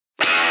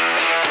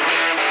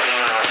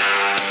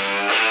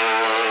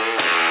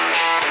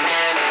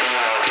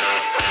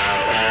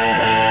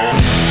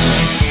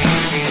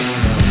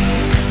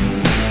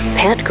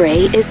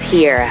Gray is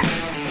here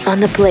on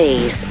the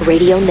Blaze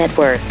Radio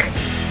Network.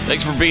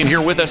 Thanks for being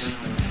here with us.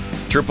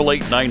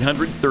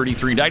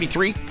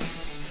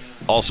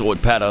 888-900-3393. Also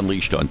at Pat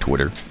Unleashed on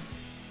Twitter.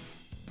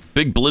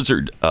 Big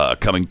blizzard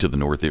coming to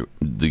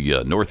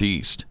the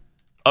northeast.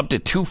 Up to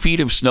 2 feet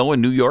of snow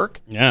in New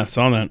York. Yeah, I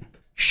saw that.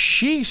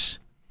 Sheesh.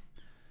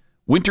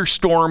 Winter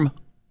Storm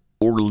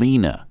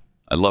Orlena.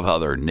 I love how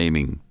they're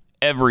naming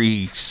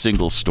every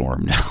single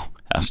storm now.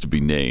 Has to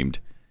be named.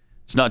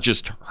 It's not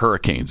just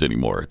hurricanes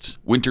anymore. It's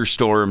winter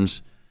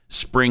storms,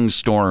 spring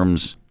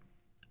storms,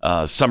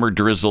 summer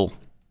drizzle.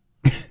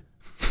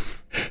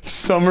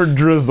 Summer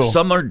drizzle.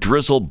 Summer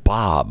drizzle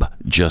Bob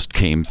just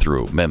came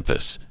through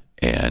Memphis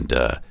and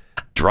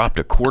dropped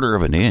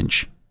 1/4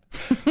 inch.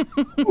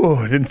 Oh,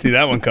 I didn't see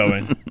that one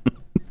coming.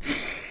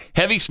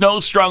 Heavy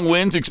snow, strong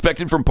winds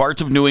expected from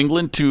parts of New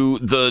England to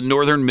the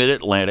northern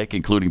mid-Atlantic,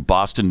 including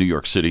Boston, New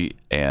York City,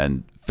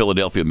 and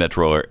Philadelphia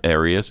metro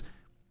areas.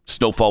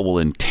 Snowfall will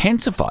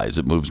intensify as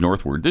it moves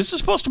northward. This is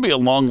supposed to be a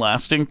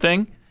long-lasting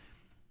thing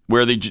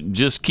where they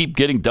just keep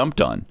getting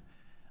dumped on.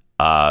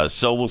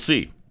 So we'll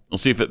see. We'll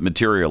see if it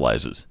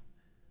materializes.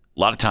 A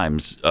lot of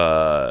times,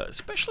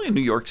 especially in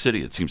New York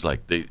City, it seems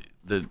like it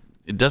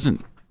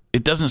doesn't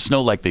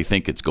snow like they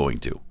think it's going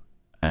to.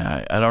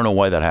 I don't know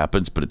why that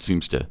happens, but it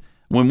seems to.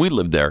 When we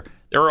lived there,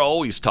 they were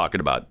always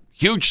talking about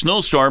huge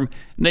snowstorm,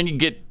 and then you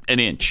get 1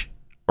 inch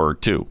or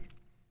 2.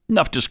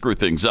 Enough to screw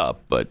things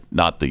up, but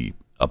not the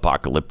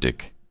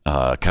apocalyptic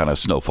kind of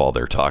snowfall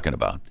they're talking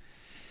about.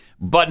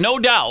 But no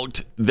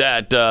doubt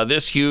that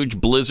this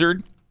huge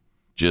blizzard,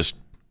 just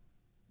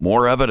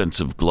more evidence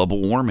of global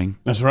warming.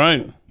 That's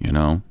right. You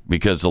know,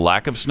 because the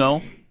lack of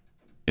snow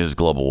is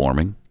global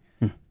warming,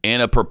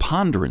 and a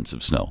preponderance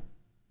of snow,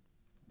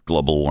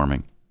 global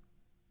warming.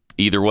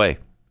 Either way,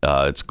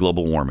 it's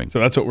global warming. So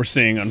that's what we're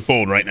seeing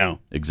unfold right now.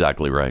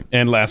 Exactly right.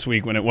 And last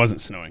week when it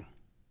wasn't snowing.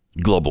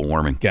 Global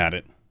warming. Got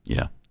it.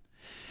 Yeah.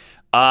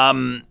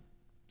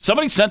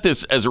 Somebody sent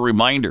this as a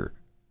reminder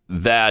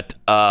that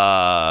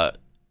the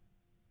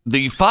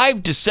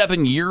 5 to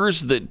 7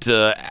 years that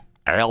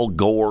Al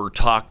Gore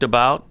talked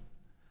about,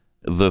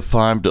 the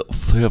 5 to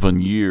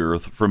 7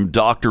 years from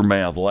Dr.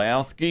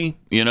 Maslowski,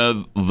 you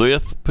know,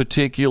 this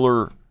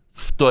particular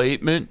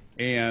statement.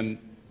 And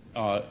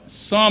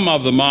some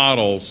of the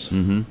models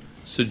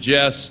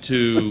suggest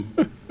to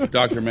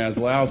Dr.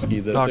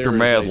 Maslowski that Dr.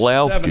 there is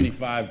Maslowski, a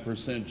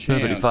 75%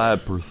 chance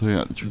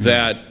 75%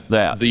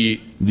 that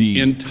the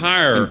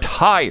entire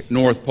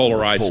North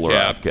Polar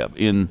ice cap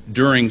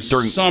during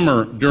some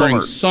of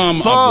the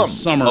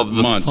summer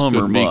months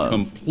could be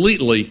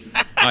completely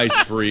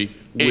ice-free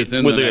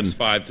within the next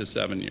 5 to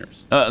 7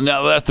 years.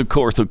 Now, that's, of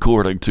course,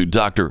 according to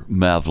Dr.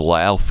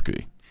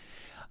 Maslowski.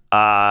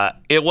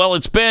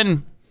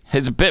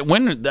 Has it been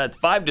when that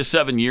 5 to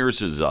 7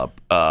 years is up?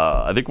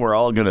 I think we're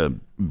all going to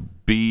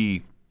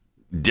be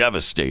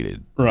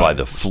devastated by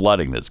the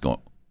flooding that's going.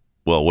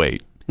 Well,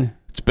 wait,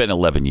 it's been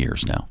 11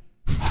 years now.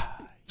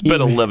 It's been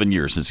 11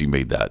 years since he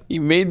made that. He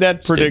made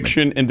that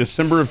prediction in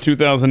December of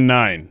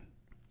 2009.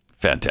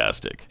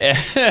 Fantastic.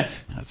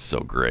 That's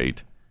so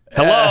great.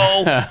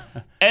 Hello.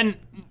 And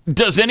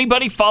does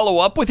anybody follow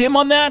up with him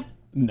on that?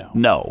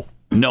 No.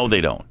 No,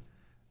 they don't.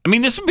 I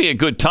mean, this would be a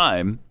good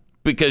time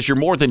because you're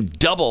more than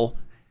double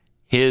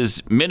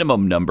his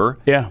minimum number.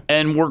 Yeah.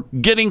 And we're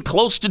getting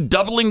close to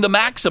doubling the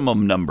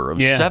maximum number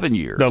of 7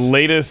 years. The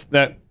latest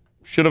that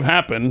should have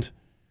happened,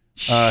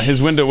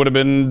 his window would have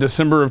been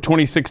December of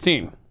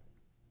 2016.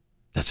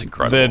 That's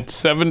incredible.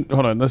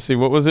 Hold on, let's see.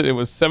 What was it? It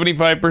was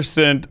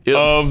 75%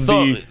 of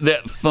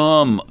that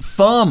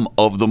thumb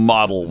of the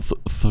model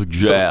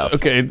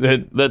suggests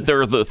that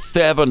there's a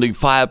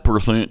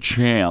 75%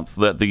 chance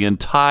that the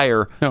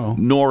entire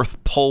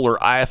North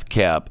Polar ice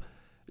cap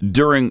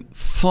during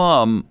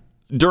thumb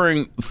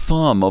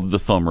of the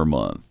summer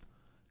month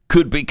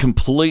could be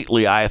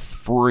completely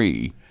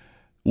ice-free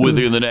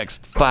within the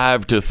next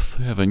 5 to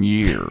 7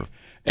 years.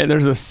 And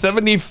there's a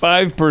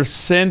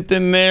 75%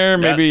 in there,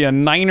 maybe a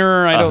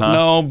niner, I don't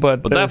know.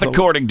 But that's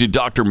according to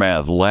Dr.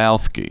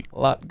 Maslowski. A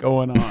lot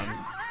going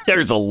on.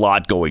 There's a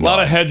lot going on. A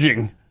lot of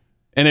hedging.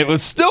 And it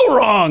was still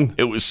wrong.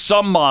 It was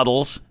some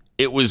models.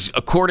 It was,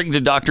 according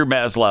to Dr.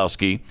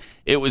 Maslowski,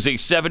 it was a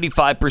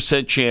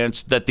 75%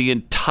 chance that the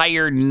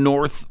entire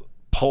North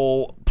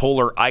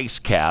Polar ice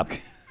cap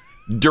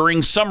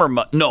during some of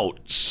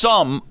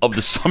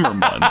the summer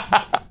months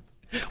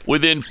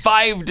within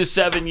 5 to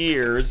 7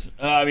 years.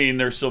 I mean,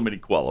 there's so many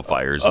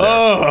qualifiers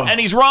there. And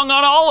he's wrong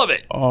on all of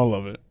it. All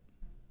of it.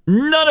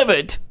 None of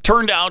it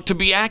turned out to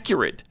be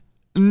accurate.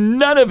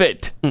 None of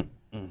it.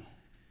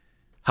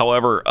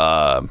 However,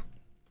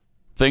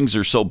 things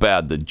are so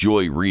bad that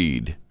Joy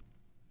Reid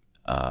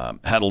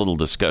had a little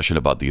discussion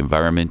about the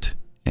environment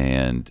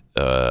and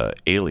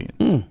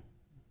aliens.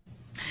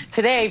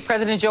 Today,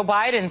 President Joe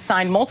Biden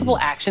signed multiple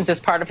actions as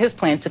part of his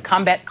plan to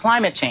combat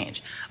climate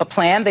change, a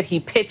plan that he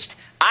pitched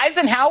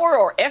Eisenhower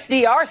or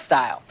FDR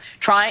style,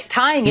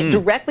 tying it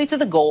directly to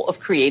the goal of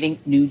creating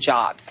new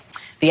jobs.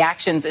 The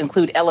actions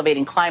include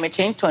elevating climate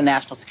change to a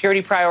national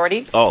security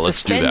priority,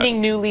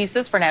 suspending new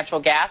leases for natural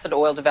gas and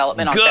oil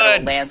development on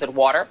federal lands and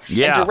water,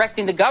 and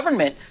directing the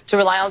government to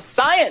rely on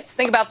science.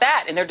 Think about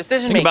that in their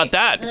decision-making. Think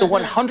about that. It's a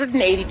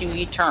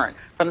 180-degree turn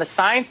from the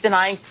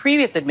science-denying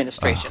previous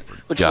administration,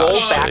 which rolled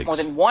back more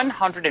than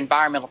 100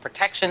 environmental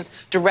protections,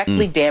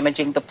 directly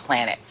damaging the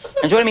planet.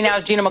 And joining me now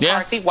is Gina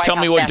McCarthy, White House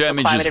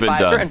National Climate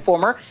Advisor and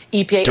former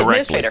EPA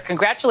Administrator.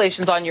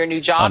 Congratulations on your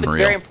new job. It's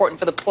very important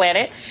for the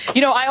planet.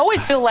 You know, I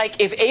always feel like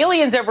if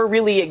aliens ever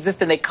really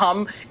exist and they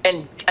come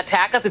and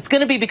attack us, it's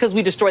going to be because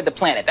we destroyed the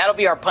planet. That'll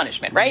be our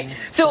punishment, right?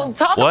 So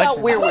talk about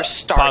where we're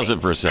starting. Pause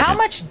it for a second. How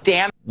much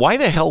damage? Why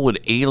the hell would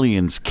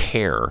aliens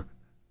care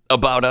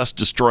about us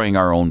destroying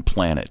our own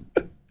planet?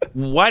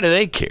 Why do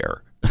they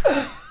care?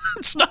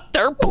 It's not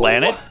their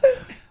planet.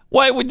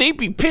 Why would they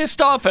be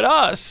pissed off at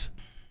us?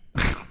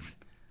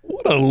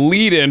 What a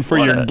lead-in for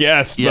your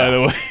guest, by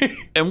the way.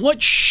 And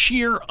what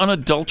sheer,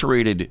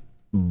 unadulterated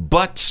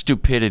butt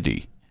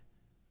stupidity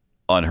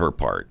on her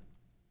part.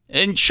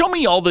 And show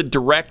me all the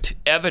direct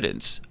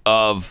evidence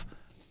of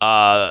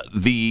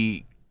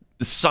the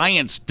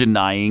science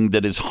denying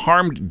that has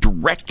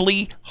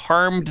directly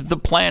harmed the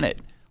planet.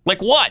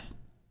 Like what?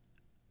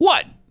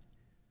 What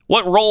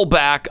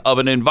rollback of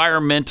an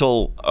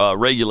environmental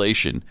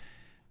regulation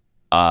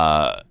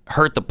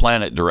hurt the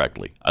planet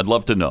directly? I'd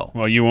love to know.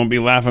 Well, you won't be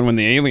laughing when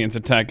the aliens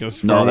attack us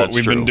for what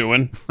we've been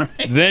doing.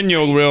 Then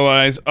you'll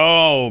realize,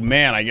 oh,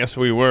 man, I guess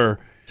we were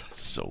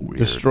so weird.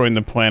 Destroying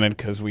the planet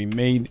because we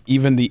made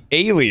even the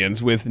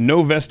aliens with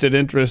no vested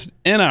interest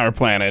in our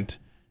planet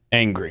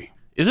angry.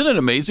 Isn't it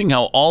amazing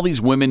how all these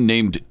women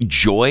named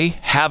Joy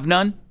have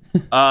none?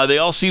 They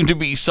all seem to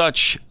be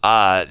such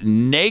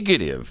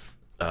negative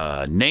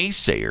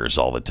naysayers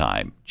all the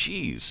time.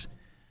 Jeez.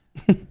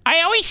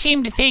 I always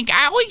seem to think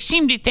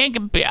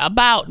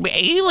about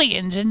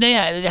aliens and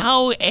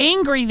how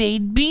angry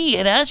they'd be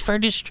at us for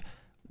just.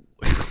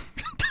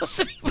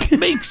 Doesn't even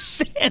make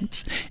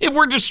sense. If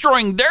we're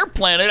destroying their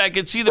planet, I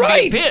could see them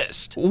being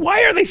pissed.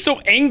 Why are they so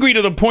angry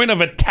to the point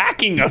of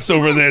attacking us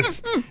over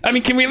this? I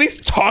mean, can we at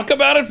least talk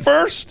about it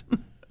first?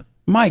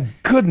 My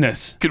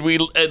goodness. Could we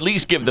at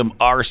least give them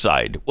our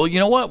side? Well, you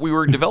know what? We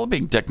were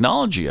developing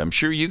technology. I'm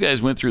sure you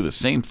guys went through the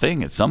same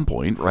thing at some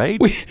point,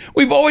 right?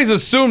 We've always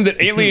assumed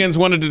that aliens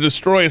wanted to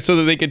destroy us so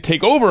that they could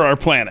take over our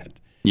planet.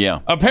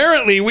 Yeah.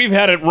 Apparently, we've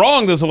had it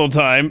wrong this whole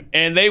time,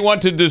 and they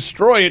want to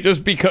destroy it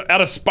just because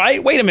out of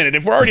spite. Wait a minute.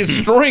 If we're already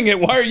destroying it,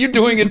 why are you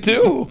doing it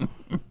too?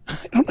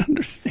 I don't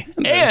understand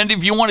this. And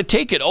if you want to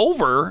take it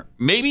over,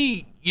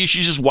 maybe you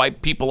should just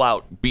wipe people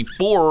out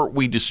before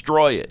we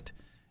destroy it.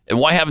 And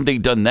why haven't they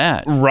done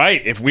that?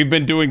 Right. If we've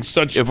been doing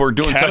such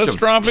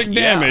catastrophic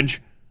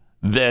damage,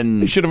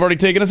 then they should have already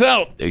taken us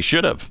out. They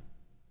should have.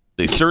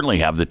 They certainly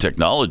have the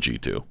technology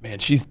to. Man,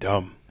 she's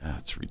dumb.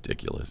 That's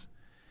ridiculous.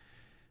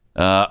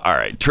 All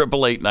right,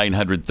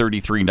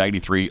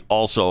 888-900-3393,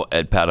 also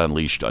at Pat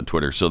Unleashed on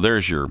Twitter. So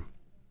there's your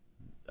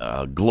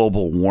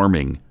global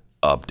warming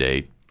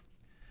update.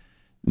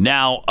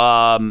 Now,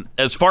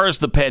 as far as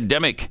the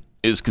pandemic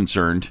is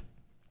concerned,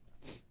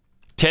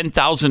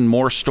 10,000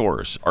 more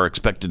stores are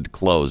expected to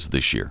close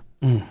this year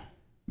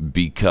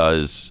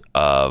because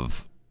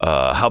of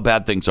how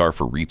bad things are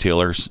for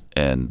retailers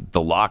and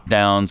the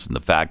lockdowns and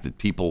the fact that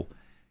people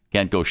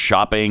can't go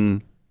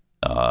shopping,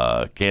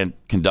 can't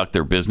conduct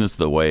their business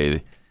the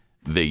way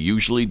they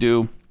usually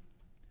do.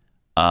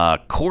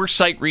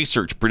 CoreSite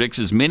Research predicts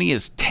as many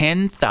as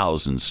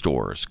 10,000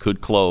 stores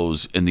could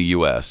close in the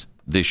U.S.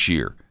 this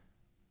year.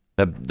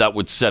 That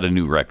would set a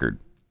new record.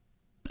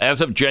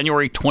 As of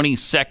January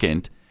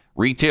 22nd,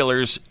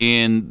 retailers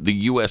in the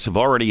U.S. have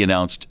already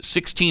announced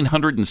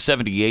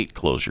 1,678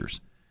 closures,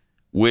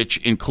 which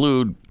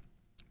include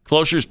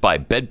closures by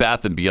Bed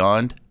Bath &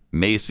 Beyond,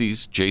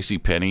 Macy's,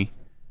 JCPenney.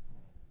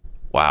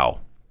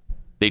 Wow.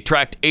 They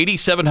tracked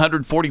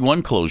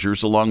 8,741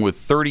 closures along with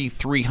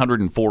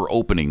 3,304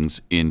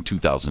 openings in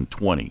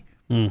 2020.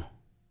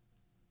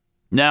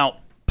 Now,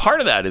 part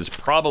of that is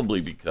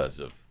probably because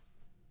of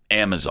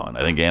Amazon.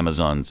 I think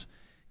Amazon's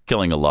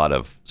killing a lot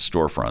of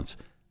storefronts.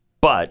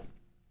 But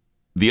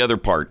the other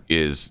part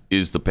is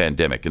the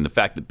pandemic and the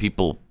fact that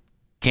people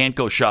can't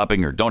go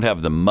shopping or don't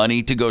have the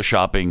money to go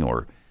shopping,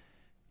 or,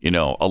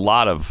 a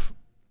lot of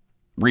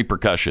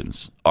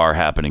repercussions are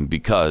happening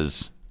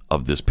because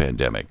of this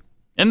pandemic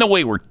and the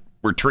way we're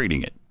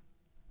treating it.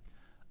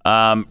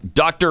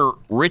 Dr.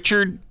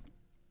 Richard,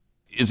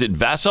 is it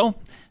Vaso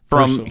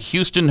from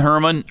Houston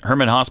Herman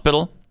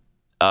Hospital,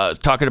 is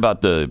talking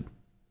about the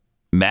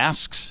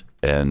masks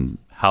and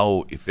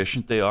how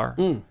efficient they are.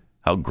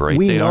 How great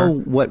they are. We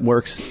know what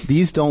works.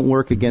 These don't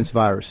work against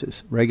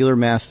viruses. Regular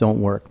masks don't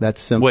work. That's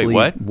simply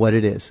what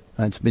it is.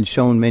 It's been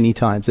shown many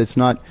times. It's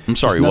not. I'm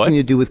sorry, it's nothing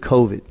to do with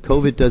COVID.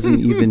 COVID doesn't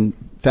even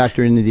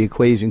factor into the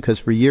equation because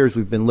for years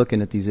we've been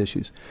looking at these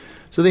issues.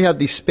 So they have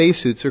these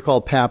spacesuits. They're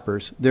called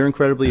PAPRs. They're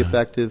incredibly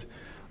effective.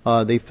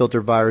 They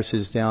filter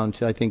viruses down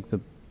to, I think, the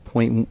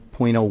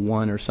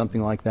 0.01 or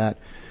something like that.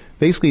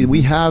 basically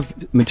we have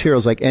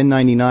materials like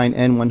N99,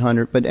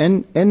 N100, but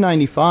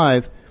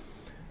N95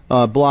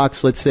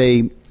 blocks, let's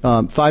say,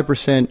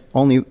 5%,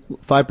 only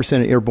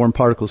 5% of airborne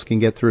particles can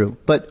get through.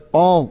 But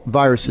all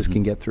viruses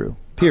can get through,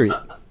 period.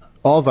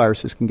 All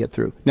viruses can get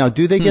through. Now,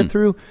 do they get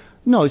through?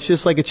 No, it's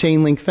just like a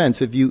chain link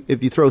fence. If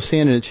you throw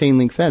sand in a chain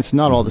link fence,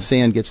 not all the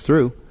sand gets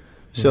through.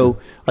 So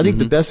I think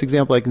the best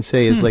example I can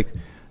say is like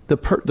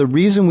the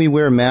reason we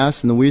wear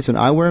masks and the reason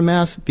I wear a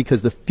mask,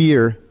 because the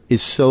fear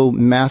is so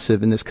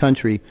massive in this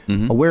country.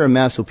 I wear a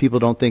mask so people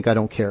don't think I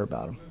don't care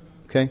about them.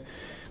 Okay?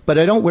 But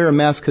I don't wear a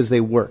mask because they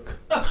work.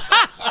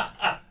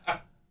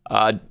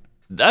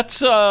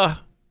 That's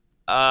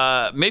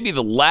maybe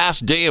the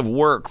last day of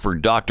work for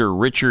Dr.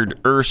 Richard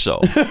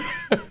Urso.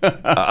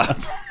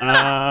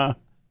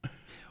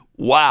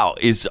 Wow,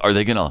 are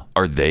they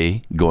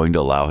going to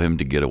allow him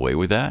to get away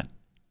with that?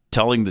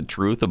 Telling the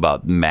truth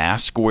about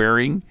mask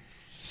wearing?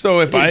 So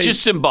it's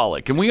just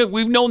symbolic, and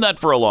we've known that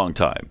for a long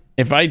time.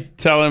 If I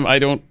tell him I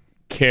don't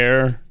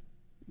care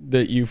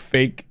that you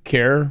fake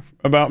care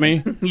about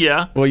me,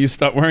 yeah, will you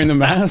stop wearing the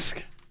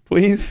mask,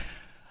 please?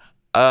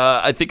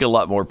 I think a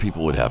lot more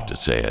people would have to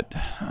say it.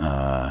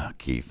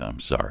 Keith, I'm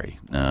sorry.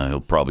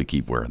 He'll probably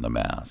keep wearing the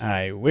mask.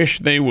 I wish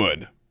they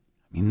would.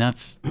 I mean,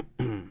 that's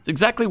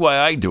exactly why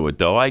I do it,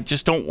 though. I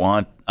just don't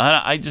want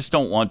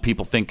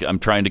people think I'm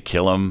trying to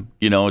kill him.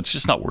 You know, it's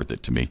just not worth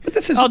it to me. But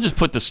I'll just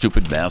put the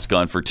stupid mask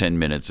on for 10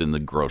 minutes in the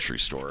grocery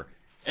store.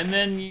 And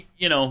then,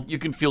 you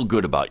can feel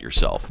good about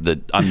yourself that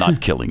I'm not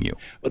killing you.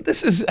 But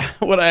this is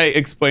what I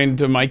explained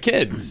to my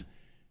kids.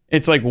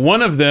 It's like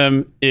one of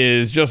them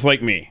is just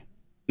like me,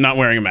 not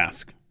wearing a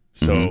mask.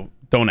 So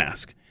don't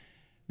ask.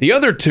 The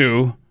other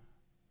two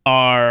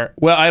are,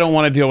 well, I don't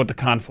want to deal with the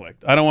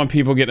conflict. I don't want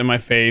people getting in my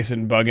face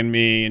and bugging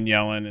me and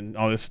yelling and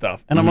all this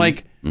stuff. And I'm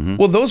like,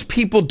 well, those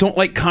people don't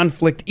like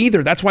conflict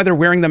either. That's why they're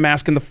wearing the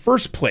mask in the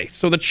first place.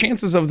 So the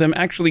chances of them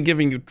actually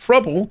giving you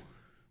trouble,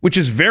 which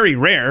is very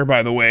rare,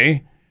 by the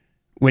way,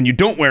 when you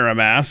don't wear a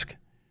mask,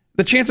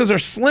 the chances are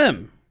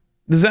slim.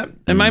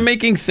 Am I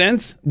making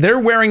sense? They're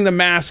wearing the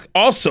mask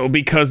also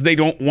because they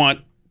don't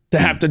want to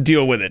have to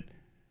deal with it.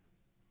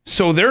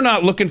 So they're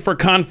not looking for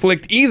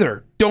conflict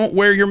either. Don't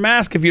wear your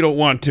mask if you don't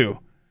want to.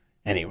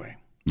 Anyway.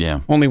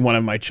 Yeah. Only one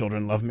of my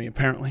children love me,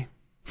 apparently.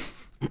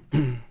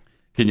 Can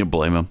you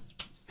blame them?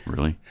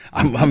 Really?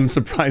 I'm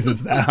surprised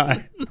it's that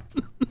high.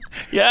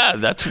 Yeah,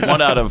 that's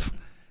one out of...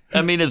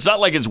 I mean, it's not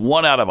like it's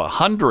 1 out of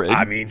 100.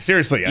 I mean,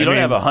 seriously. You don't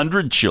have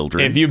 100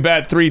 children. If you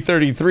bat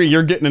 333,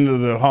 you're getting into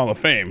the Hall of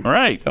Fame.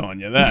 Right. I'm telling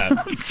you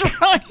that. That's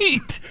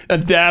right. A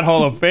dad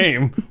Hall of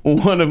Fame.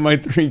 One of my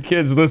 3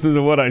 kids listens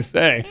to what I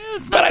say. Yeah,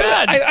 it's not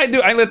bad. I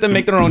do. I let them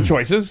make their own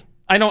choices.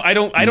 I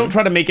don't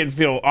try to make it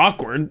feel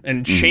awkward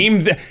and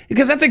shame them,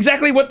 because that's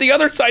exactly what the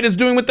other side is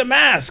doing with the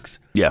masks.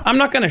 Yeah. I'm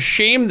not going to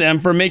shame them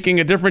for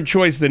making a different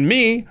choice than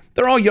me.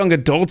 They're all young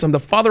adults. I'm the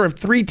father of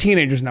 3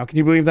 teenagers now. Can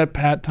you believe that,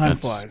 Pat? Time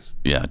flies.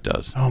 Yeah, it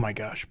does. Oh my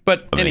gosh.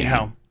 But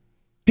anyhow,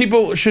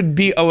 people should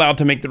be allowed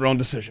to make their own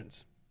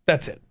decisions.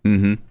 That's it.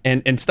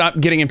 And stop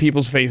getting in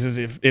people's faces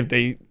if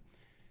they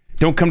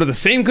don't come to the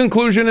same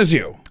conclusion as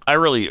you. I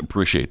really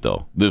appreciate,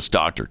 though, this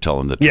doctor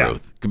telling the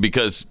truth,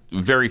 because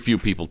very few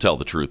people tell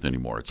the truth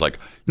anymore. It's like,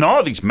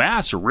 no, these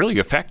masks are really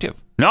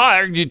effective.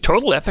 No,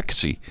 total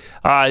efficacy.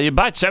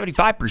 About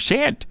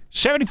 75%.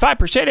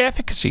 75%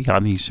 efficacy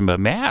on these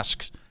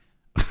masks.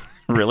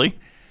 Really?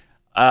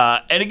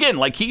 And again,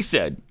 like he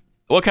said,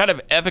 what kind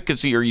of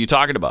efficacy are you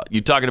talking about?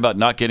 You talking about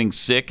not getting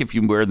sick if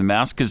you wear the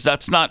mask? Because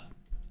that's not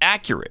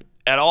accurate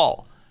at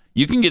all.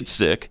 You can get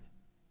sick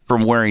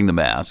from wearing the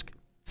mask.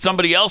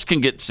 Somebody else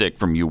can get sick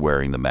from you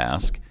wearing the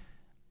mask.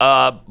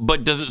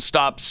 But does it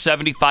stop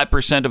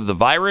 75% of the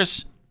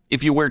virus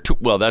if you wear 2?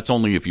 Well, that's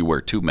only if you wear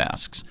 2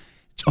 masks.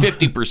 It's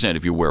 50%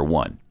 if you wear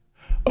 1.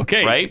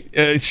 Okay.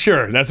 Right?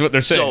 Sure. That's what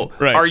they're saying. So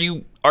right.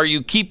 Are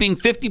you keeping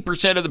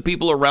 50% of the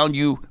people around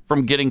you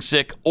from getting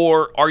sick,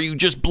 or are you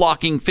just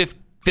blocking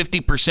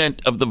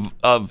 50%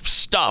 of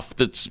stuff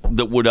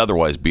that would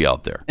otherwise be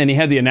out there? And he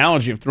had the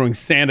analogy of throwing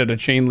sand at a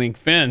chain link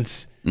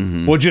fence.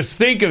 Well, just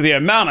think of the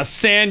amount of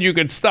sand you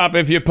could stop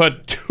if you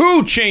put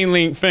 2 chain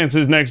link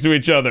fences next to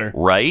each other.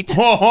 Right.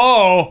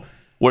 Oh.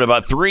 What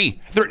about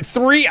 3?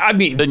 3, I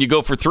mean. Then you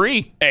go for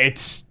 3.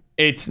 It's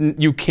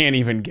you can't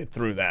even get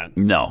through that.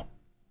 No.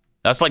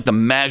 That's like the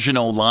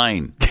Maginot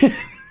Line.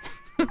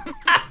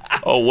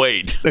 Oh,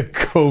 wait. The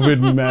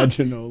COVID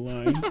Maginot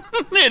Line.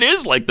 It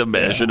is like the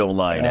Maginot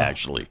Line,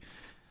 actually.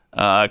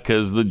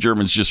 Because the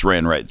Germans just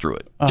ran right through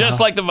it.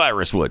 Just like the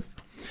virus would.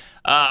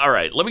 All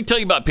right, let me tell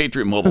you about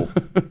Patriot Mobile.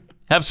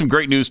 Have some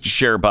great news to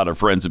share about our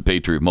friends at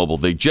Patriot Mobile.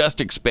 They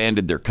just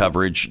expanded their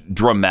coverage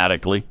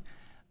dramatically,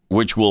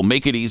 which will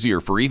make it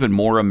easier for even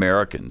more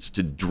Americans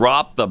to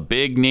drop the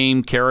big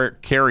name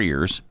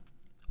carriers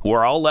who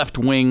are all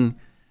left-wing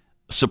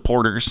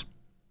supporters,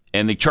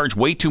 and they charge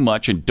way too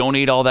much and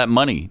donate all that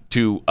money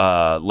to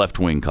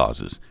left-wing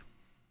causes.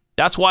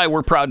 That's why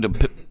we're proud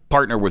to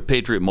partner with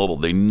Patriot Mobile.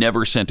 They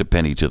never sent a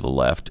penny to the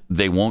left.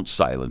 They won't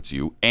silence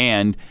you,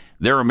 and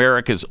they're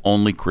America's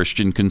only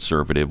Christian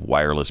conservative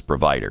wireless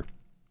provider.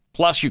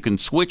 Plus, you can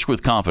switch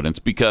with confidence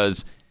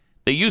because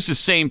they use the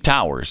same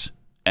towers,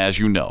 as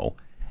you know,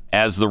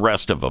 as the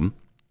rest of them,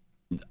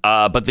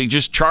 but they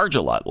just charge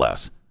a lot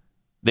less.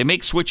 They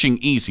make switching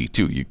easy,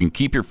 too. You can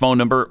keep your phone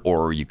number,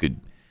 or you could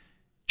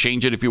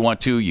change it if you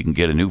want to. You can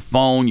get a new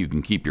phone. You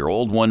can keep your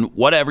old one,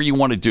 whatever you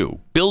want to do.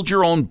 Build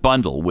your own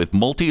bundle with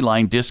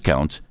multi-line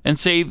discounts and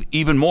save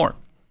even more.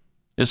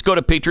 Just go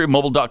to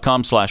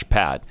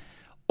patriotmobile.com/Pat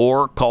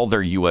or call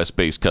their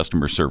U.S.-based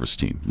customer service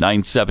team,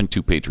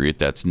 972-PATRIOT.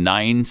 That's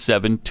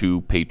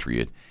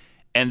 972-PATRIOT.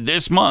 And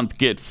this month,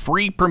 get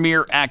free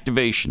Premier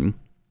activation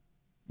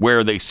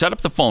where they set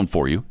up the phone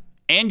for you,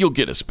 and you'll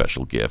get a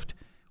special gift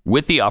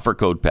with the offer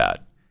code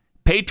PAT.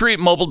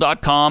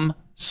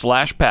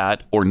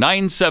 patriotmobile.com/Pat or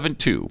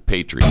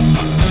 972-PATRIOT.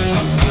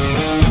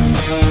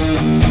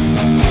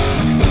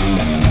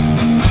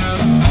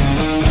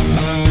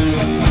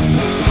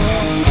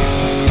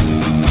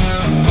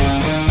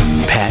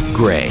 Pat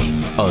Gray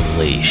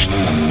Unleashed.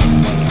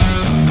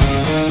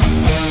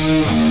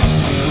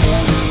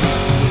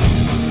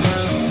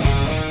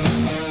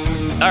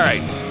 All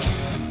right.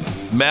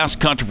 Mask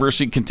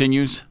controversy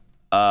continues.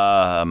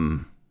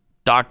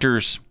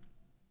 Doctors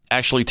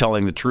actually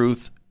telling the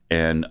truth,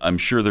 and I'm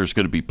sure there's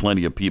going to be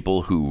plenty of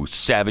people who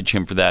savage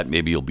him for that.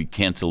 Maybe he'll be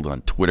canceled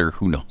on Twitter.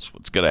 Who knows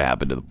what's going to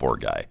happen to the poor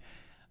guy.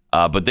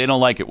 But they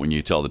don't like it when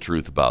you tell the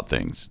truth about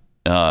things,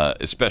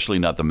 especially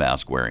not the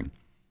mask wearing.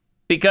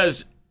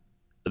 Because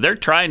they're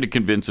trying to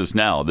convince us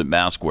now that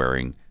mask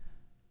wearing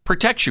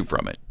protects you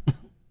from it.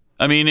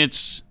 I mean,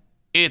 it's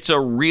a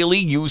really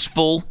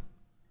useful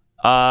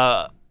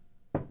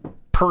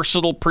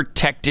personal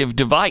protective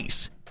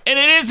device. And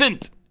it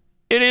isn't.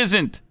 It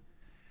isn't.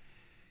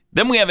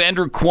 Then we have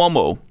Andrew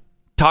Cuomo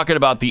talking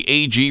about the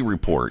AG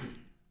report,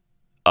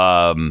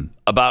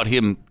 about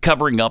him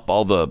covering up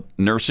all the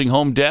nursing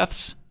home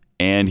deaths.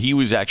 And he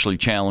was actually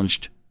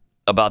challenged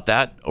about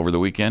that over the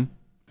weekend.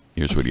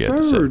 Here's what he had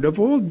to say. A third of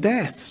all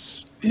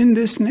deaths in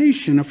this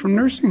nation are from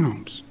nursing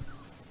homes.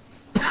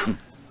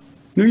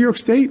 New York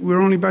State,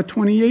 we're only about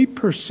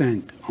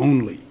 28%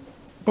 only.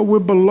 But we're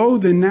below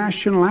the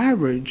national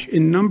average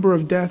in number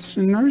of deaths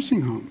in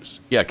nursing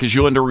homes. Yeah, because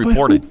you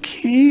underreported. But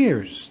who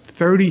cares?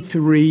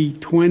 33,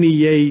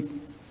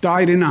 28,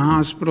 died in a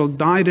hospital,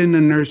 died in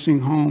a nursing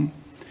home.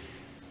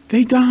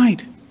 They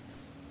died.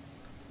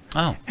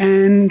 Oh.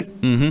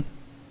 And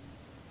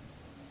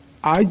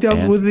I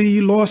dealt with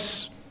the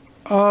loss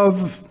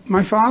of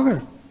my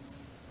father.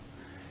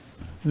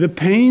 The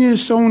pain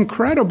is so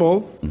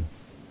incredible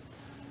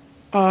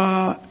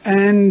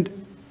and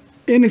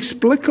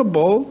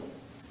inexplicable.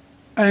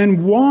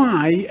 And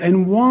why?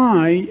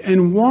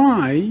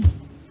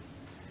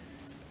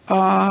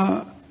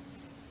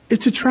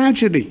 It's a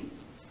tragedy.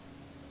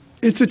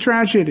 It's a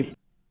tragedy.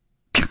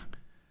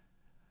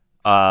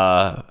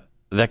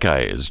 That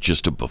guy is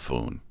just a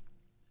buffoon.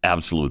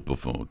 Absolute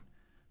buffoon.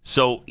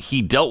 So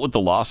he dealt with the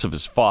loss of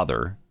his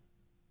father.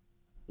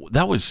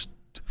 That was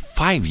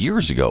 5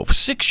 years ago,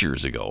 6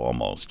 years ago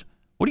almost.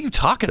 What are you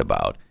talking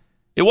about?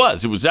 It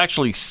was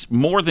actually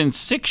more than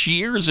 6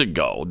 years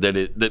ago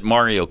that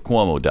Mario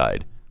Cuomo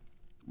died.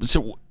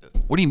 So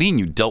what do you mean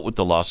you dealt with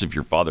the loss of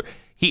your father?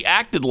 He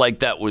acted like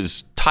that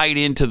was tied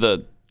into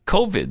the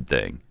COVID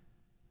thing.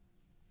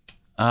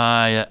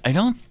 I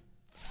don't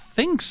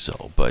think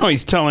so, but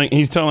he's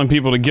telling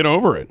people to get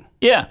over it.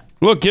 Yeah.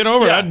 Look, get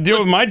over it. I had to deal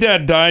with my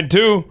dad died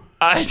too.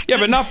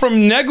 But not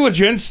from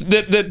negligence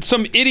that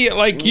some idiot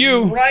like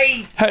you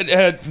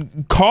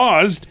had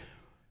caused.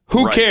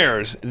 Who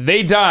cares?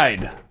 They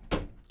died.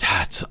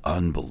 That's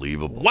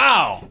unbelievable.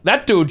 Wow.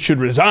 That dude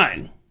should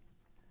resign.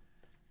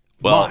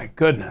 Well, my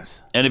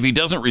goodness. And if he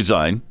doesn't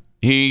resign,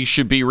 he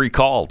should be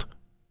recalled.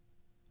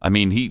 I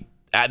mean,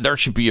 there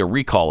should be a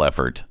recall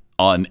effort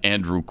on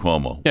Andrew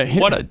Cuomo. Yeah,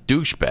 what a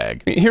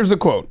douchebag. Here's the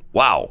quote.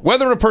 Wow.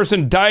 Whether a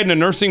person died in a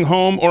nursing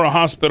home or a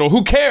hospital,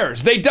 who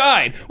cares? They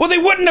died. Well, they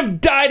wouldn't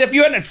have died if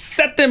you hadn't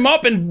set them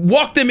up and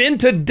walked them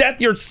into death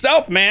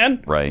yourself,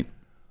 man. Right.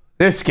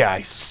 This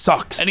guy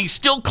sucks. And he's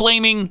still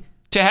claiming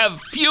to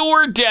have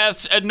fewer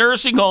deaths at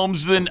nursing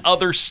homes than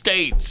other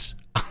states.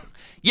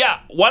 Yeah,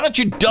 why don't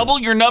you double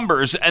your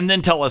numbers and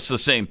then tell us the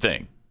same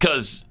thing?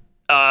 Because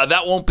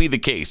that won't be the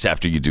case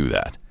after you do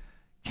that.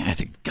 Yeah,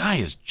 the guy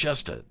is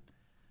just a...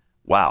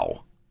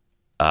 Wow.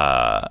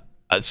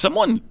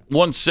 Someone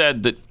once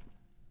said that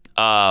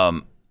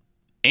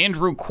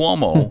Andrew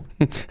Cuomo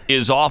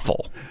is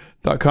awful.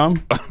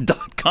 .com?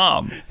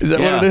 .com. Is that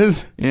what it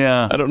is?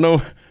 Yeah. I don't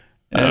know.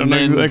 I don't know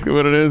exactly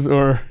what it is.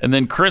 And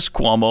then Chris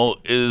Cuomo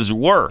is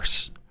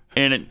worse.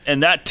 And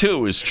that,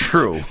 too, is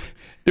true.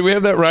 Did we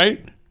have that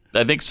right?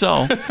 I think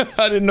so.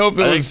 I didn't know if it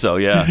was. I think so,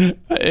 yeah.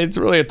 It's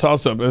really a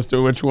toss-up as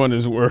to which one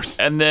is worse.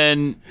 And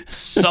then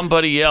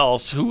somebody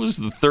else, who was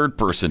the third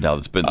person now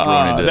that's been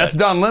thrown into that? That's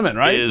Don Lemon,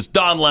 right? Is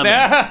Don Lemon.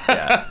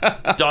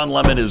 Yeah. Don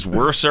Lemon is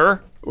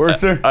worser.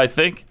 Worser? I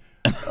think.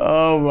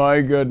 Oh, my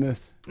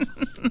goodness.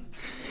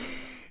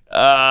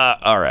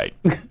 All right.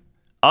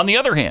 On the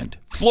other hand,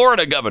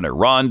 Florida Governor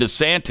Ron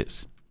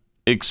DeSantis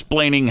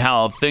explaining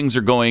how things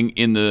are going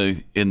in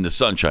the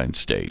Sunshine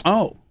State.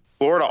 Oh.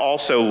 Florida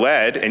also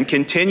led and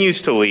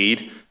continues to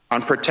lead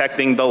on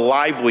protecting the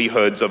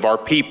livelihoods of our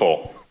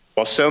people.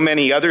 While so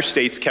many other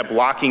states kept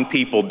locking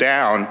people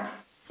down,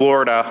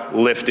 Florida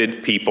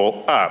lifted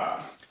people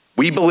up.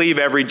 We believe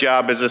every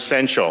job is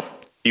essential.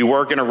 If you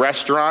work in a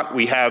restaurant,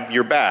 we have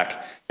your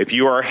back. If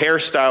you are a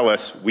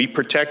hairstylist, we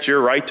protect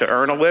your right to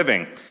earn a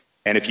living.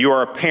 And if you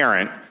are a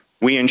parent,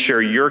 we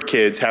ensure your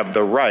kids have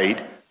the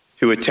right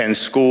to attend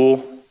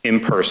school in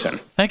person.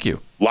 Thank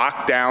you.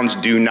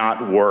 Lockdowns do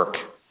not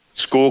work.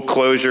 School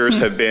closures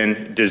have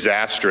been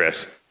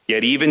disastrous.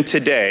 Yet even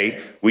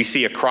today, we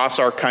see across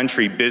our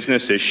country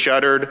businesses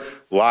shuttered,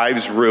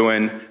 lives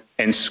ruined,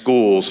 and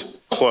schools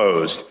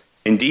closed.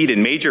 Indeed,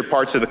 in major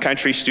parts of the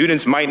country,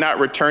 students might not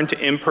return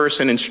to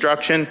in-person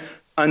instruction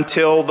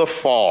until the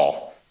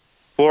fall.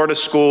 Florida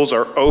schools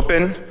are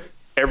open.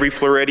 Every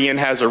Floridian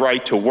has a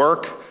right to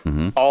work.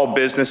 Mm-hmm. All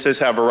businesses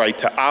have a right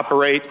to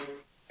operate,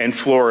 and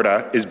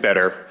Florida is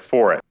better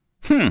for it.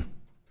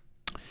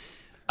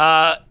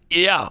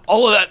 Yeah,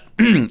 all of that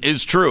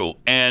is true,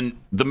 and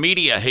the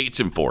media hates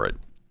him for it.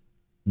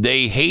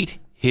 They hate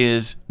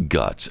his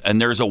guts,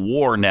 and there's a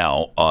war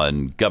now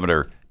on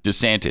Governor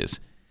DeSantis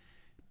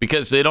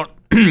because they don't.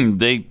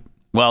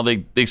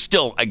 They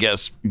still, I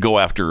guess, go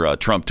after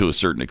Trump to a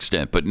certain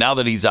extent, but now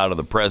that he's out of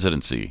the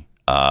presidency,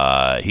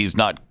 he's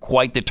not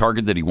quite the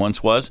target that he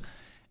once was,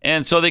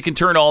 and so they can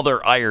turn all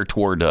their ire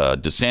toward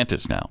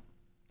DeSantis now.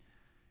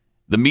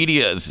 The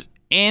media has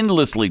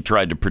endlessly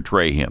tried to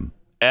portray him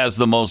as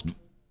the most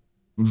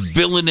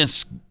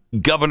villainous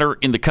governor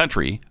in the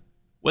country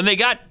when they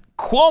got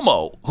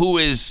Cuomo, who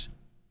is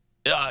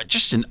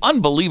just an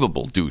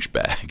unbelievable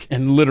douchebag.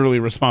 And literally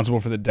responsible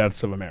for the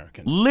deaths of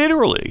Americans.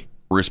 Literally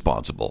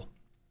responsible.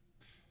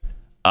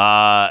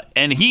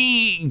 And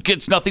he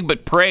gets nothing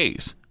but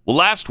praise. Well,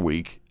 last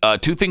week,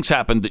 two things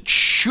happened that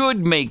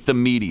should make the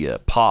media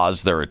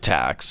pause their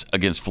attacks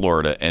against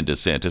Florida and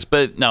DeSantis.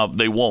 But now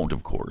they won't,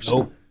 of course.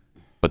 Oh.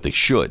 But they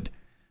should.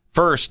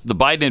 First, the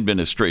Biden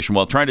administration,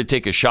 while trying to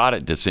take a shot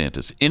at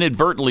DeSantis,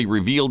 inadvertently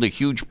revealed a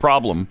huge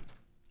problem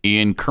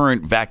in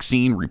current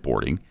vaccine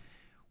reporting.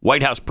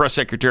 White House Press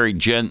Secretary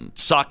Jen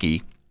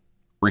Psaki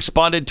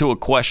responded to a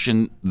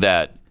question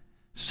that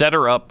set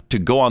her up to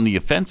go on the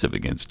offensive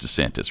against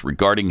DeSantis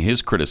regarding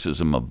his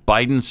criticism of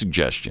Biden's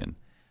suggestion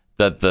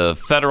that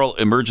the Federal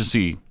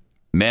Emergency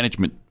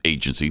Management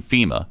Agency,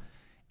 FEMA,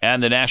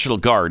 and the National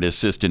Guard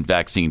assist in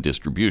vaccine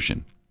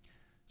distribution.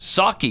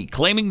 Psaki,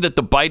 claiming that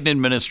the Biden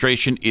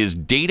administration is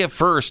data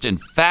first and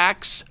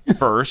facts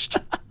first,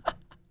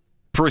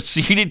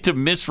 proceeded to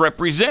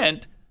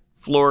misrepresent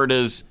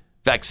Florida's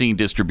vaccine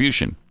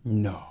distribution.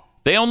 No.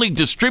 They only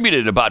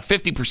distributed about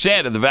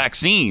 50% of the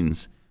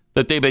vaccines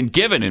that they've been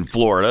given in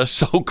Florida,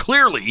 so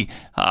clearly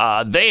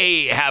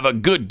they have a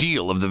good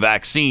deal of the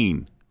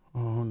vaccine.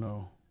 Oh,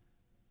 no.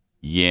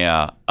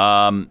 Yeah,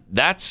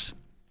 that's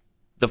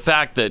the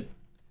fact that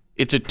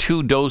it's a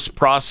 2-dose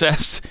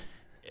process.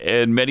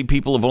 And many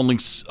people have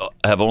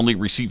only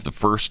received the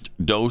first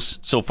dose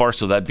so far,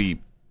 so that'd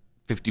be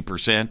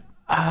 50%.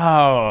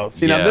 Oh,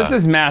 see, now this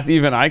is math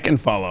even I can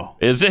follow.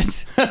 Is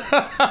it?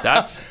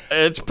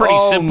 It's pretty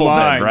simple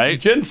then, right?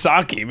 Jen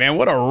Psaki, man,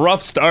 what a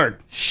rough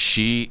start.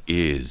 She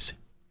is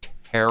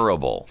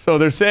terrible. So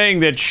they're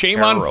saying that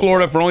shame on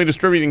Florida for only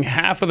distributing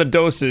half of the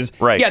doses.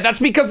 Right. Yeah, that's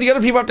because the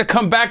other people have to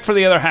come back for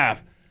the other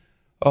half.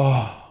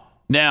 Oh.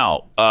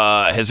 Now,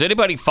 has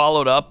anybody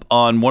followed up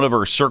on one of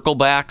her circle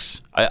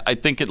backs? I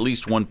think at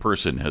least one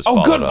person has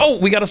followed good. up. Oh,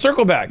 we got a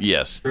circle back.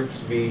 Yes.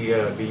 Groups be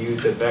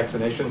used at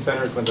vaccination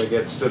centers when they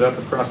get stood up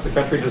across the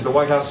country. Does the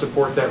White House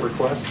support that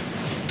request?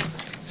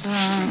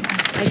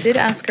 I did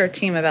ask our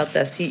team about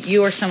this.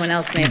 You or someone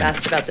else may have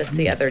asked about this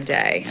the other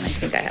day, and I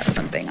think I have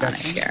something on it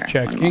here.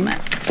 Checking. One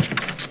moment.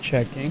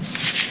 Checking.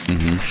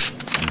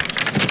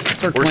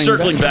 Mm-hmm. We're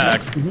circling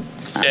back. Mm-hmm.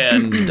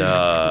 And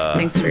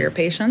thanks for your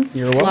patience.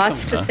 You're welcome.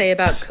 Lots to say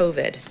about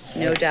COVID,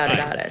 no doubt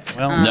about it.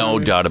 Well, no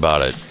doubt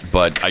about it,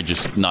 but I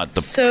just not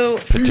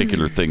the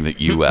particular thing that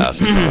you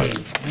asked about.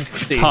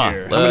 Let's see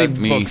here. How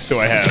many books do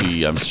I have?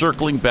 See, I'm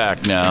circling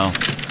back now.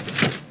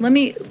 Let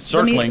me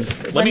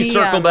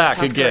circle back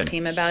talk again. to our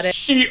team about it.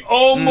 She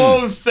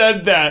almost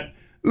said that.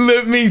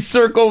 Let me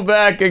circle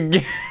back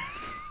again.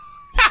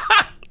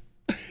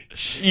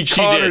 She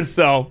caught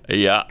herself.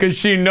 Yeah. Because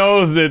she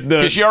knows that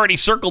because she already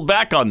circled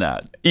back on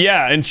that.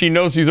 Yeah, and she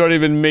knows she's already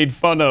been made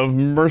fun of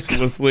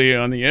mercilessly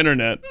on the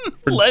internet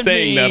for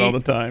saying that all the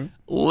time.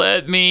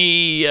 Let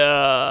me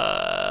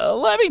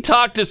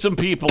talk to some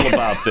people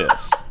about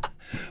this.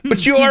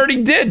 But you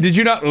already did. Did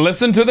you not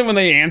listen to them when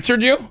they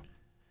answered you?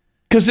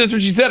 Because that's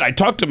what she said. I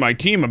talked to my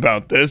team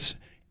about this,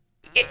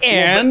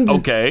 and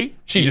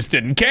she just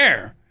didn't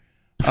care.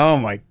 Oh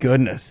my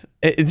goodness!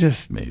 It's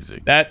just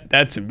amazing.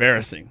 That's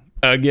embarrassing.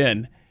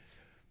 Again,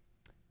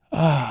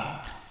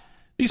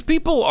 these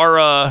people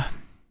are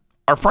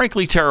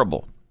frankly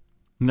terrible.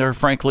 They're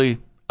frankly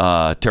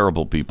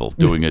terrible people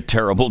doing a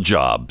terrible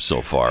job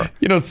so far.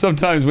 You know,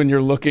 sometimes when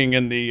you're looking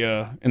in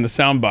the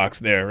sound box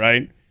there,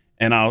 right?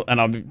 And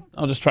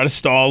I'll just try to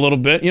stall a little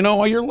bit,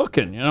 while you're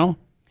looking,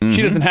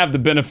 She doesn't have the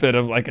benefit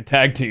of like a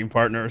tag team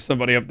partner or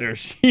somebody up there.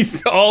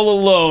 She's all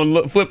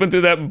alone flipping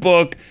through that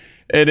book,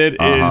 and it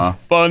is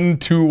fun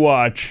to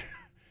watch.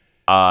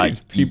 These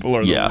people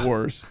are the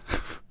worst.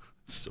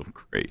 So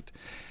great.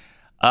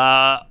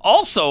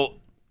 Also,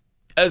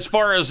 as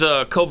far as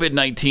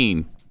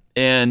COVID-19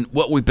 and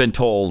what we've been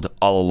told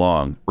all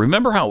along,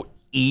 remember how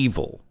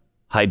evil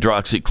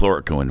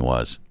hydroxychloroquine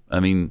was? I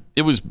mean,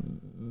 it was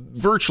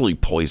virtually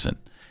poison.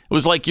 It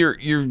was like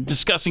you're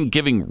discussing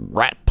giving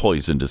rat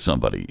poison to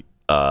somebody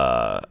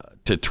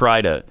to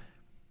try to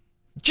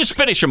just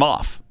finish them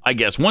off, I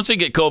guess. Once they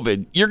get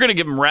COVID, you're going to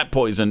give them rat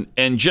poison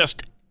and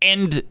just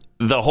end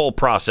the whole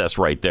process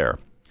right there.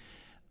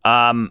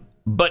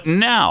 But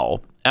now,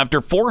 after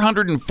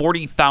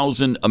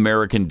 440,000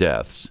 American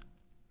deaths,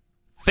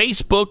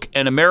 Facebook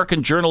and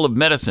American Journal of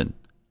Medicine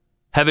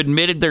have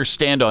admitted their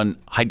stand on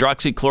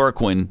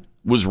hydroxychloroquine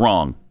was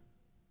wrong.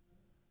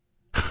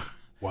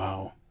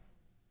 Wow.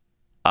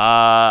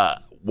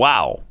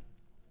 Wow.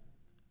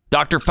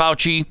 Dr.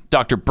 Fauci,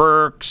 Dr.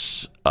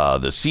 Birx,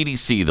 the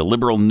CDC, the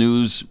liberal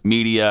news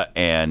media,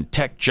 and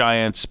tech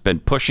giants been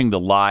pushing the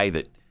lie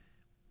that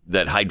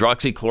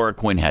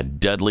hydroxychloroquine had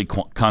deadly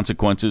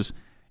consequences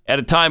at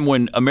a time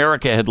when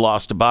America had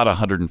lost about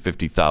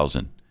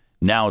 150,000.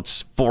 Now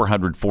it's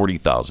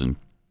 440,000.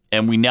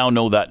 And we now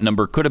know that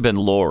number could have been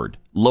lowered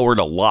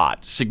a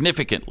lot,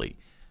 significantly,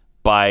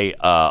 by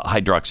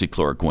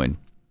hydroxychloroquine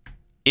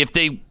if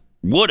they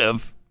would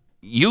have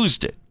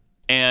used it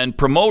and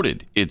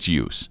promoted its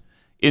use.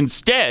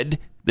 Instead,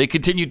 they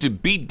continued to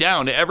beat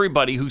down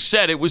everybody who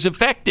said it was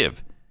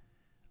effective.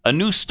 A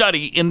new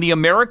study in the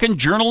American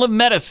Journal of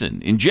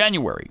Medicine in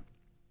January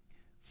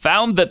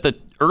found that the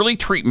early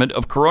treatment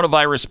of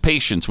coronavirus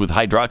patients with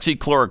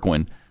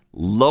hydroxychloroquine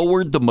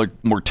lowered the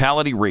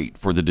mortality rate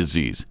for the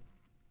disease.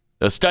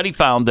 The study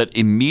found that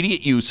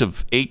immediate use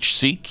of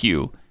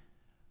HCQ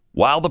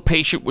while the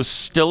patient was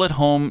still at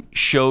home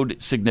showed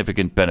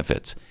significant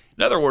benefits.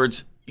 In other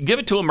words, you give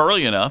it to them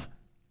early enough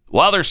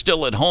while they're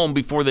still at home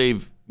before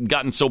they've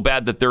gotten so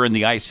bad that they're in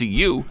the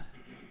ICU,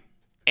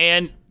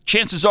 and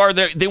chances are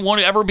they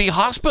won't ever be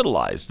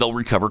hospitalized. They'll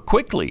recover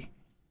quickly.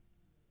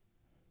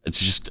 It's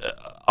just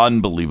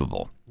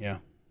unbelievable. Yeah.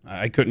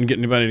 I couldn't get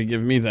anybody to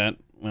give me that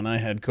when I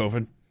had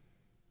COVID.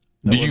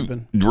 Did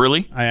you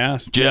really? I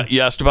asked.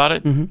 You asked about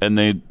it? Mm-hmm.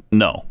 And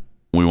no,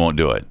 we won't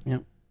do it.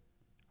 Yep.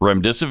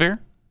 Remdesivir?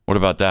 What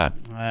about that?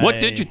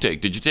 What did you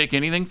take? Did you take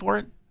anything for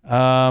it?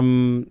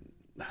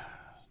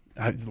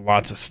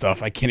 Lots of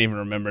stuff. I can't even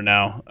remember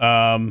now.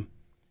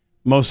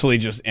 Mostly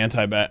just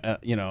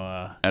antibiotics.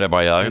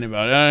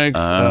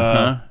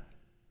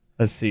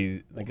 Let's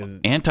see.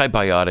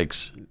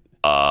 Antibiotics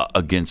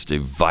against a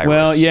virus.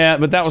 Well, yeah,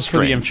 but that was for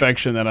the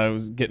infection that I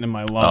was getting in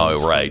my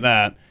lungs. Oh, right.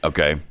 That.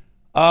 Okay.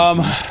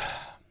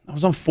 I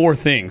was on 4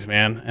 things,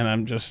 man, and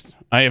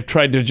I have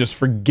tried to just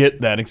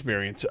forget that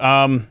experience.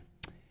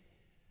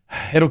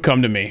 It'll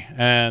come to me,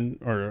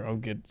 or I'll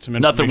get some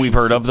information. Nothing we've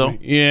heard of, though.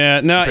 Yeah,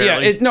 no,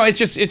 Apparently.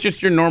 It's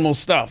just your normal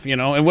stuff. It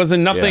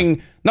wasn't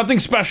nothing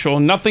special,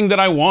 nothing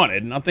that I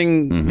wanted,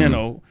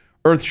 nothing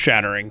earth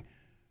shattering,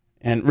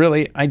 and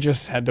really, I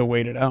just had to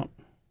wait it out.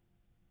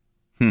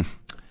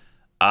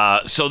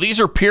 So these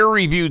are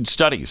peer-reviewed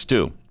studies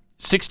too.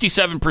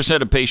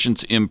 67% of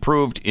patients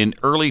improved in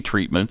early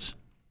treatments.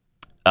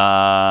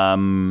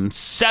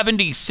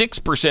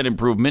 76%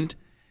 improvement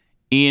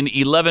in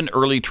 11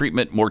 early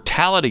treatment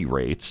mortality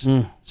rates.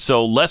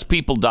 So less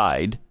people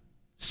died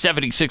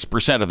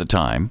 76% of the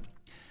time.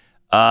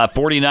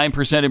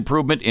 49%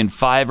 improvement in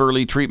 5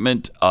 early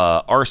treatment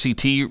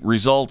RCT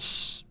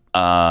results.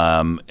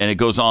 And it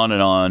goes on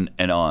and on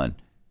and on.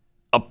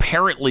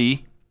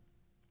 Apparently,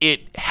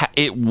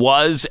 it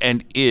was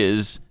and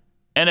is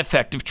an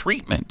effective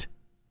treatment.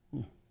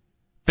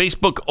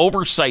 Facebook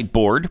Oversight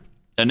Board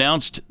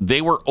announced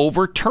they were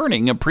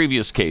overturning a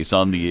previous case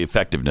on the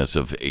effectiveness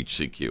of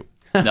HCQ.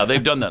 Now,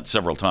 they've done that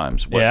several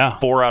times.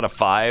 4 out of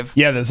 5?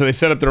 Yeah, so they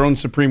set up their own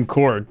Supreme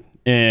Court,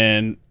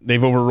 and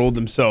they've overruled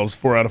themselves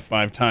 4 out of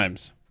 5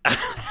 times.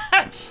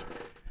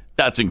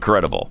 That's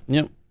incredible.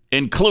 Yep.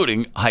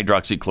 Including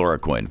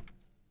hydroxychloroquine.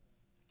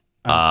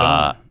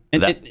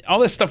 And all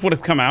this stuff would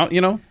have come out,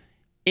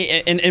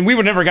 and we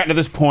would have never gotten to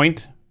this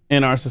point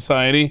in our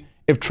society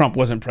if Trump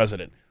wasn't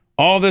president.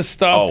 All this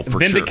stuff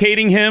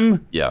vindicating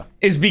him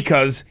is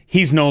because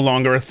he's no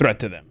longer a threat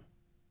to them.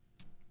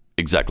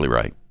 Exactly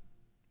right.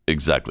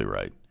 Exactly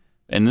right.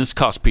 And this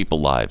cost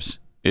people lives.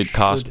 It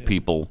cost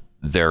people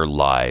their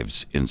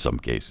lives in some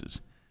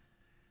cases.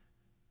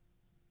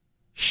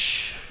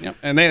 Yep.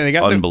 And they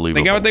got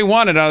unbelievable. They got what they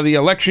wanted out of the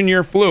election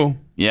year flu.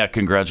 Yeah,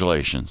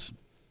 congratulations.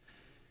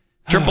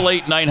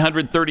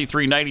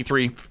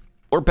 888-900-3393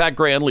 or Pat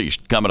Gray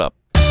Unleashed coming up.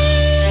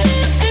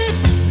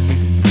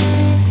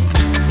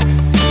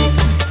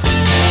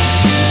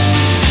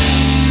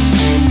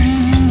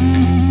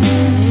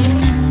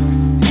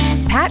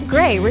 Pat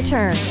Gray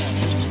returns.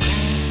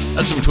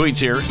 That's some tweets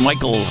here.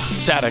 Michael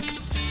Sadek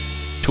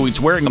tweets,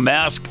 wearing a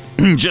mask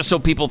just so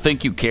people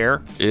think you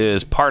care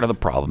is part of the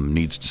problem.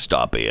 Needs to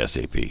stop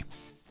ASAP.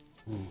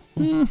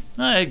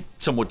 I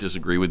somewhat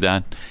disagree with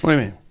that. What do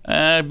you mean?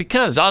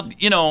 Because I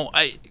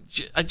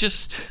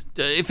just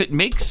if it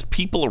makes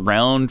people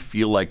around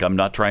feel like I'm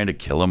not trying to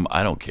kill them,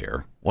 I don't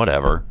care.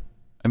 Whatever.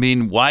 I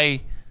mean,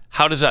 why?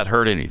 How does that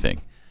hurt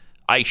anything?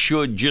 I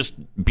should just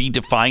be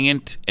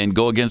defiant and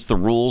go against the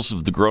rules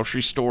of the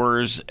grocery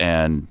stores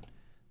and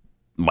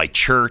my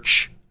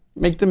church.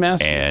 Make them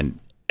ask and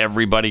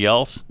everybody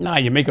else. Nah,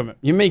 you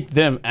make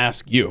them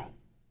ask you.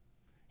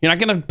 You're not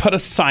gonna put a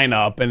sign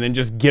up and then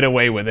just get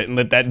away with it and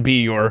let that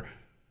be your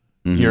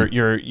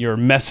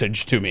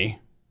message to me.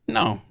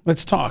 No,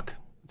 let's talk.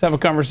 Let's have a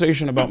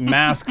conversation about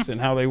masks and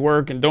how they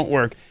work and don't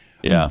work.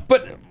 Yeah.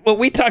 But what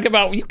we talk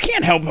about, you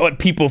can't help what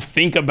people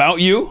think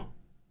about you.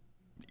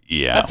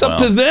 Yeah. That's up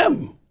to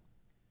them.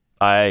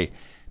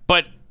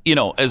 But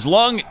as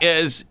long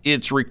as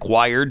it's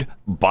required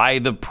by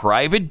the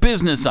private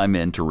business I'm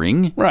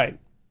entering, right?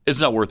 It's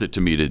not worth it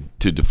to me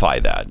to defy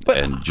that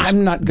and just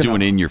do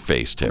it in your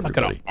face to everybody.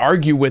 I'm not going to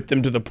argue with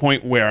them to the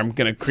point where I'm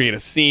going to create a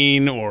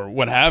scene or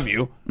what have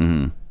you.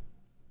 Mm-hmm.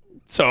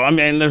 So I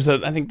mean,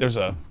 I think there's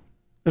a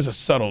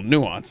subtle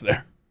nuance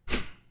there.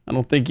 I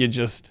don't think you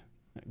just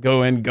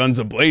go in guns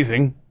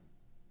a-blazing.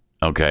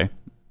 Okay.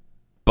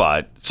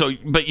 But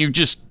you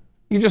just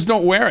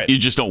don't wear it. You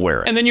just don't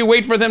wear it. And then you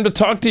wait for them to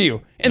talk to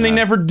you. And they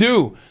never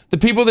do. The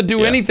people that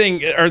do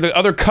anything are the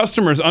other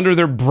customers under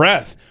their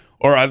breath.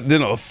 Or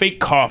a fake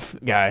cough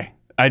guy.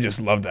 I just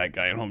love that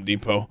guy at Home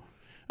Depot.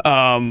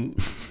 I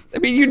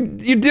mean,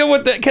 you deal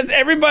with that because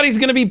everybody's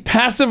going to be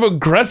passive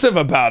aggressive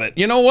about it.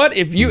 You know what?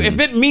 If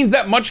it means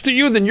that much to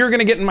you, then you're going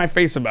to get in my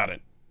face about it.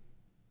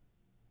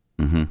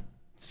 Mm-hmm.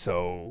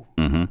 So.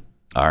 Mm-hmm.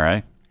 All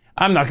right.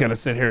 I'm not going to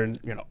sit here and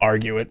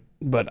argue it,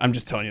 but I'm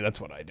just telling you that's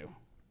what I do.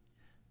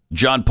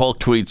 John Polk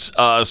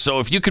tweets, so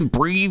if you can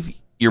breathe,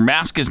 your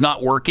mask is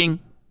not working.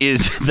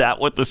 Is that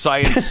what the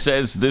science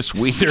says this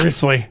week?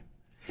 Seriously.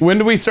 When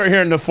do we start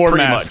hearing the 4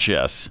 Pretty masks? much,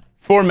 yes.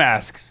 4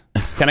 masks.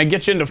 Can I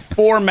get you into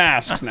 4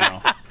 masks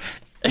now?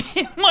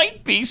 It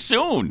might be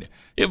soon.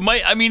 It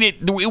might. I mean,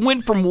 it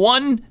went from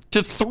 1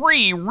 to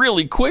 3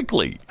 really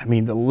quickly. I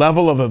mean, the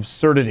level of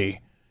absurdity.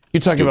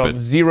 You're talking about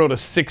 0 to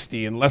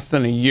 60 in less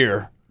than a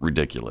year.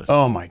 Ridiculous.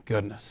 Oh, my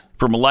goodness.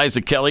 From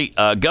Eliza Kelly,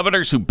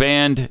 governors who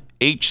banned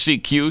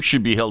HCQ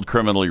should be held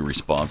criminally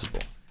responsible.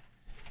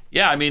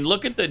 Yeah, I mean,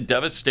 look at the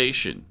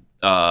devastation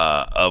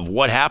of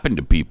what happened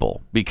to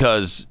people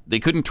because they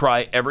couldn't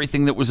try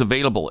everything that was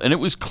available. And it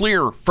was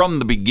clear from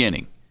the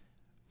beginning,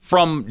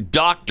 from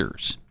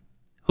doctors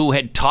who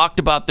had talked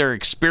about their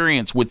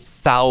experience with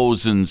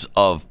thousands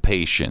of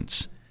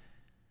patients.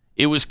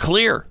 It was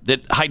clear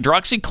that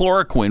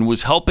hydroxychloroquine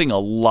was helping a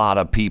lot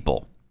of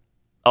people,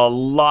 a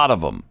lot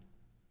of them.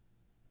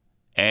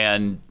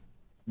 And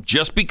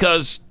just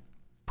because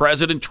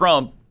President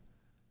Trump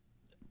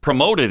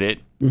promoted it,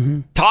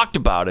 talked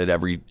about it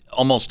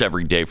almost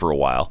every day for a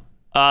while,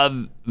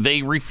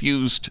 they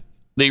refused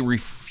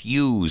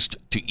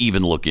to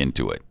even look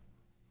into it.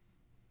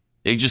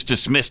 They just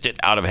dismissed it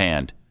out of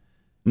hand.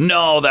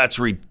 No, that's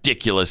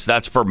ridiculous.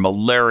 That's for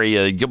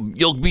malaria.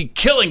 You'll be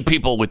killing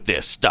people with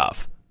this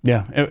stuff.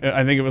 Yeah,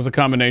 I think it was a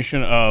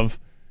combination of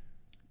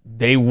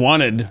they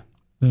wanted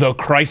the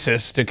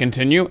crisis to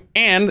continue,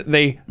 and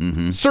they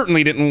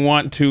certainly didn't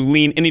want to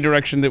lean any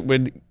direction that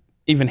would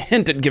even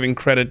hint at giving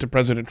credit to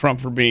President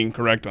Trump for being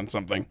correct on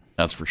something.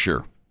 That's for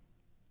sure.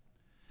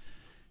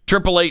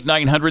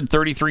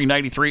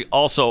 888-900-3393,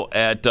 also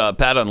at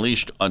Pat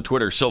Unleashed on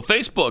Twitter. So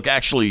Facebook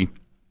actually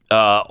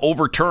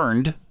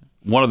overturned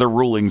one of their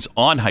rulings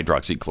on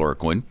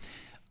hydroxychloroquine,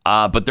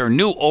 but their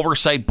new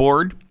oversight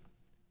board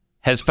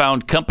has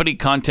found company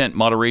content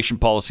moderation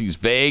policies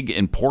vague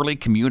and poorly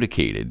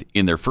communicated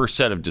in their first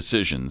set of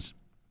decisions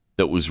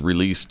that was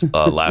released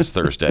last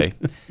Thursday,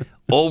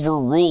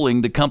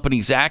 overruling the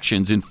company's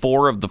actions in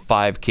 4 of the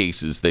 5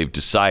 cases they've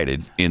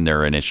decided in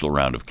their initial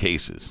round of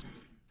cases.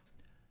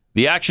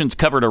 The actions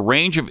covered a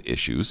range of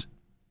issues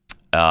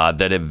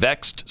that have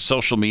vexed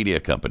social media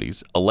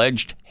companies,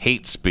 alleged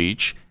hate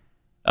speech,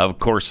 of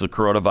course, the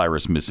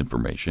coronavirus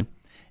misinformation,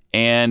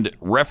 and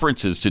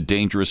references to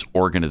dangerous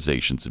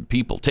organizations and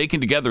people.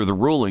 Taken together, the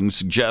rulings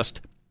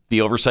suggest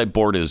the Oversight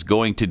Board is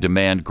going to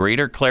demand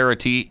greater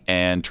clarity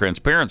and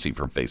transparency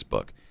from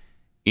Facebook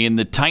in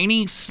the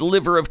tiny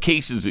sliver of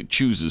cases it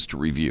chooses to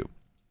review.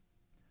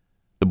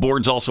 The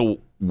board's also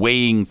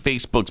weighing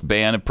Facebook's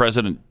ban of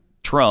President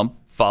Trump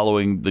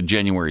following the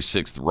January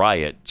 6th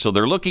riot, so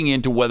they're looking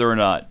into whether or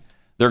not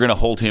they're going to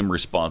hold him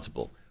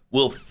responsible.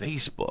 Will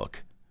Facebook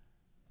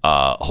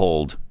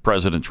hold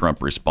President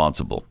Trump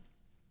responsible?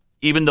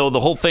 Even though the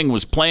whole thing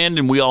was planned,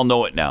 and we all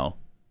know it now.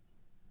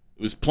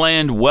 It was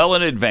planned well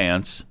in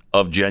advance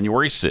of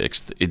January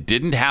 6th. It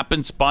didn't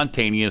happen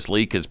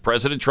spontaneously because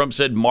President Trump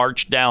said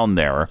march down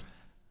there.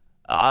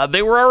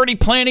 They were already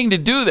planning to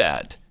do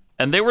that.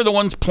 And they were the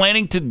ones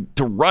planning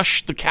to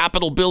rush the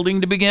Capitol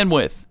building to begin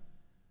with.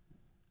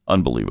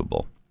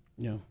 Unbelievable.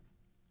 Yeah.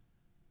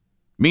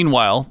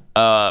 Meanwhile,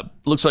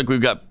 looks like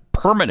we've got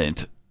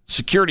permanent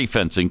security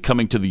fencing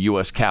coming to the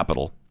U.S.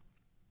 Capitol.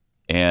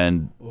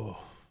 And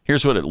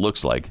here's what it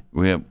looks like.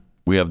 We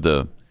have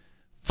the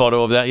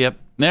photo of that? Yep.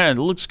 Yeah, it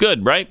looks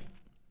good, right?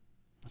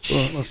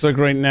 Well, let's look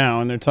right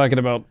now, and they're talking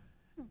about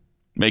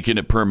making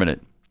it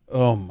permanent.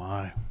 Oh,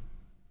 my.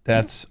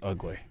 That's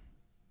ugly.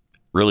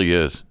 Really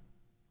is.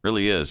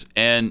 Really is.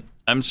 And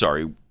I'm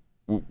sorry,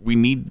 we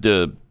need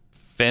to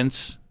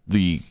fence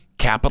the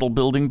Capitol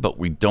building, but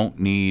we don't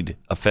need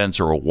a fence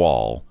or a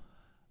wall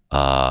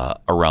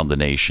around the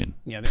nation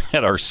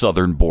at our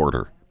southern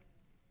border.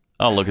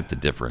 Oh, look at the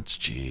difference.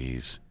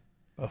 Jeez.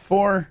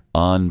 Before.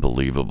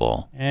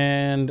 Unbelievable.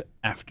 And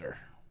after.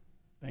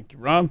 Thank you,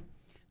 Rob.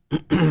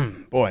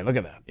 Boy, look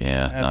at that.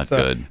 Yeah, That's, not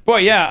good. Boy,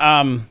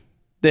 yeah,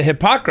 the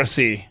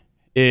hypocrisy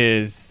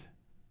is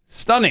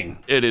stunning.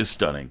 It is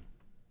stunning.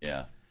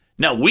 Yeah.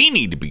 Now, we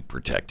need to be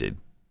protected.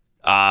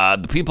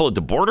 The people at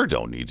the border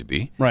don't need to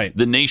be. Right.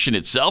 The nation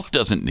itself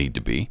doesn't need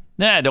to be.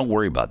 Nah, don't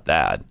worry about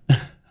that.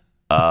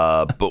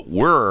 But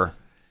we're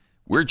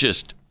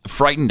just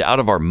frightened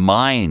out of our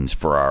minds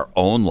for our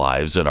own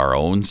lives and our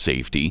own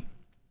safety.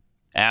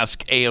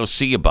 Ask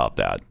AOC about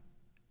that.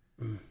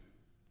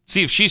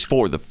 See if she's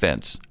for the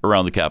fence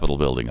around the Capitol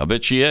building. I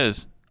bet she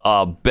is.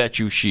 I'll bet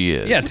you she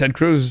is. Yeah, Ted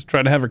Cruz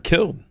tried to have her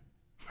killed.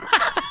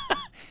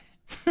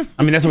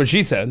 I mean, that's what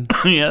she said.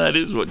 Yeah, that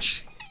is what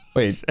she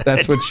said.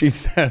 That's what she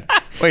said.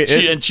 Wait,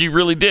 and she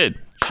really did.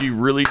 She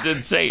really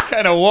did say it.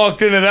 Kind of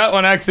walked into that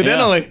one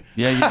accidentally.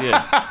 Yeah, you did.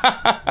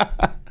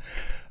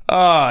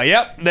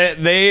 Yep,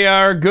 they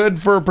are good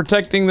for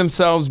protecting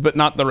themselves, but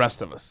not the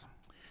rest of us.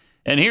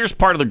 And here's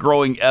part of the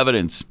growing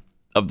evidence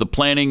of the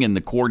planning and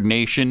the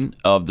coordination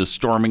of the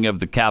storming of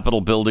the Capitol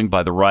building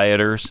by the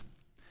rioters.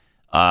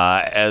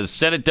 As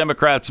Senate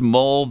Democrats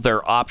mull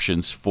their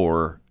options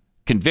for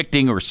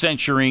convicting or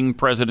censuring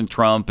President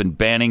Trump and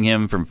banning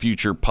him from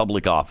future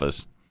public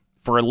office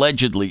for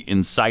allegedly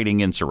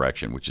inciting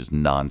insurrection, which is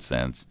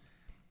nonsense.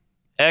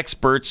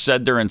 Experts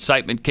said their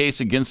incitement case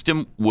against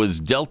him was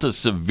dealt a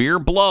severe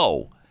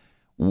blow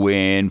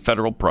when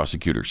federal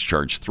prosecutors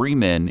charged 3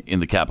 men in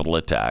the Capitol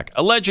attack,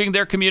 alleging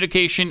their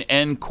communication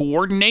and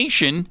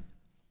coordination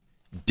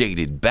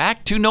dated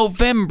back to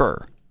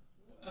November.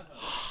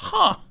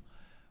 Huh.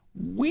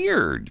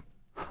 Weird.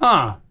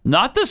 Huh.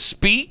 Not the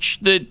speech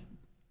that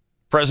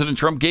President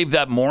Trump gave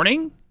that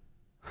morning,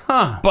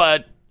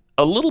 but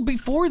a little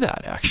before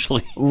that,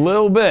 actually. A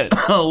little bit.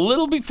 A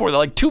little before that,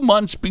 like 2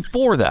 months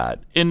before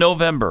that, in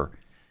November.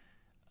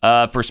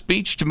 For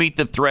speech to meet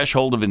the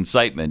threshold of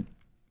incitement,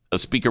 a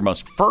speaker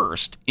must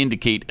first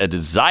indicate a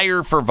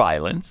desire for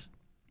violence,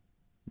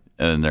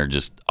 and they're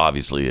just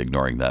obviously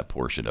ignoring that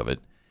portion of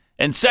it.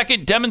 And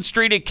second,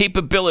 demonstrate a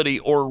capability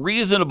or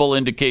reasonable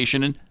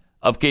indication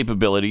of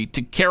capability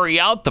to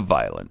carry out the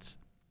violence,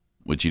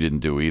 which he didn't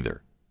do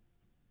either.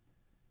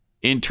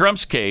 In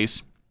Trump's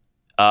case,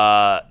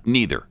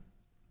 neither.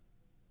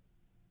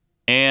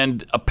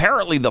 And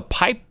apparently the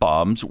pipe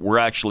bombs were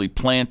actually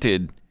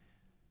planted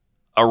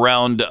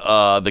around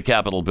the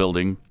Capitol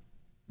building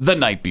the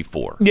night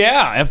before.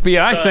 Yeah,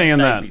 FBI saying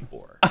that.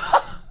 Before.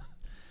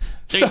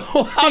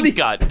 So they've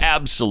got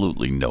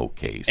absolutely no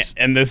case.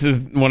 And this is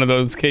one of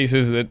those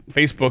cases that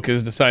Facebook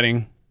is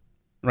deciding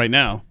right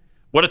now.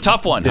 What a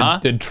tough one, huh?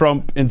 Did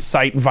Trump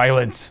incite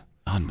violence?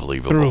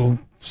 Unbelievable. Through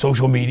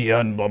social media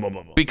and blah, blah,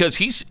 blah, blah. Because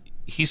he's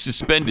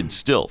suspended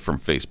still from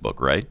Facebook,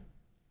 right?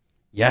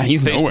 Yeah,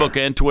 he's Facebook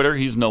nowhere. and Twitter,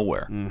 he's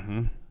nowhere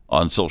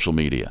on social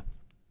media.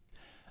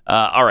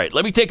 All right,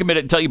 let me take a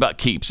minute and tell you about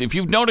Keeps. If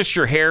you've noticed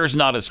your hair's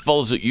not as full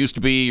as it used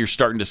to be, you're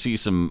starting to see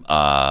some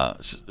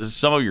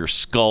of your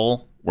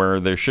skull where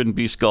there shouldn't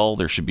be skull,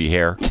 there should be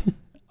hair.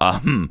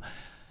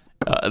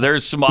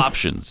 There's some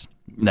options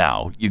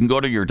now. You can go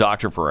to your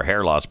doctor for a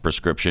hair loss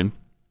prescription,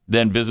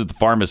 then visit the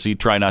pharmacy,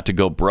 try not to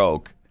go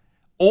broke,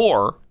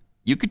 or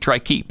you could try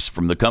Keeps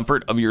from the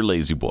comfort of your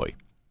lazy boy.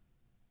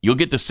 You'll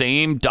get the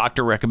same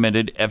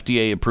doctor-recommended,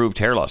 FDA-approved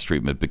hair loss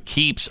treatment, but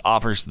Keeps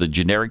offers the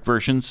generic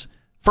versions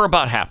for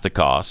about half the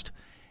cost.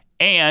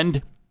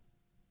 And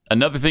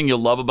another thing you'll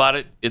love about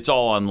it, it's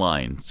all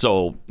online.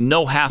 So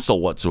no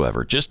hassle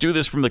whatsoever. Just do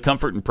this from the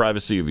comfort and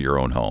privacy of your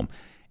own home.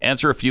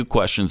 Answer a few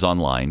questions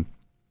online.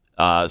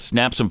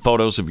 Snap some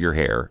photos of your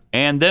hair.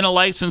 And then a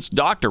licensed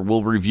doctor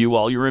will review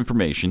all your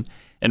information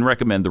and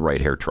recommend the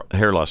right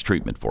hair loss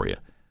treatment for you.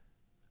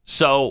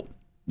 So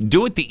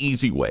do it the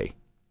easy way.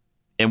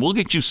 And we'll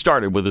get you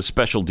started with a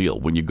special deal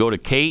when you go to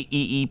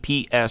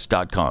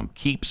keeps.com,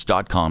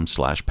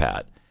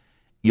 keeps.com/Pat.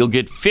 You'll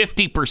get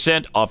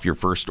 50% off your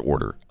first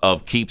order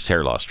of Keeps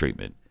hair loss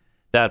treatment.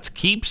 That's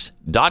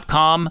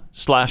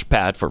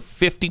keeps.com/Pat for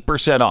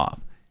 50% off.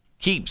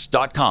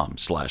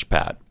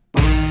 Keeps.com/Pat.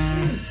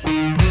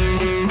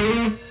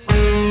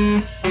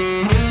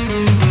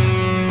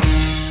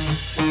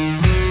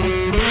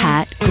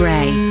 Pat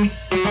Gray,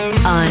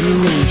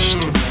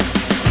 Unleashed.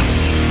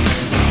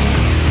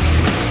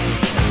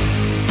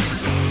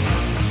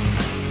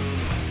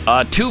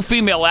 Two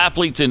female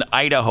athletes in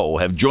Idaho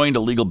have joined a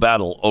legal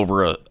battle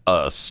over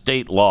a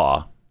state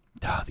law.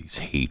 These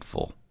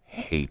hateful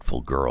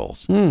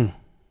girls.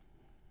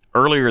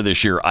 Earlier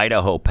this year,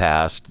 Idaho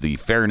passed the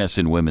Fairness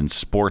in Women's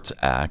Sports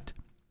Act.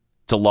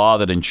 It's a law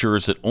that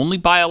ensures that only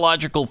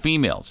biological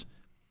females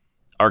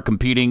are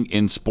competing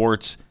in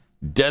sports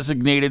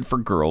designated for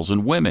girls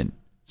and women.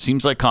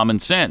 Seems like common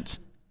sense.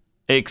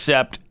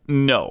 Except,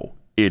 no,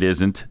 it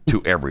isn't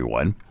to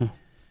everyone.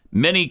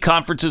 Many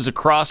conferences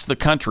across the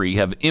country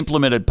have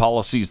implemented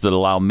policies that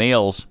allow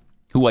males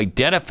who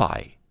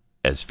identify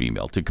as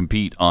female to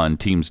compete on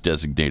teams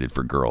designated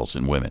for girls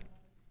and women.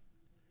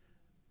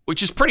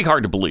 Which is pretty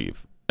hard to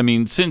believe. I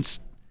mean, since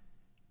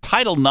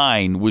Title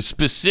IX was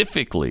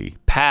specifically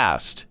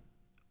passed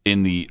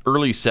in the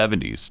early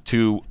 70s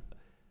to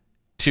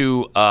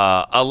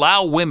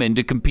allow women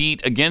to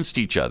compete against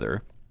each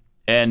other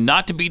and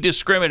not to be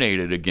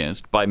discriminated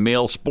against by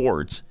male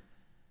sports,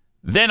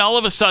 then all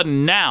of a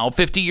sudden now,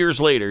 50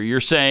 years later, you're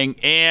saying,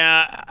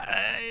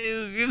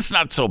 it's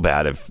not so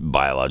bad if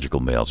biological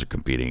males are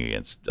competing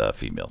against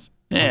females.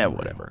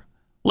 Whatever.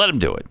 Let them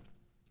do it.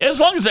 As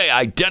long as they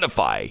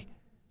identify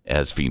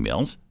as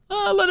females,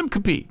 let them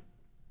compete.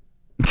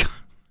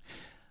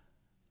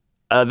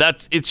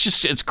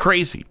 It's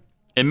crazy.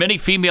 And many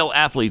female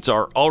athletes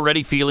are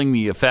already feeling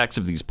the effects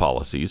of these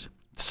policies.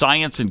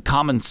 Science and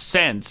common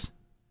sense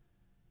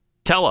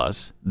tell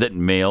us that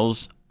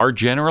males are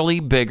generally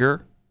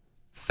bigger,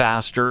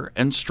 faster,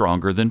 and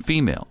stronger than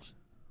females.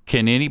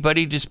 Can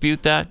anybody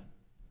dispute that?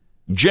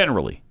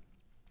 Generally.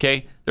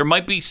 Okay? There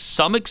might be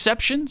some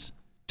exceptions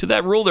to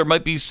that rule. There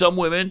might be some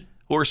women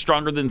who are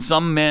stronger than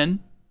some men.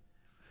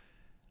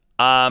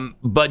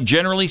 But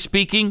generally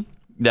speaking,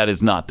 that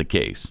is not the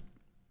case.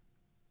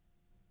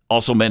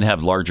 Also, men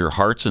have larger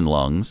hearts and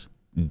lungs,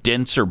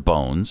 denser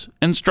bones,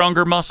 and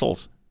stronger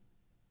muscles.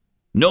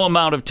 No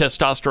amount of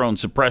testosterone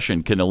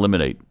suppression can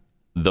eliminate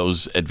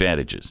those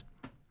advantages.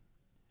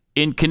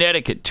 In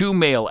Connecticut, 2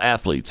 male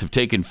athletes have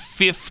taken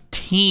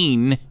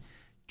 15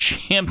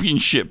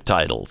 championship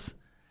titles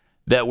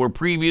that were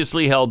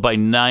previously held by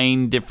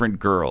 9 different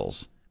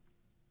girls.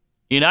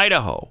 In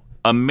Idaho,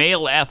 a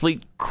male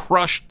athlete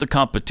crushed the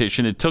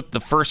competition and took the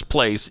first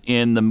place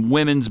in the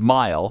women's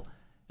mile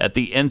at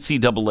the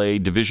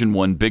NCAA Division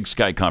I Big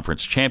Sky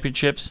Conference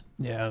Championships.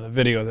 Yeah, the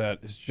video of that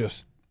is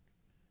just,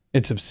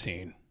 it's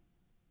obscene.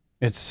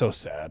 It's so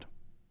sad.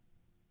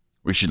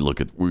 We should look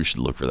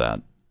for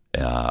that.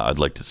 I'd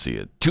like to see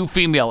it. 2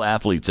 female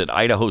athletes at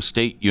Idaho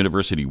State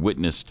University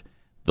witnessed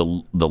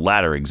the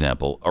latter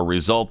example, a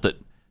result that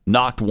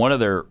knocked one of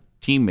their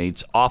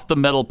teammates off the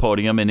medal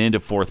podium and into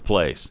 4th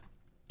place.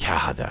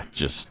 God, that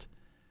just...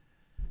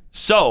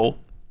 So,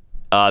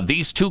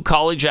 these 2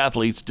 college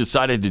athletes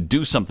decided to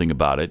do something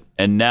about it,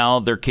 and now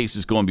their case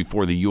is going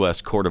before the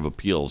U.S. Court of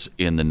Appeals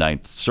in the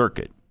 9th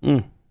Circuit.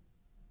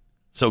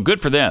 So good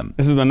for them.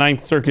 This is the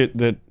 9th Circuit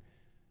that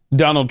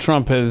Donald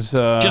Trump has...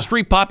 just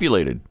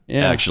repopulated,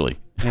 actually.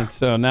 And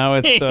so now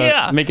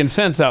it's making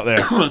sense out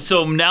there.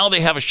 So now they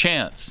have a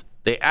chance.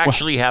 They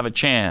actually have a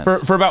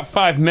chance. For about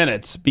 5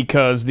 minutes,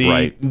 because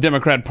the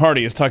Democrat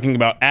Party is talking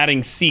about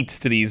adding seats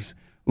to these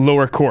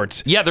lower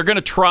courts. Yeah, they're going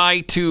to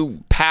try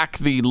to pack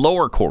the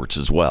lower courts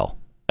as well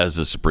as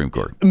the Supreme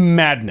Court.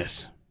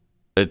 Madness.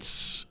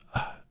 It's,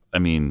 I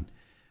mean,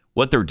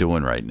 what they're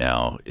doing right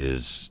now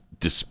is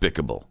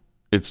despicable.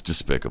 It's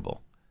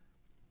despicable.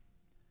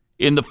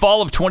 In the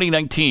fall of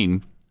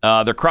 2019,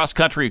 their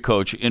cross-country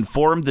coach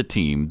informed the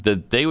team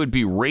that they would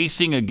be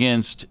racing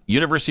against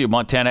University of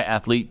Montana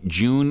athlete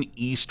June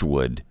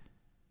Eastwood,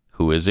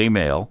 who is a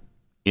male.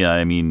 Yeah,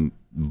 I mean,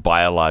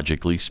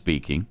 biologically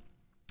speaking.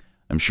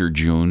 I'm sure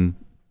June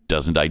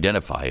doesn't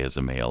identify as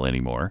a male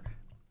anymore.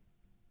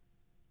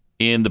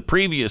 In the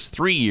previous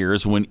 3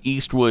 years, when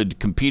Eastwood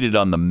competed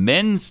on the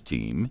men's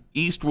team,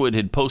 Eastwood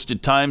had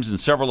posted times in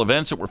several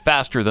events that were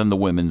faster than the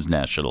women's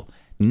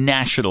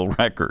national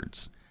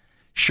records.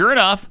 Sure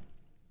enough,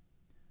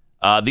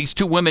 these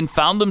 2 women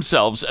found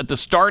themselves at the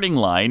starting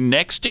line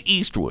next to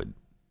Eastwood.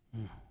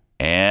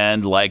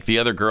 And like the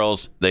other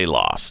girls, they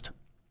lost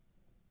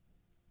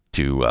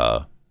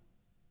to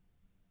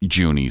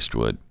June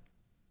Eastwood.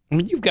 I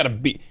mean,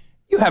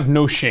 you have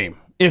no shame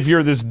if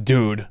you're this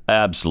dude.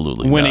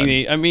 Absolutely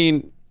winning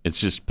none.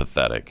 It's just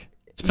pathetic.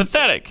 It's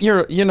pathetic.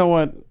 You know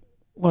what?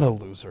 What a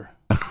loser.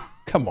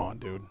 Come on,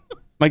 dude.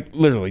 Like,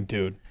 literally,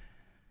 dude.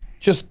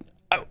 Just,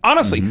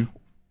 honestly,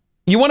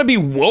 you want to be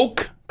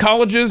woke,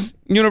 colleges,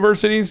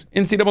 universities,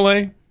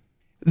 NCAA?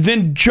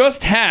 Then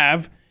just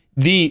have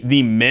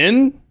the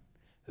men,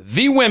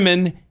 the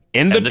women,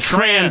 and the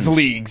trans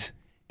leagues.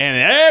 And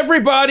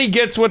everybody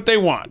gets what they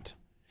want.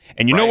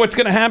 And you know what's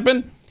going to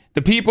happen?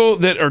 The people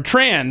that are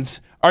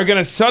trans are going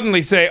to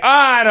suddenly say,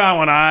 I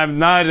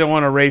don't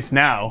want to race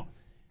now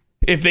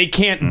if they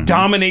can't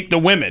dominate the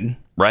women.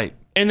 Right.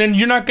 And then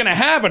you're not going to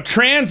have a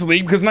trans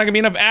league because there's not going to be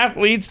enough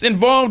athletes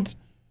involved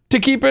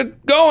to keep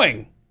it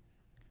going.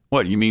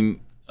 What, you mean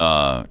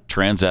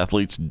trans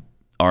athletes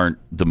aren't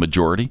the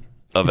majority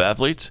of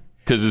athletes?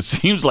 Because it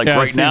seems like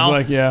right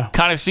now,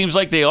 kind of seems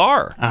like they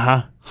are.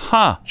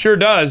 Huh. Sure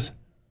does.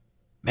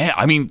 Man,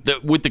 I mean,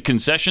 with the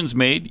concessions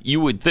made, you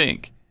would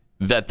think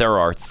that there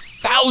are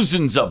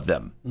thousands of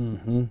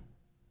them.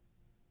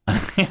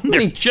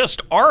 There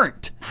just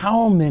aren't.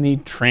 How many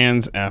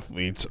trans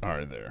athletes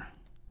are there?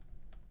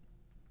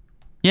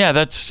 Yeah,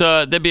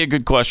 that'd be a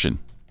good question.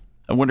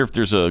 I wonder if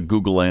there's a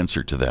Google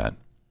answer to that.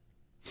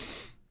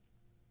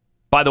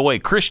 By the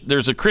way,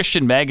 there's a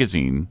Christian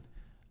magazine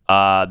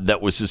that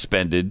was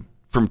suspended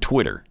from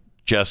Twitter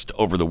just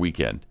over the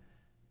weekend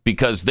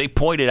because they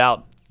pointed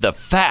out the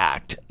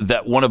fact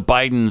that one of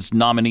Biden's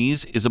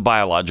nominees is a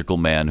biological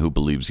man who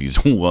believes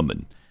he's a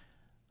woman.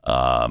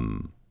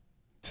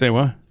 Say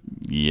what?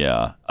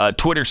 Yeah.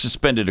 Twitter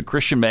suspended a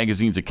Christian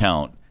magazine's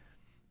account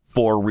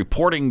for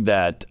reporting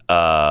that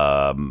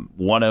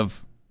one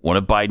of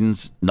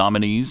Biden's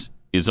nominees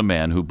is a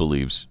man who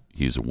believes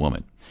he's a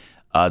woman.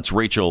 It's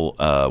Rachel,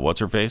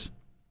 what's her face?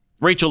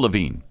 Rachel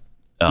Levine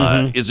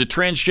is a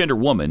transgender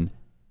woman.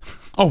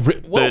 Oh,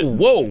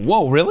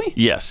 whoa, really?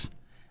 Yes.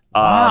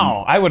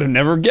 Wow, I would have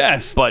never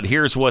guessed. But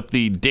here's what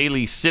the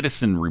Daily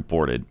Citizen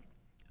reported.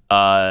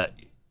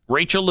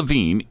 Rachel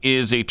Levine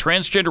is a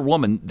transgender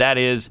woman, that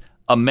is,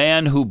 a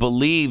man who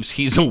believes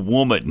he's a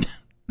woman,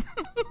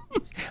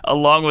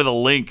 along with a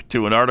link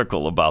to an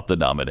article about the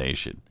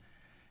nomination.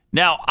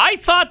 Now, I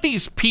thought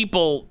these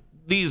people,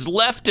 these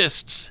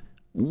leftists,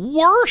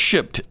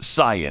 worshipped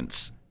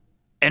science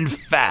and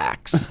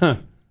facts.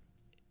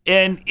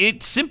 And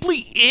it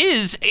simply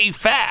is a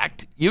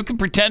fact. You can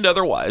pretend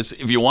otherwise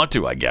if you want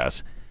to, I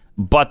guess.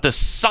 But the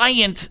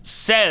science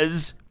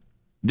says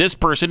this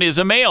person is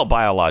a male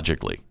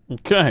biologically.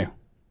 Okay.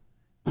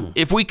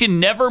 If we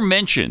can never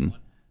mention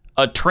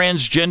a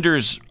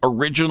transgender's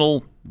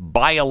original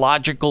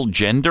biological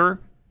gender,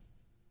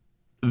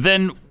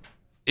 then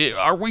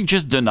are we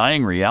just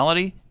denying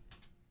reality?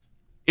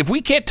 If we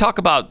can't talk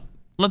about,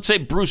 let's say,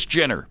 Bruce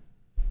Jenner,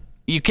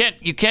 you can't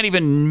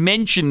even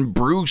mention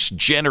Bruce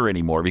Jenner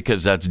anymore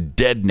because that's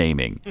dead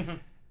naming.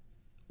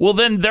 Well,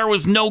 then there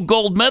was no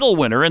gold medal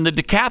winner in the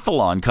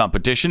decathlon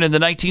competition in the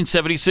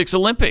 1976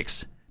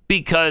 Olympics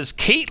because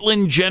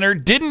Caitlyn Jenner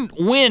didn't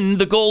win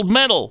the gold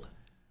medal.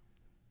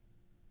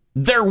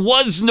 There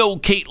was no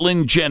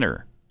Caitlyn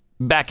Jenner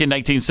back in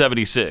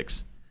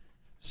 1976.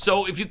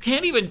 So if you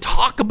can't even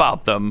talk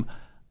about them,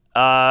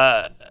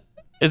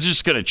 it's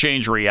just going to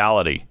change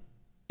reality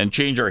and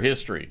change our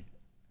history.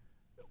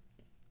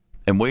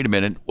 And wait a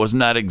minute,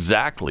 wasn't that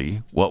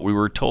exactly what we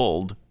were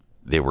told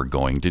they were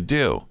going to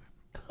do?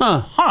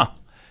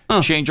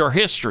 Change our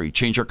history,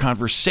 change our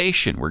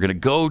conversation. We're going to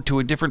go to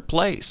a different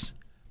place.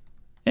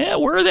 Yeah,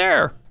 we're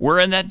there. We're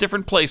in that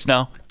different place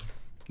now.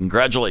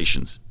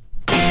 Congratulations.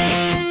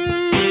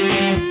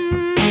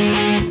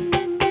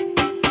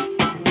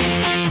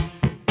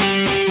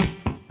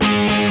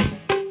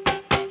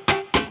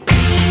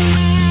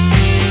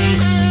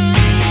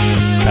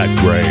 Pat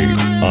Gray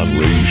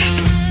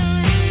Unleashed.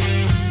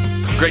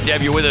 Great to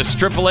have you with us.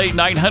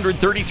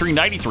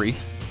 888-900-3393.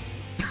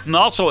 And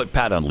also at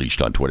Pat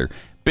Unleashed on Twitter.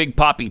 Big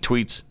Poppy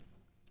tweets,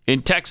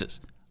 in Texas,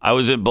 I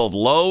was in both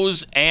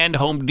Lowe's and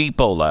Home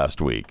Depot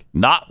last week,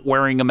 not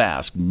wearing a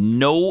mask.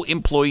 No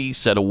employee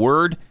said a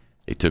word.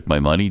 They took my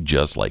money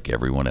just like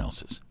everyone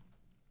else's.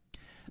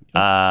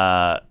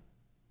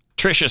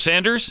 Tricia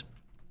Sanders,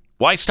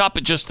 why stop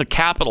at just the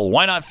Capitol?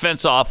 Why not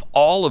fence off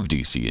all of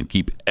D.C. and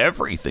keep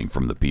everything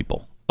from the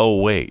people?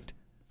 Oh, wait.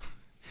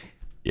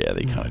 Yeah,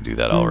 they kind of do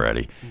that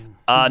already.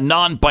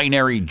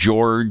 Non-binary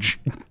George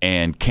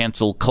and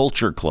Cancel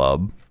Culture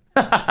Club.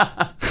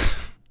 I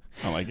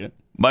like it.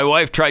 My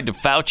wife tried to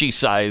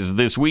Fauci-size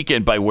this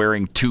weekend by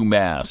wearing 2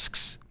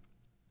 masks.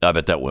 I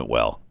bet that went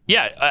well.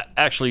 Yeah,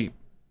 actually,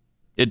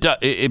 it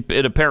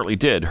apparently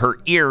did. Her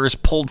ears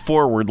pulled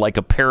forward like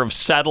a pair of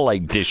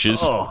satellite dishes.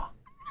 Oh.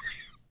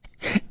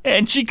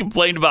 And she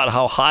complained about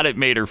how hot it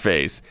made her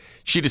face.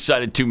 She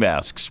decided 2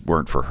 masks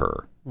weren't for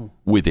her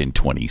within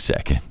 20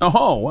 seconds.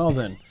 Oh, well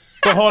then.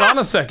 Well, hold on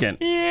a second.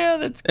 Yeah,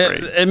 that's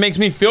great. It makes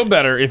me feel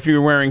better if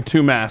you're wearing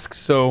 2 masks.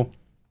 So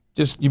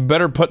you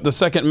better put the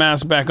second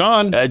mask back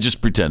on.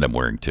 Just pretend I'm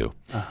wearing 2.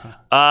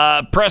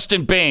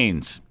 Preston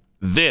Baines,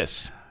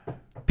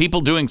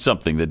 people doing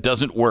something that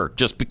doesn't work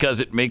just because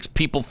it makes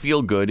people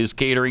feel good is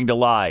catering to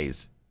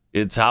lies.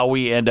 It's how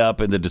we end up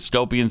in the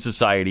dystopian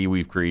society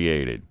we've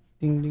created.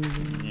 Ding, ding,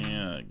 ding.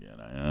 Yeah,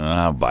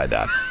 I'll buy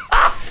that.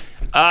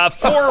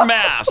 4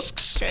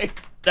 masks. Okay.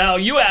 Now,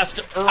 you asked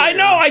earlier. I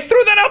know, I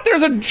threw that out there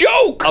as a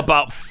joke.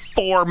 About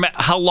 4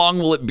 how long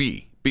will it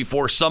be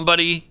before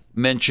somebody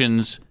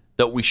mentions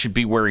that we should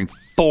be wearing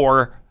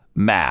 4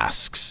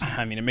 masks?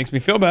 I mean, it makes me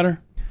feel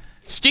better.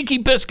 Stinky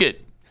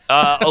Biscuit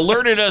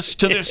alerted us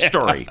to this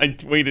story. I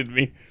tweeted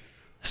me.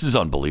 This is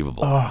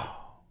unbelievable.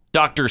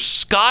 Dr.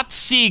 Scott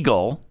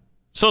Segal.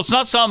 So it's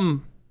not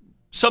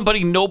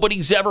somebody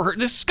nobody's ever heard.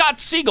 This is Scott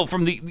Segal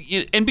from the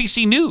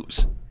NBC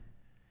News.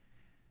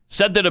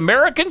 Said that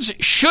Americans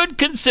should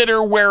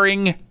consider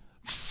wearing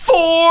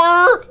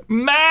 4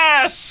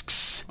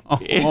 masks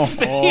if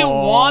they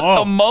want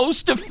the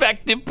most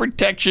effective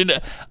protection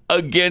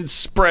against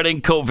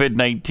spreading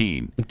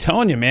COVID-19. I'm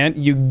telling you, man,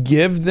 you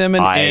give them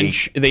an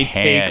inch, they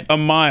take a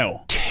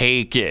mile.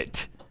 Take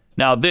it.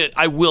 Now,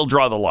 I will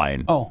draw the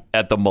line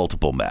at the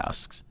multiple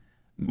masks.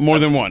 More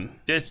than one.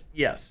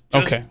 Yes.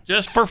 Okay.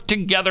 Just for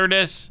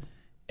togetherness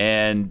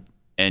and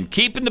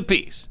keeping the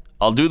peace.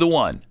 I'll do the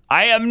 1.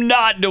 I am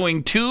not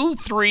doing 2,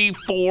 3,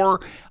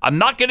 4. I'm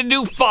not going to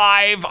do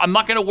 5. I'm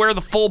not going to wear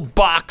the full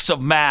box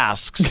of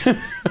masks.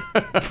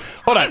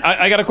 Hold on.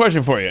 I got a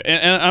question for you.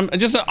 And I'm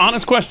just an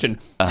honest question.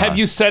 Have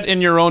you set in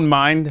your own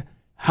mind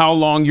how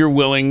long you're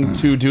willing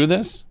to do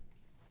this?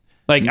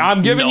 Like,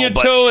 I'm giving you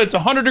till it's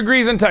 100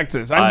 degrees in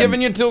Texas. I'm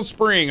giving you till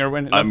spring or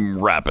when. I'm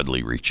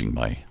rapidly reaching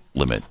my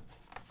limit.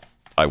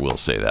 I will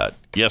say that.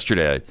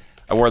 Yesterday,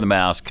 I wore the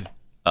mask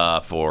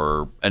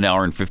for an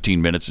hour and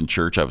 15 minutes in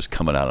church. I was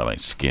coming out of my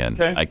skin.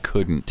 Okay. I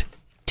couldn't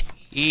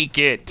take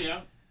it. Yeah.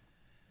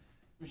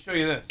 Let me show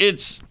you this.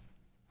 It's.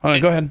 Hold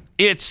on, go ahead.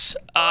 It's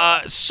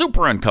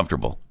super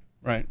uncomfortable.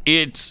 Right.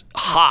 It's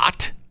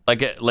hot,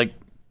 like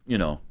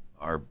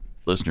our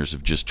listeners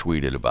have just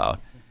tweeted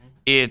about.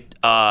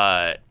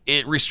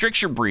 It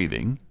restricts your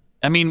breathing.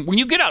 I mean, when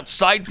you get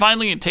outside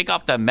finally and take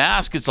off that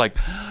mask, it's like,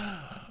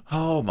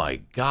 oh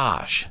my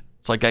gosh,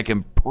 it's like I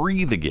can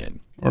breathe again.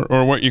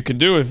 Or what you could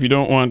do if you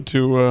don't want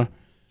to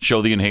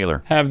show the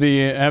inhaler, have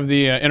the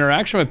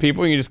interaction with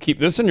people, you just keep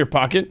this in your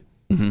pocket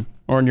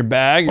or in your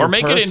bag, or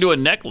make it into a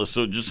necklace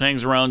so it just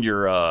hangs around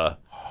your.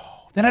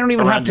 Then I don't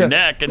even have to your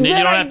neck, and then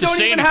you don't have to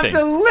say anything. I don't even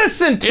have to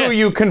listen to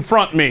you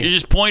confront me. You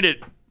just point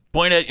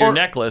at your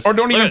necklace, or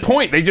don't even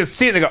point. They just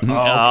see it. They go,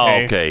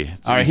 oh, okay.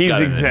 So all right, he's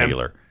exempt.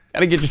 Got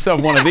to get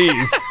yourself one of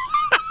these.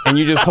 And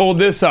you just hold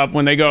this up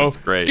when they go,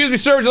 excuse me,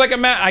 sir, would you like a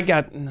mask? I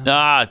got...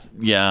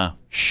 yeah.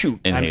 Shoot,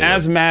 inhaler. I'm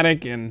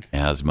asthmatic and...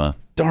 Asthma.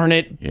 Darn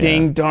it,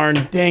 ding, darn,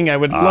 ding. I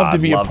would love to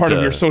be a part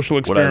of your social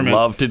experiment. Would I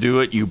love to do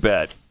it? You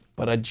bet.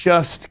 But I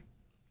just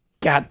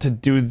got to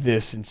do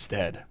this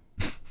instead.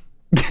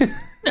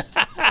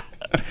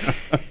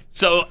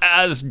 So,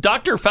 as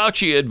Dr.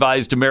 Fauci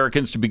advised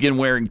Americans to begin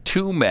wearing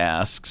 2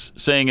 masks,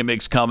 saying it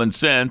makes common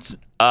sense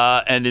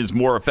and is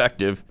more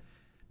effective,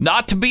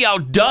 not to be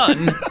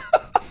outdone,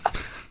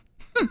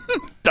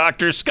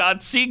 Dr. Scott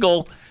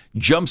Segal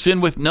jumps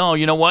in with, no,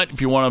 you know what?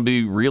 If you want to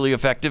be really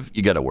effective,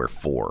 you got to wear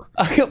 4.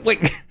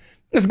 Like,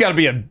 there's got to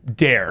be a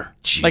dare.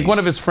 Jeez. Like one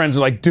of his friends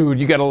was like, dude,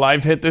 you got a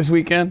live hit this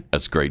weekend?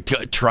 That's great.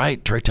 Try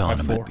telling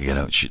them,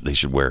 they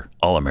should wear,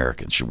 all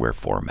Americans should wear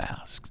 4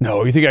 masks.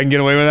 No, you think I can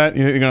get away with that?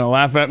 You think you're going to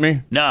laugh at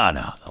me? No,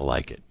 they'll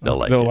like it. They'll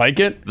like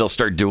it? They'll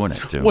start doing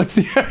it, too. What's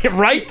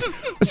right?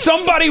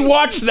 Somebody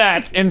watched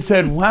that and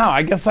said, wow,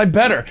 I guess I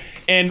better.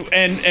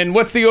 And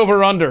what's the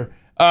over-under?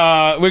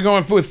 We're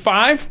going with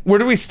 5? Where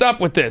do we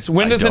stop with this?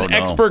 When does an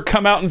expert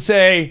come out and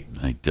say,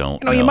 I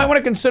don't know. You might want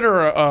to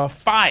consider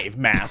 5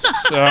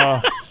 masks.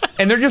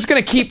 And they're just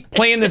going to keep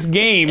playing this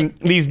game,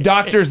 these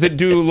doctors that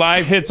do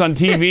live hits on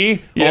TV.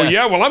 Yeah. Oh,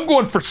 yeah, well, I'm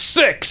going for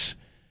 6.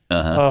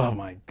 Oh,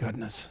 my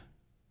goodness.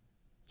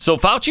 So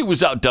Fauci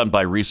was outdone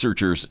by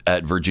researchers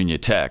at Virginia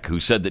Tech who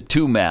said that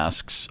 2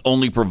 masks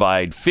only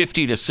provide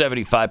 50 to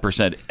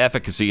 75%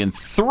 efficacy and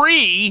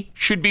 3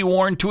 should be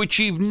worn to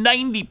achieve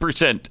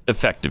 90%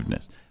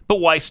 effectiveness. But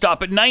why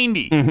stop at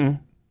 90? Mm-hmm.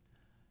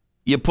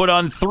 You put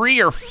on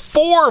 3 or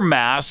 4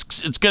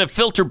 masks, it's going to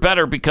filter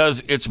better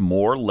because it's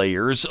more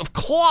layers of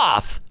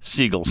cloth,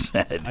 Segal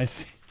said.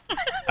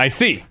 I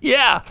see.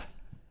 Yeah.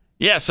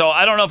 Yeah, so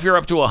I don't know if you're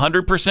up to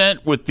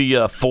 100% with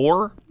the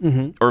 4,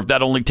 or if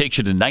that only takes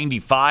you to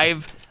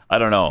 95. I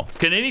don't know.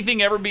 Can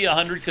anything ever be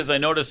 100? Because I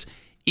notice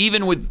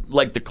even with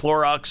like the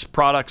Clorox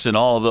products and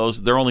all of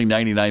those, they're only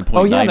 99.9%.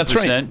 Oh, yeah, that's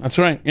right. That's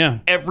right, yeah.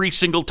 Every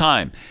single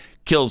time.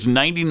 Kills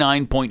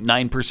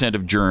 99.9%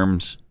 of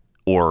germs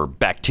or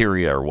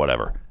bacteria or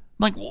whatever. I'm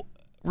like,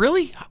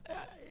 really?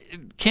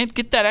 Can't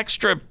get that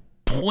extra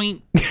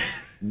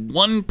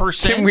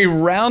 0.1%? Can we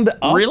round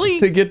up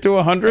to get to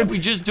 100? Can we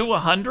just do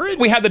 100?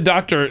 We had the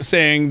doctor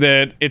saying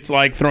that it's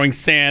like throwing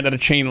sand at a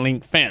chain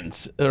link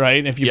fence,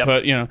 right? If you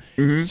put,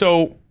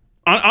 So,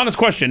 honest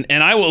question,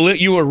 and I will let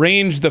you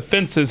arrange the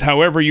fences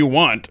however you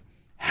want.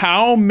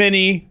 How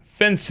many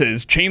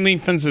fences, chain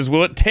link fences,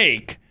 will it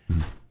take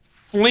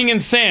flinging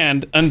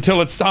sand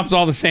until it stops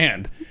all the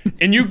sand?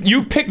 And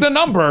you pick the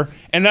number,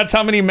 and that's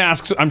how many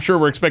masks I'm sure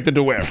we're expected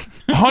to wear.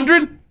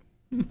 100?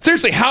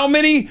 Seriously, how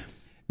many?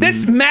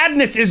 This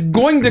madness is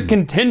going to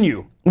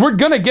continue. We're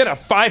going to get a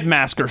 5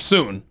 masker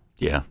soon.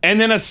 Yeah.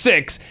 And then a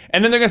 6.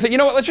 And then they're going to say, you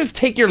know what, let's just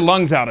take your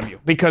lungs out of you.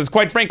 Because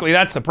quite frankly,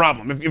 that's the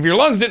problem. If your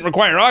lungs didn't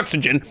require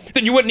oxygen,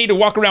 then you wouldn't need to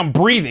walk around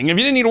breathing. If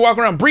you didn't need to walk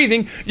around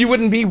breathing, you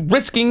wouldn't be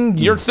risking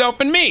yourself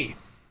and me.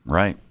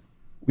 Right.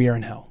 We are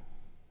in hell.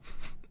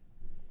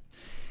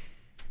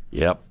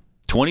 Yep.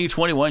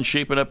 2021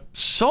 shaping up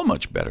so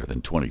much better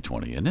than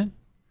 2020, isn't it?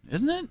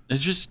 Isn't it?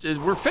 It's just,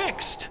 we're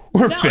fixed.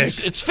 We're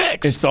fixed. It's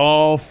fixed. It's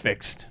all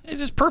fixed. It's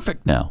just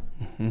perfect now.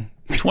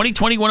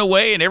 2020 went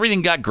away and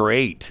everything got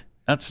great.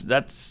 It's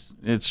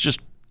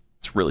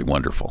really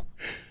wonderful.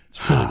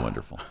 It's really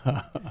wonderful.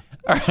 All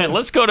right,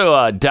 let's go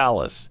to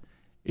Dallas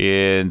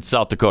in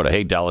South Dakota.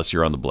 Hey, Dallas,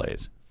 you're on the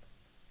Blaze.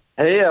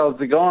 Hey,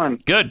 how's it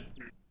going? Good.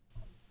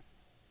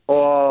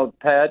 Well,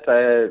 Pat,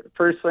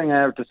 first thing I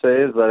have to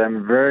say is that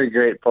I'm very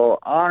grateful,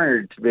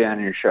 honored to be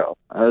on your show.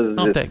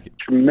 Thank you.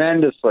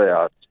 Tremendously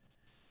awesome.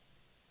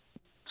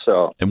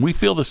 And we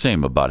feel the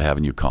same about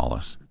having you call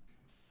us.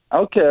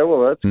 Okay,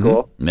 well, that's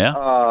cool. Yeah.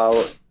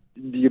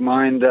 do you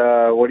mind?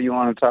 What do you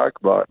want to talk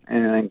about?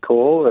 Anything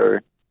cool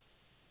or?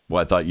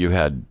 Well, I thought you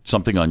had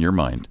something on your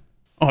mind.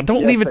 Oh,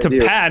 don't leave it to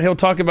Pat. He'll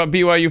talk about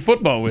BYU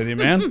football with you,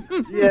 man.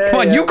 Come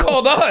on, you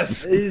called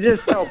us. You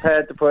just tell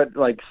Pat to put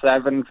like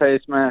 7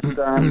 face masks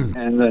on,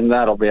 and then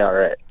that'll be all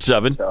right.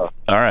 7? So,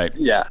 all right.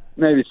 Yeah,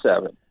 maybe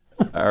 7.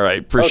 All right.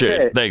 Appreciate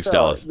it. Thanks,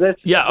 Dallas. This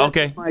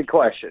okay. is my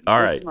question. All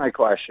this right. is my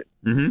question.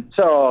 Mm-hmm.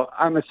 So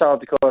I'm a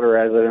South Dakota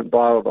resident,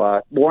 blah, blah,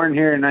 blah. Born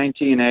here in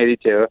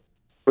 1982.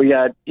 We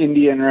got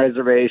Indian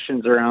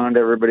reservations around.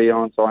 Everybody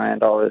owns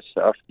land, all this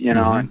stuff, you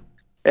know. Mm-hmm.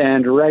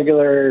 And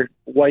regular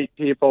white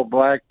people,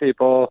 black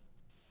people,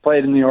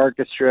 played in the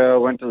orchestra,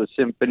 went to the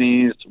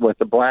symphonies with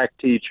a black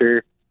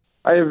teacher.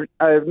 I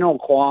have no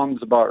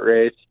qualms about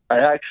race. I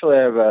actually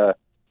have a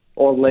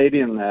old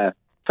lady in the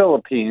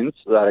Philippines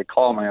that I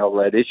call my old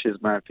lady.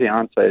 She's my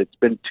fiance. It's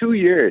been 2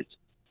 years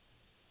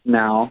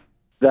now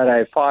that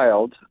I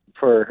filed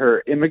for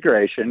her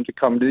immigration to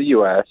come to the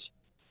U.S.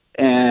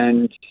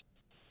 And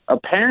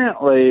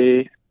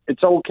apparently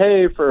it's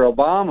okay for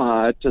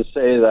Obama to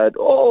say that,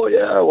 oh,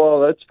 yeah, well,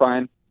 that's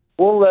fine.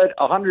 We'll let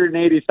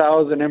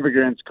 180,000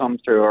 immigrants come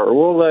through, or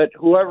we'll let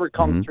whoever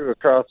comes through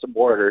across the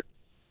border.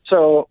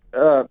 So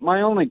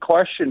my only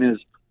question is,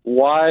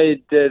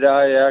 why did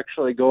I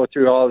actually go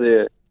through all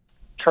the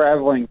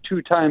traveling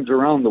 2 times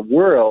around the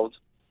world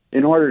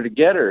in order to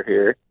get her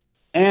here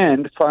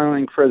and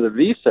filing for the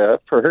visa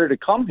for her to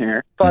come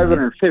here,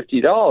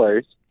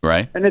 $550?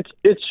 Right. And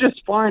it's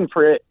just fine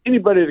for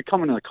anybody to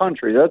come into the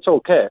country. That's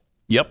okay.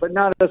 Yep. But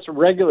not us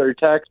regular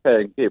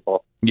tax-paying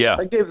people. Yeah.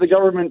 I gave the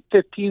government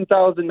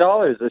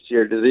 $15,000 this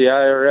year to the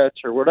IRS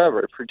or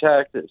whatever for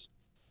taxes.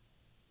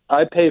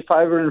 I pay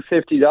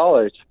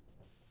 $550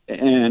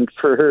 and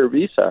for her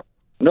visa.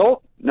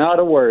 Nope, not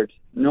a word.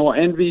 No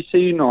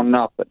NVC, no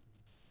nothing.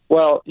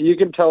 Well, you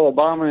can tell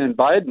Obama and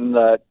Biden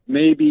that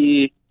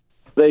maybe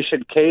they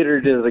should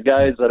cater to the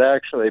guys that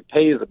actually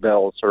pay the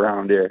bills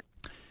around here.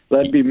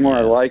 That'd be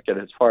more like it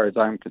as far as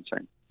I'm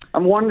concerned.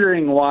 I'm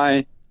wondering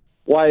why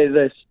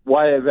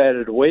I've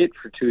had to wait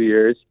for 2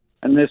 years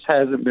and this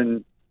hasn't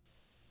been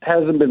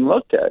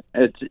looked at.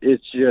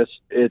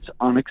 It's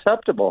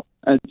unacceptable.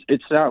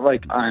 It's not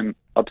like I'm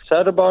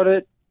upset about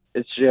it.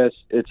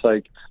 It's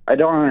like I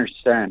don't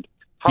understand.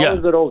 How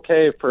is it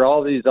okay for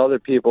all these other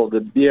people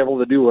to be able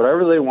to do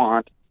whatever they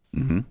want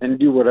and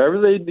do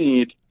whatever they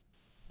need,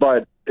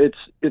 but it's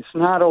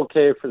not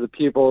okay for the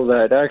people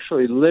that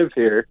actually live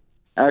here,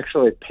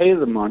 actually pay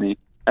the money,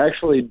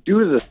 actually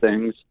do the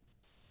things,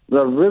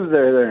 that live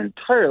there their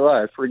entire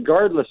life,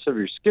 regardless of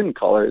your skin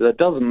color. That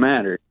doesn't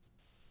matter.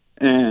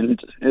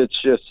 And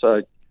it's just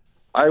like,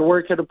 I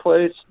work at a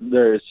place,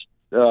 there's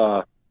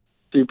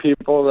few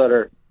people that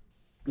are,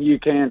 you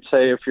can't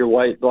say if you're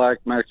white, black,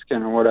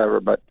 Mexican, or whatever,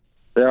 but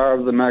they are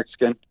of the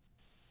Mexican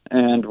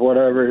and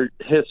whatever,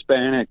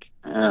 Hispanic.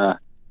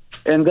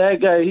 And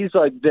that guy, he's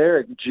like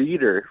Derek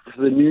Jeter for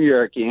the New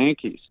York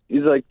Yankees.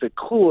 He's like the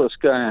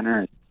coolest guy on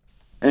earth.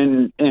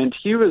 And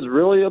he was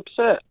really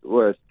upset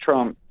with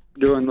Trump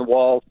doing the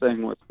wall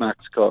thing with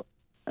Mexico.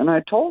 And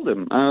I told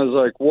him, I was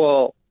like,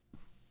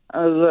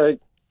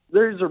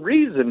 there's a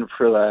reason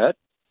for that.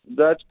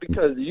 That's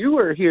because you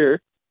are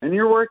here and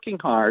you're working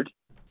hard,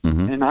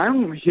 and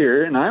I'm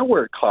here and I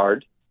work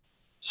hard.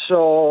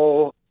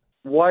 So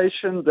why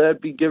shouldn't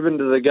that be given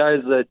to the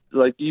guys that,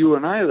 like you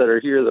and I, that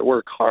are here that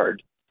work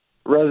hard,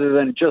 rather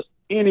than just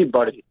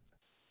anybody?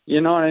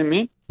 You know what I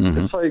mean?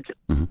 It's like,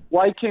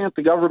 why can't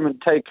the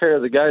government take care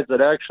of the guys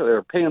that actually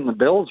are paying the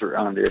bills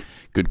around here?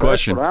 Good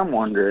question. That's what I'm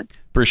wondering.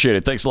 Appreciate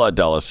it. Thanks a lot,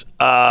 Dallas.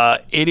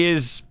 It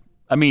is,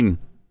 I mean,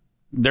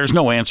 there's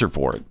no answer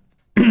for it.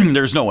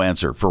 There's no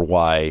answer for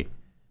why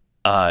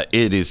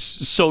it is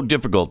so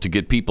difficult to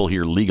get people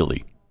here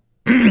legally.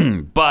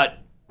 But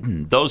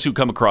those who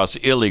come across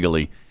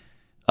illegally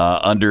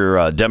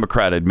under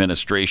Democrat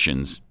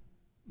administrations,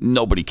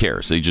 nobody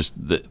cares.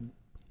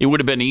 It would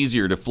have been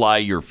easier to fly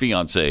your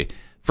fiance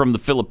from the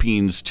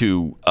Philippines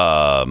to,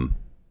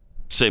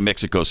 say,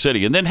 Mexico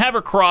City, and then have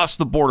her cross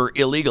the border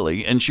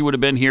illegally, and she would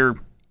have been here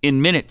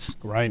in minutes.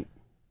 Right.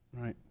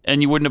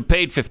 And you wouldn't have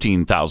paid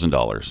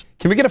 $15,000.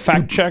 Can we get a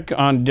fact check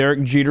on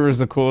Derek Jeter as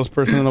the coolest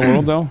person in the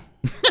world, though?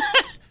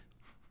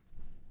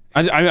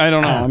 I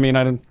don't know. I mean,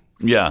 I don't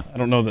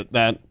know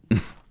that.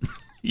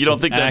 You don't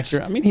think that's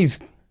accurate. I mean, he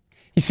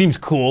seems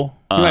cool.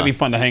 He might be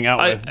fun to hang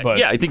out with. But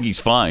yeah, I think he's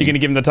fine. You going to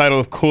give him the title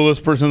of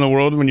coolest person in the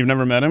world when you've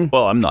never met him?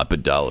 Well, I'm not,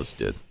 but Dallas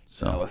did.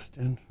 So. Dallas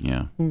did.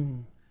 Yeah.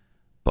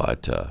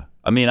 But,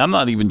 I mean, I'm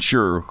not even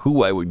sure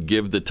who I would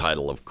give the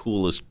title of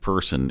coolest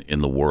person in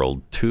the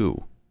world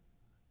to.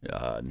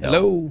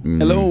 No.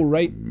 Hello,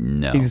 right?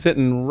 No. He's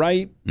sitting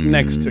right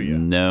next to you.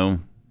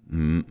 No.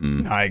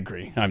 I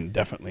agree. I'm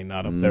definitely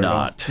not up there.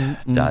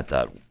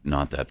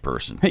 Not that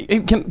person. Hey,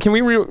 can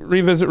we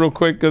revisit real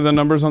quick the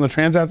numbers on the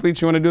trans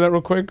athletes? You want to do that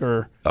real quick,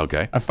 or?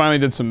 Okay. I finally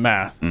did some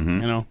math. You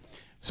know,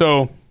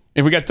 so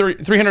if we got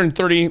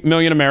 330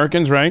 million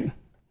Americans, right?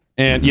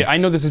 And yeah, I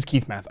know this is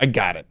Keith math. I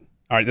got it.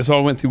 All right, this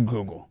all went through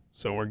Google,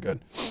 so we're good.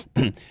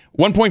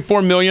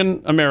 1.4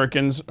 million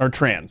Americans are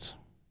trans.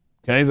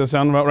 Okay, does that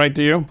sound about right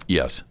to you?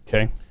 Yes.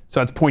 Okay. So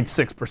that's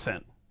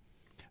 0.6%.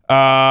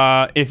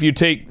 If you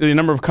take the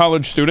number of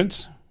college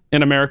students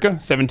in America,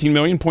 17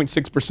 million,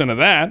 0.6% of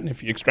that,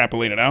 if you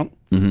extrapolate it out,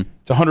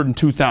 it's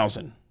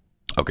 102,000.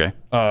 Okay.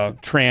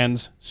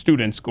 Trans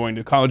students going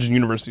to college and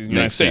universities in the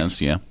United States. Makes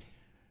sense, yeah.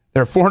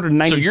 There are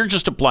 490. So you're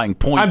just applying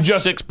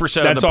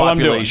 0.6% of the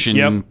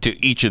population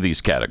to each of these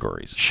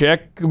categories.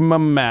 Check my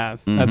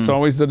math. That's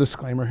always the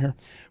disclaimer here.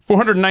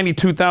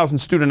 492,000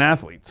 student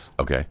athletes.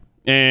 Okay.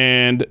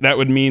 And that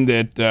would mean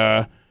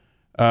that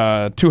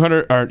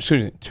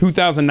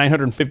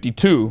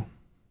 2,952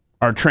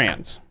 are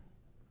trans.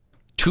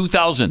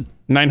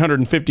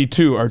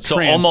 2,952 are trans.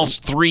 So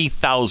almost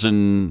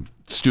 3,000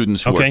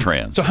 students who are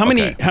trans. So how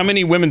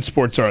many women's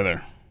sports are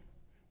there?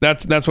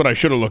 That's what I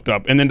should have looked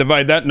up. And then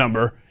divide that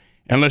number,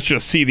 and let's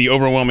just see the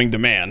overwhelming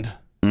demand.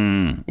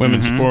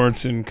 Women's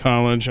sports in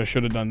college. I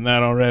should have done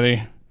that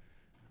already.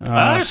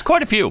 There's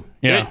quite a few.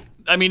 Yeah.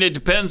 It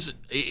depends.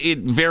 It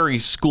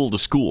varies school to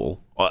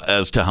school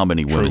as to how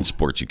many women's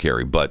sports you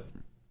carry, but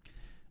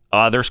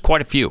there's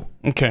quite a few.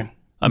 Okay.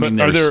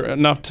 Are there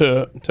enough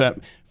to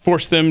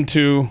force them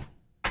to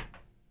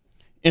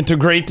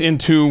integrate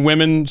into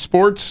women's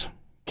sports?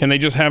 Can they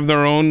just have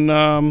their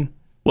own?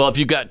 Well, if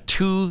you got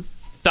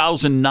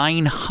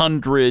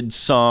 2,900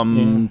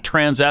 some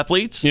trans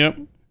athletes,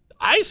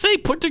 I say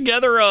put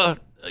together a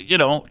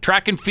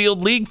track and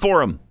field league for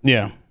them.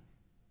 Yeah.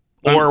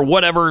 Or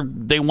whatever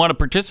they want to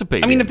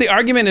participate in. If the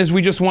argument is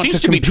we just want to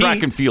compete. Seems to be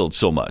track and field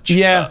so much.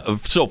 Yeah.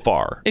 So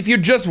far. If you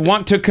just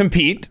want to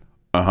compete,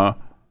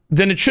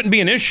 then it shouldn't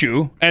be an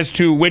issue as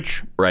to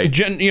which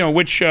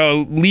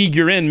league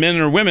you're in, men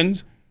or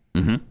women's.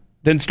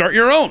 Then start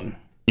your own.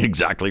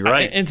 Exactly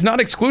right. It's not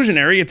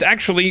exclusionary. It's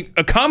actually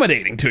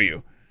accommodating to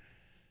you.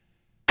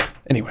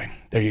 Anyway,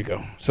 there you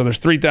go. So there's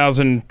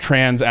 3,000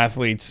 trans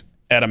athletes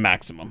at a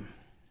maximum.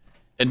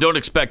 And don't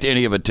expect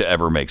any of it to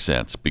ever make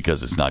sense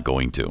because it's not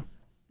going to.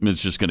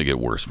 It's just going to get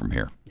worse from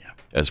here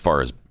as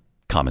far as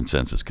common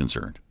sense is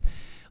concerned.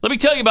 Let me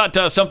tell you about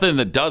something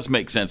that does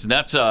make sense, and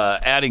that's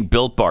adding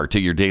Built Bar to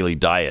your daily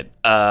diet.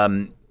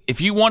 If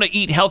you want to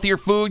eat healthier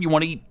food, you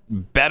want to eat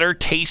better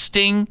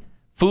tasting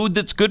food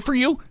that's good for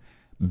you,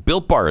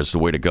 Built Bar is the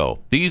way to go.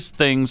 These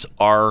things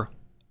are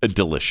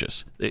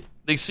delicious.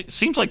 They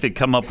seems like they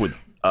come up with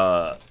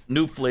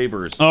new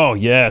flavors. Oh,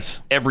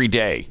 yes. Every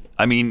day.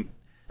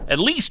 At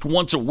least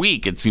once a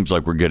week, it seems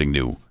like we're getting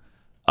new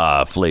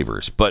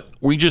flavors. But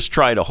we just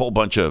tried a whole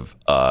bunch of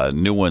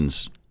new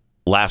ones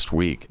last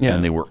week,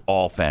 and they were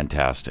all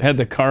fantastic. Had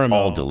the caramel.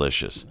 All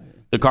delicious.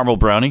 The caramel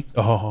brownie?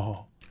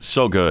 Oh.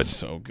 So good.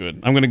 So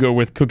good. I'm going to go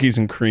with cookies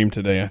and cream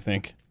today, I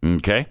think.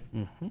 Okay.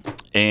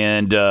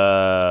 And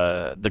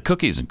the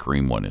cookies and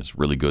cream one is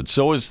really good.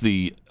 So is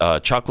the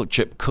chocolate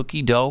chip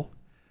cookie dough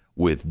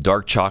with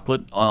dark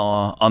chocolate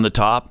on the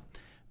top.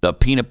 The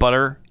peanut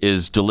butter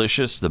is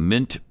delicious. The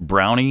mint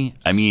brownie,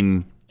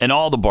 and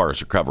all the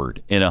bars are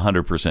covered in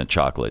 100%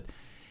 chocolate.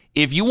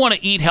 If you want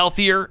to eat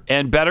healthier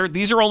and better,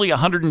 these are only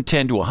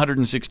 110 to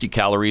 160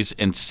 calories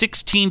and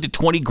 16 to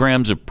 20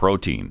 grams of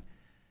protein.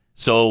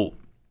 So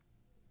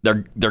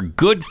they're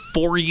good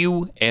for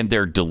you and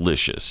they're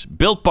delicious.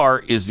 Built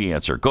Bar is the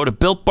answer. Go to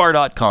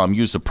BuiltBar.com.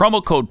 Use the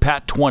promo code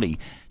PAT20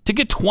 to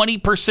get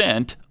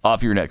 20%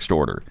 off your next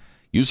order.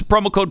 Use the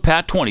promo code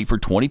PAT20 for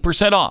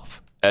 20%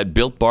 off at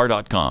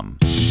BuiltBar.com.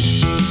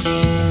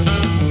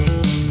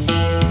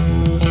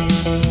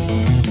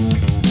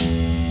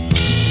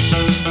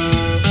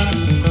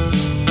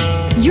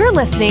 You're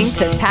listening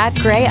to Pat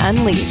Gray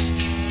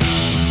Unleashed.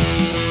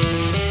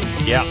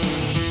 Yeah.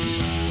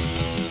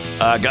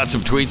 Got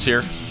some tweets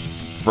here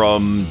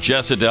from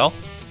Jess Adele.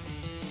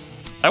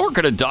 I work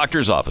at a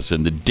doctor's office,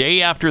 and the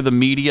day after the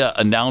media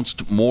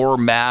announced more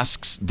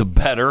masks, the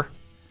better,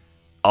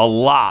 a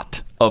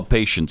lot of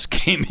patients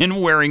came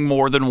in wearing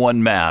more than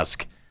one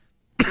mask.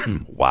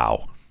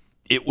 Wow.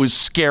 It was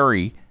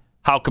scary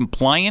how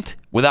compliant,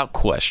 without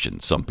question,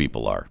 some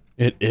people are.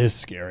 It is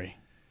scary.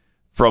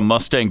 From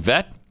Mustang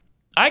Vet,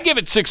 I give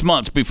it 6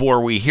 months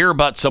before we hear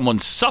about someone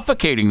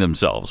suffocating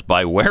themselves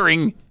by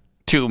wearing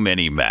too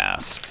many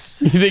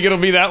masks. You think it'll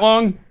be that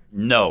long?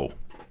 No.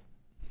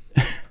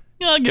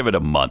 I'll give it a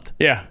month.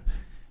 Yeah.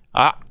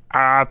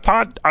 I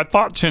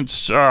thought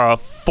since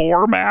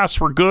 4 masks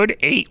were good,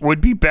 8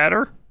 would be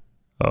better.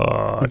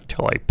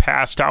 Until I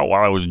passed out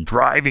while I was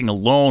driving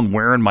alone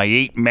wearing my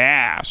 8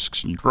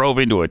 masks and drove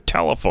into a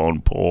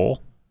telephone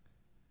pole.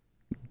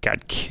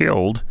 Got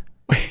killed.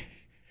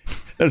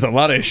 There's a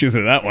lot of issues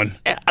with that one.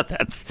 Yeah,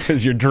 that's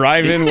because you're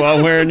driving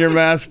while wearing your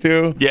mask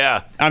too.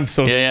 Yeah, I'm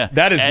so. Yeah.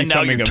 That is, and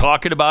now becoming you're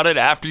talking about it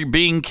after you're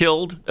being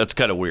killed. That's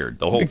kind of weird.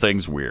 The whole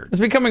thing's weird. It's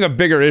becoming a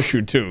bigger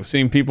issue too.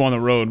 Seeing people on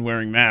the road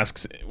wearing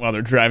masks while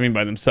they're driving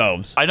by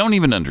themselves. I don't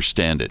even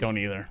understand it. Don't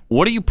either.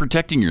 What are you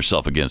protecting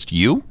yourself against?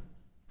 You?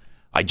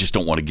 I just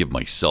don't want to give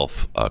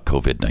myself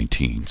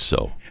COVID-19.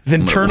 So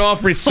then turn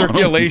off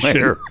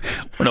recirculation.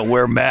 I'm gonna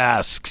wear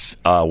masks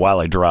while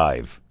I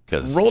drive.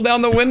 Roll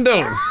down the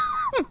windows.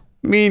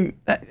 I mean,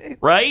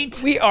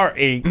 right? We are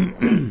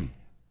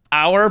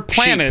our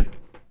planet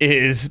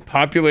is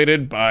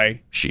populated by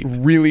sheep,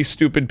 really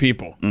stupid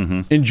people.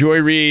 Mm-hmm. And Joy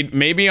Reid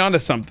may be onto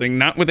something,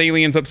 not with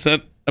aliens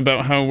upset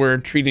about how we're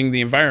treating the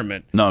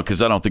environment. No,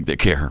 because I don't think they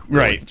care.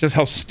 Really. Right. Just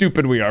how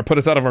stupid we are. Put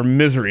us out of our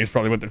misery is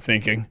probably what they're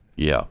thinking.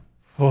 Yeah.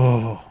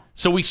 Oh.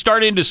 So we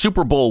start into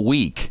Super Bowl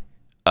week.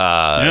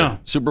 Yeah.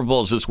 Super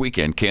Bowl's this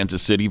weekend.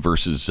 Kansas City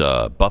versus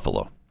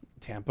Buffalo.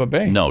 Tampa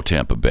Bay. No,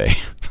 Tampa Bay.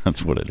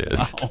 That's what it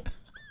is. Wow.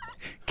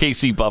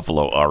 KC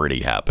Buffalo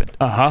already happened.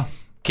 Uh-huh.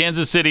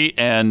 Kansas City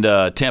and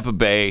Tampa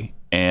Bay,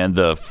 and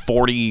the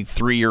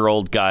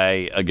 43-year-old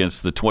guy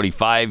against the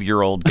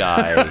 25-year-old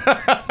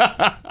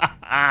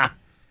guy.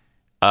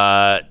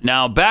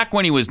 Now, back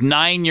when he was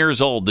 9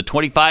 years old, the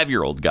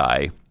 25-year-old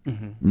guy,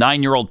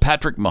 9-year-old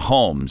Patrick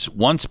Mahomes,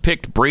 once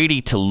picked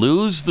Brady to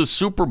lose the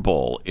Super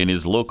Bowl in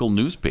his local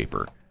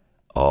newspaper.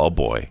 Oh,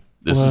 boy.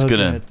 This is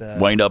going to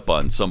wind up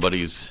on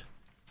somebody's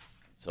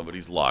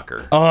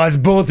locker. Oh, it's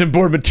bulletin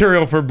board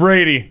material for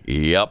Brady.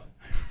 Yep.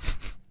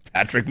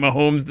 Patrick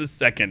Mahomes the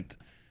second.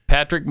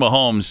 Patrick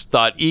Mahomes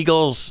thought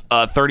Eagles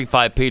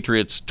 35,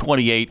 Patriots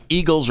 28.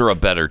 Eagles are a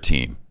better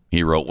team,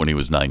 he wrote when he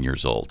was 9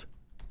 years old.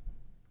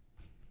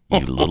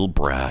 You little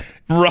brat.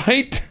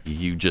 Right?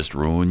 You just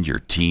ruined your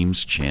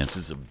team's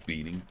chances of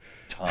beating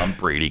Tom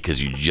Brady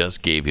because you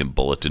just gave him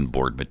bulletin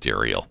board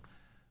material.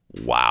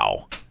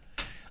 Wow.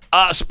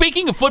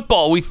 Speaking of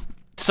football,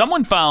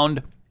 someone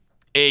found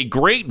a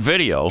great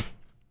video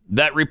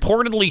that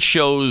reportedly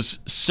shows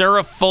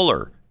Sarah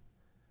Fuller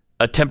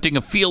attempting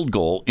a field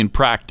goal in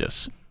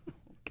practice.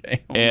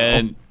 Okay.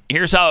 And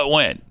here's how it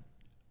went.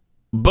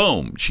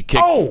 Boom. She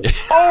kicked.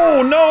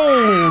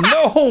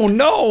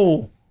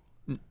 No.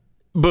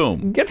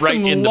 Boom. Get right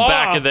some in the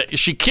back of loft.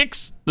 she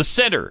kicks the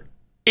center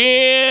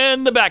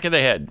in the back of the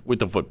head with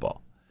the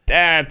football.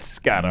 That's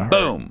gotta hurt.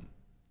 Boom.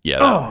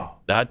 Yeah.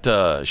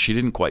 That she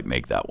didn't quite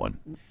make that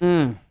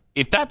one.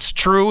 If that's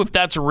true, if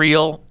that's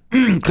real,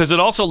 because it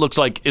also looks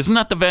like, isn't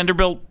that the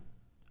Vanderbilt?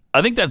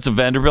 I think that's a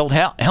Vanderbilt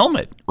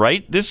helmet,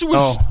 right? This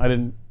was. I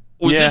didn't.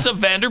 Was this a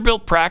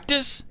Vanderbilt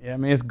practice? Yeah, I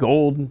mean, it's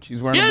gold. And she's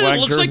wearing a black jersey. Yeah, it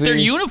looks like their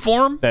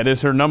uniform. That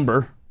is her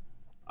number.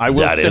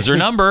 That is her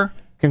number.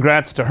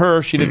 Congrats to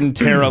her. She didn't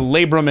tear a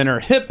labrum in her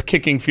hip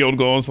kicking field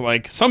goals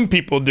like some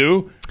people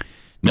do.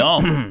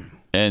 No.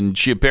 And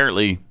she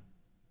apparently,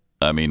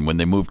 I mean, when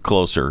they moved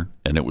closer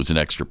and it was an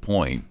extra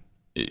point,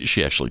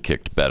 she actually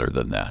kicked better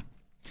than that.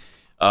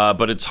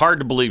 But it's hard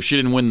to believe she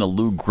didn't win the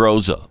Lou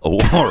Groza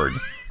Award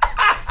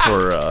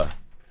for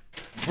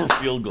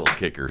field goal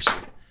kickers.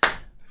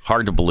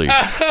 Hard to believe.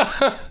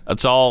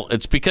 That's all.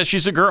 It's because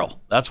she's a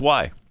girl. That's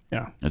why.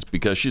 Yeah. It's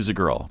because she's a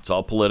girl. It's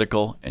all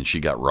political, and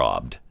she got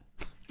robbed.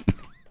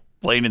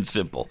 Plain and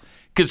simple.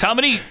 Because how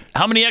many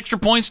extra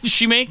points did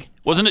she make?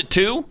 Wasn't it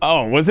 2?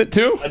 Oh, was it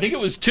 2? I think it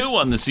was 2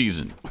 on the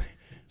season.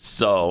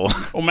 So.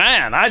 Oh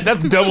man,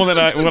 that's double what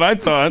I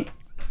thought.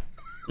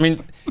 I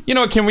mean,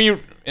 can we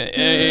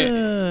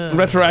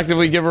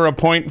retroactively give her a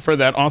point for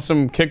that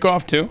awesome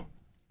kickoff too?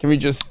 Can we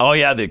just? Oh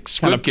yeah, the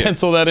squib kick.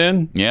 Pencil that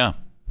in. Yeah,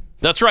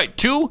 that's right.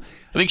 2.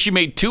 I think she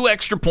made 2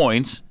 extra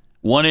points,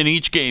 1 in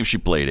each game she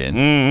played in.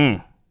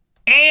 Mm-hmm.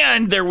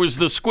 And there was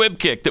the squib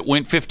kick that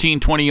went 15,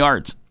 20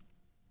 yards.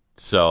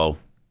 So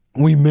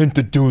we meant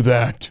to do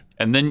that.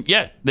 And then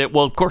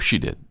well, of course she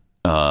did.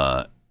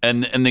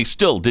 And they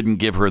still didn't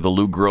give her the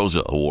Lou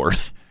Groza Award,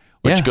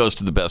 which goes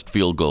to the best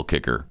field goal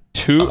kicker.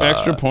 2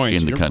 extra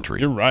points in the country.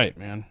 You're right,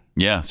 man.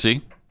 Yeah,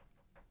 see?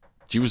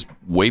 She was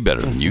way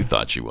better than you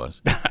thought she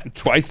was.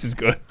 Twice as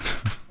good.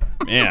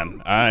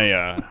 Man,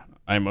 I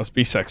must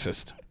be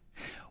sexist.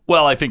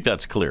 Well, I think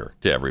that's clear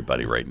to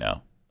everybody right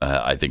now.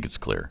 I think it's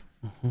clear.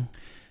 Mm-hmm.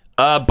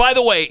 By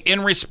the way,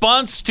 in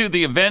response to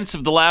the events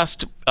of the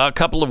last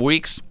couple of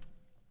weeks,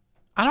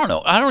 I don't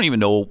know. I don't even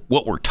know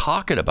what we're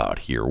talking about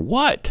here.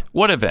 What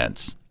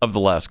events of the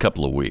last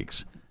couple of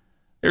weeks?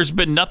 There's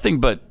been nothing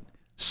but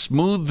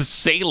smooth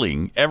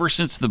sailing ever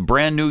since the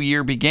brand new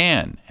year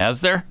began,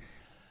 has there?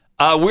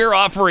 We're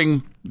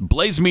offering,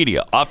 Blaze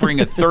Media, offering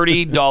a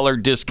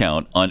 $30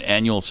 discount on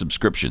annual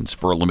subscriptions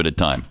for a limited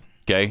time.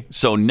 Okay?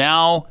 So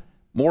now,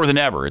 more than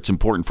ever, it's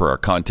important for our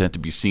content to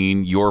be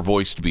seen, your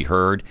voice to be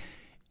heard,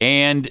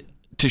 and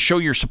to show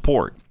your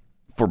support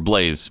for the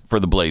Blaze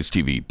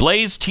TV.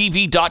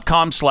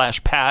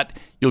 BlazeTV.com/Pat.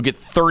 You'll get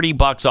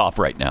 $30 off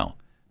right now.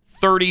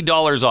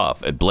 $30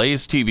 off at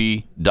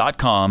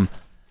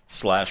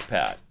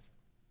BlazeTV.com/Pat.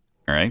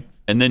 All right?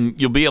 And then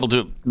you'll be able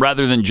to,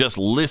 rather than just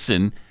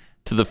listen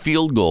to the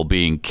field goal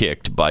being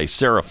kicked by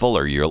Sarah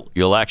Fuller,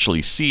 you'll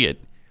actually see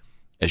it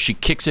as she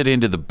kicks it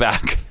into the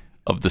back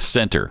of the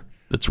center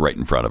that's right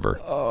in front of her.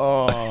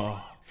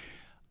 Oh.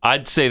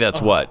 I'd say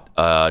that's what,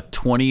 a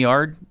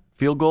 20-yard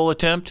field goal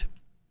attempt?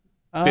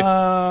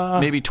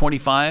 Maybe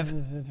 25?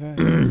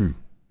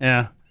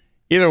 Yeah.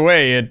 Either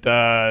way, it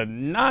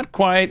not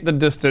quite the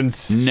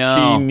distance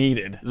she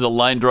needed. There's a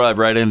line drive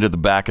right into the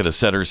back of the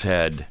center's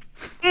head.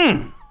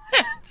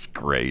 It's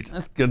great.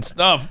 That's good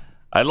stuff.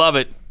 I love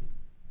it.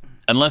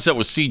 Unless it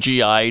was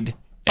CGI'd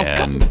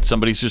and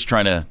somebody's just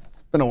trying to...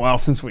 It's been a while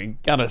since we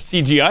got a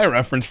CGI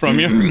reference from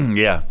you.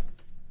 Yeah.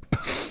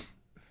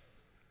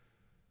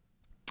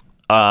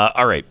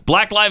 All right.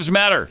 Black Lives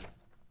Matter.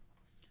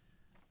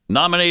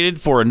 Nominated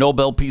for a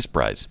Nobel Peace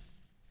Prize.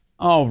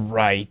 All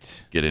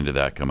right. Get into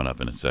that coming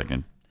up in a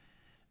second.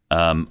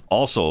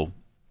 Also,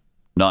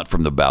 not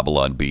from the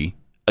Babylon Bee.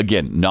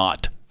 Again,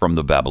 not from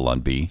the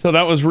Babylon Bee. So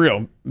that was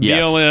real.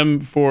 Yes.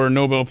 BLM for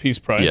Nobel Peace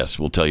Prize. Yes,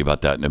 we'll tell you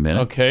about that in a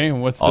minute. Okay,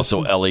 what's this also,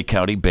 one? LA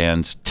County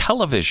bans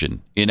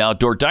television in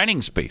outdoor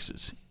dining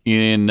spaces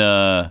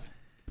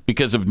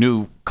because of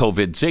new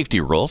COVID safety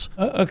rules.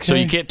 Okay. So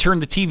you can't turn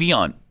the TV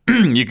on.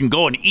 You can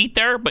go and eat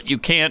there, but you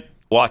can't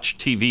watch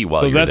TV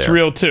while you're there. So that's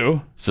real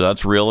too. So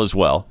that's real as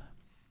well.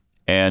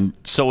 And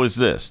so is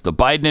this. The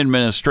Biden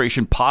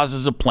administration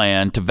pauses a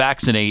plan to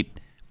vaccinate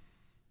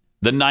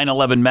the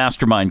 9/11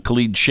 mastermind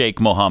Khalid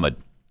Mohammed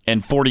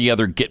and 40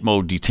 other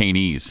Gitmo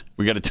detainees.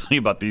 We got to tell you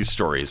about these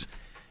stories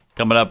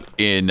coming up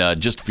in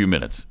just a few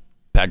minutes.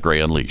 Pat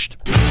Gray Unleashed.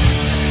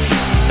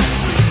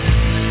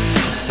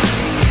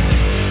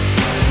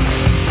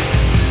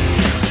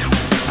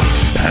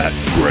 Pat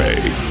Gray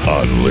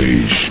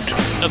Unleashed.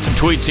 Got some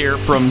tweets here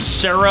from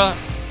Sarah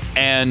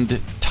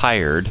and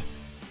Tired.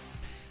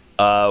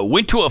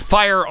 Went to a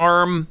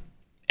firearm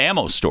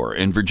ammo store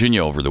in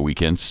Virginia over the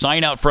weekend.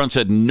 Sign out front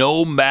said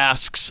no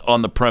masks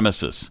on the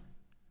premises.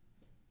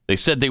 They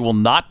said they will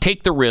not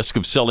take the risk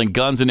of selling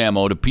guns and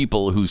ammo to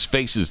people whose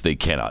faces they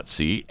cannot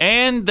see.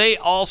 And they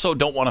also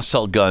don't want to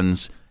sell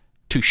guns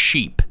to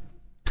sheep.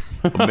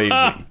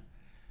 Amazing.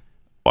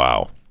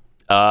 Wow.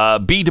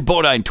 B.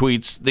 DeBodine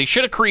tweets, they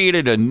should have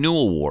created a new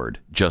award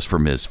just for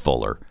Ms.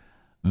 Fuller.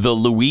 The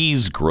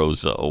Louise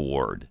Groza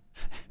Award.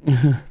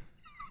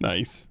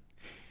 Nice.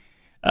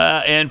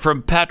 And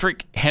from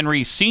Patrick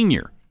Henry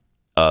Sr.,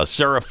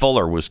 Sarah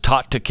Fuller was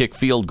taught to kick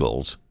field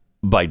goals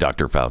by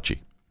Dr.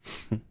 Fauci.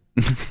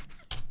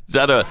 Is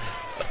that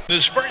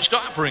his first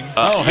offering?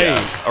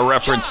 A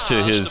reference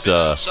to his he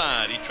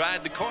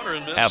tried the corner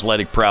and missed.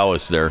 athletic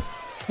prowess there.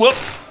 Whoop!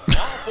 All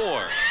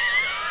four.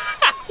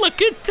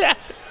 Look at that.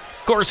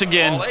 Of course,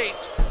 again,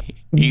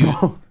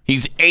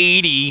 he's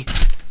 80.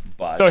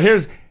 But. So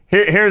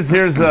here's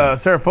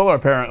Sarah Fuller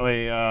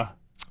apparently.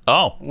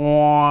 Oh,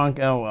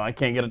 well, I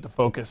can't get it to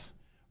focus.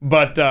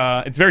 But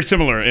it's very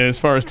similar as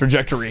far as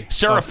trajectory.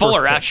 Sarah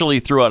Fuller actually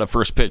threw out a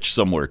first pitch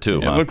somewhere,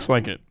 too. It looks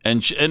like it.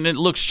 And it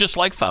looks just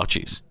like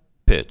Fauci's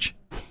pitch.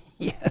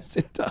 Yes,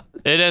 it does.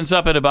 It ends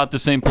up at about the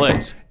same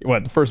place.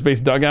 What, the first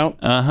base dugout?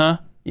 Uh-huh.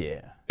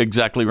 Yeah.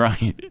 Exactly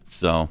right.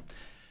 So,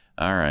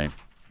 all right.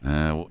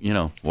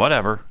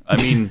 Whatever. I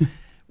mean,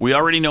 we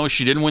already know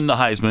she didn't win the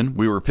Heisman.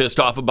 We were pissed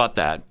off about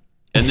that.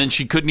 And then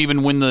she couldn't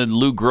even win the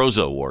Lou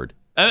Groza Award.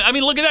 I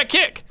mean, look at that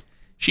kick.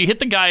 She hit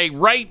the guy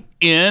right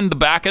in the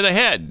back of the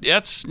head.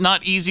 That's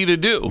not easy to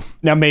do.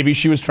 Now, maybe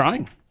she was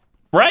trying.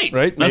 Right.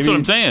 Right? That's what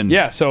I'm saying.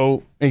 Yeah,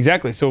 so,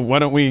 exactly. So, why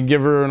don't we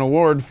give her an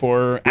award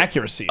for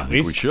accuracy, at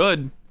least?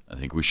 I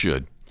think we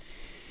should.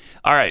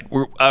 All right.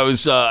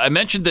 I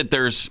mentioned that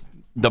there's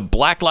the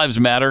Black Lives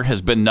Matter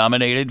has been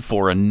nominated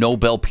for a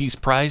Nobel Peace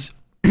Prize.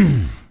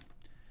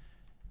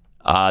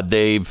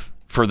 They've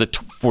for the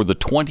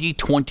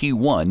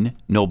 2021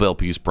 Nobel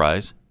Peace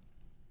Prize,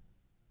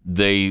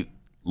 they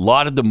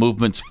lauded the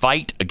movement's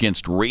fight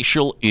against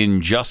racial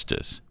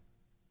injustice.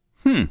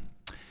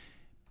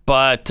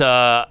 But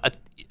a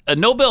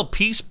Nobel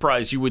Peace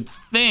Prize, you would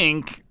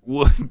think,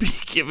 would be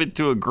given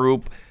to a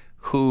group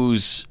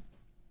who's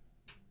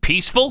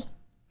peaceful.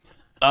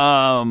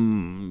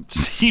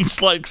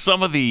 Seems like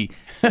some of the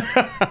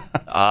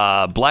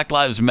Black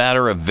Lives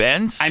Matter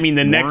events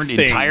weren't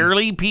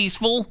entirely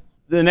peaceful.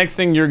 The next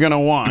thing you're going to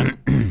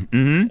want,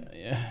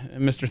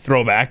 Mr.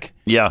 Throwback,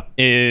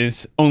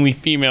 is only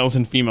females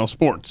in female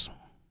sports.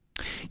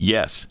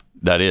 Yes,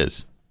 that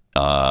is.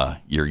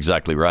 You're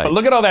exactly right. But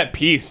look at all that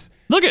peace.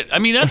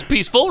 That's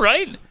peaceful,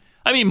 right?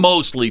 I mean,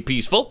 mostly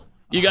peaceful.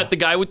 You got the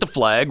guy with the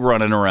flag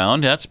running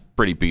around. That's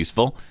pretty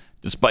peaceful,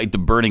 despite the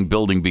burning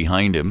building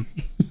behind him.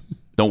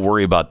 Don't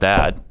worry about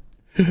that.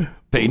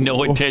 Pay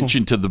no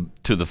attention to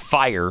the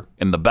fire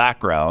in the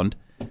background.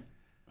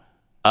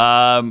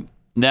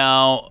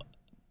 Now,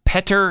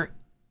 Petter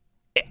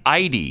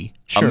Eide,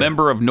 a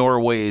member of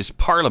Norway's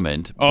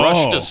parliament,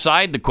 brushed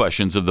aside the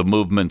questions of the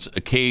movement's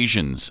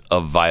occasions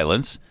of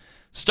violence.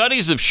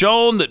 Studies have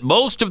shown that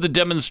most of the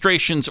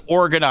demonstrations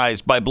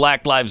organized by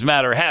Black Lives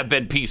Matter have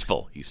been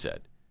peaceful, he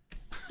said.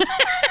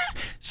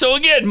 So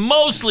again,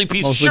 mostly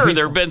peaceful.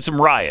 There have been some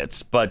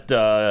riots, but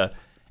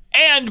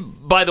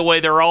and by the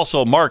way, they're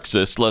also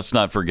Marxists. Let's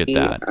not forget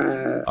that.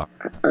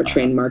 Are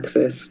trained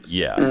Marxists.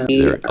 Yeah,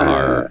 there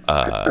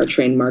are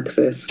trained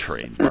Marxists.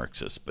 Trained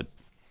Marxists, but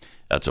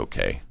that's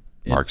okay.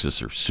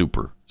 Marxists are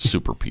super,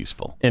 super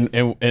peaceful. And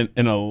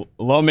a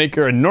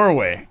lawmaker in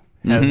Norway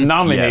has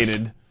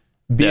nominated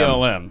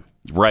BLM.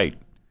 Right.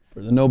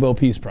 For the Nobel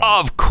Peace Prize.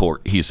 Of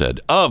course, he said,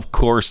 of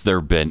course there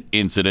have been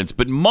incidents,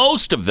 but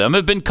most of them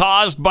have been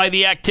caused by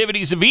the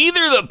activities of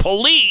either the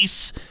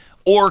police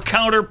or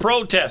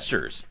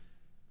counter-protesters.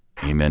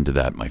 Amen to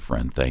that, my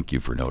friend. Thank you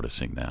for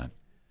noticing that.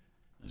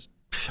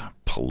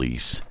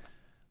 Police.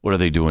 What are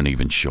they doing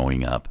even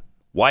showing up?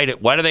 Why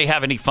do they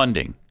have any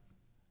funding?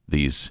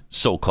 These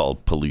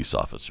so-called police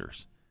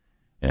officers.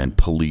 and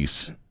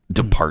police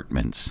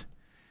departments.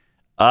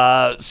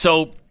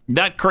 So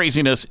that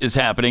craziness is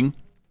happening.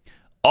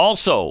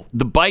 Also,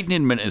 the Biden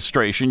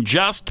administration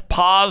just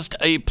paused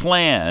a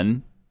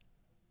plan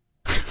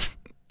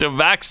to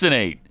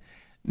vaccinate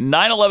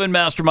 9/11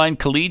 mastermind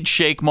Khalid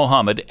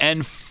Mohammed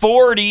and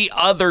 40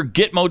 other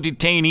Gitmo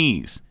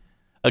detainees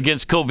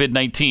against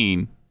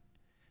COVID-19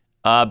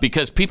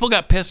 because people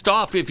got pissed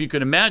off, if you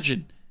can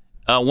imagine,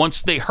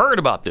 once they heard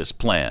about this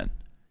plan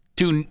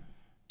to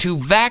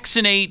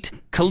vaccinate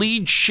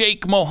Khalid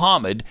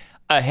Mohammed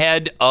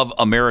ahead of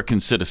American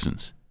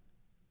citizens.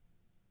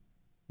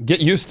 Get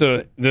used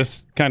to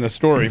this kind of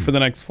story for the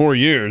next 4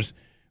 years.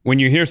 When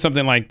you hear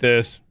something like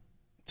this,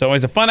 it's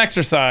always a fun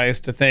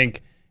exercise to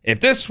think, if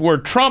this were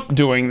Trump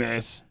doing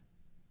this.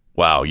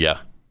 Wow, yeah.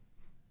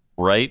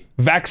 Right?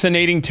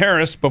 Vaccinating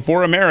terrorists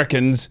before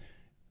Americans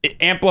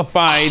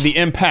amplify the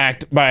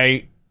impact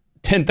by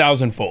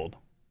 10,000-fold.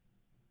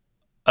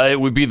 It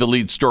would be the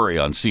lead story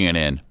on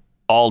CNN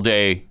all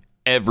day,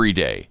 every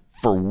day,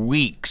 for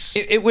weeks.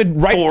 It would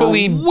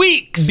rightfully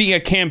be a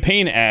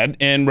campaign ad,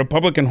 and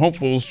Republican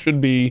hopefuls should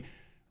be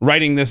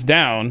writing this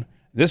down.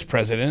 This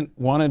president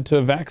wanted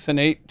to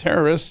vaccinate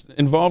terrorists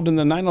involved in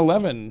the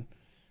 9/11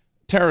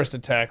 terrorist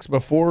attacks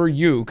before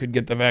you could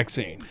get the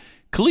vaccine.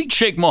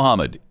 Khalid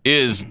Mohammed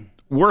is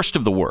worst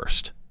of the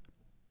worst.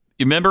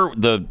 You remember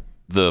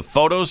the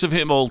photos of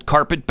him, old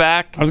carpet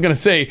back? I was going to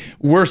say,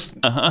 worst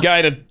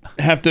guy to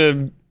have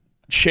to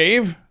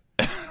shave?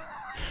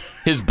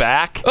 His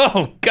back?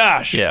 Oh,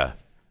 gosh. Yeah.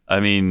 I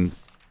mean,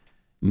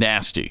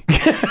 nasty.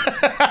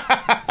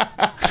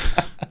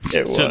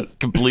 It was.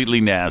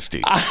 Completely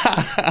nasty.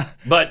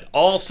 But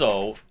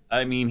also,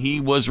 I mean,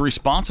 he was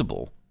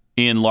responsible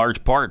in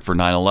large part for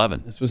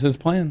 9/11. This was his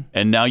plan.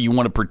 And now you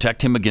want to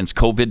protect him against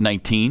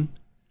COVID-19?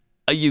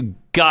 You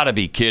gotta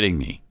be kidding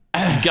me.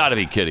 You gotta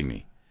be kidding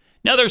me.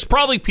 Now, there's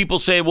probably people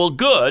say, well,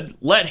 good,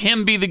 let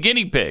him be the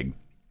guinea pig.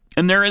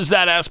 And there is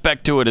that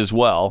aspect to it as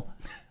well.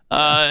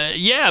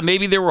 Yeah,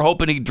 maybe they were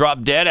hoping he'd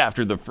drop dead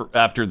after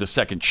the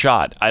second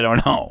shot. I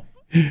don't know.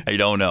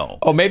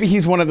 Oh, maybe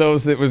he's one of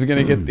those that was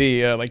going to get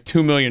the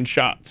 2 million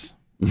shots.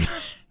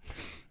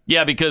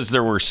 Yeah, because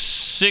there were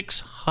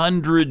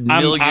 600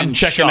 million I'm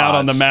checking out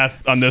on the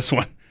math on this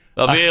one.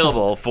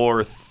 Available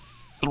for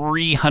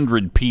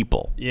 300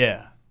 people.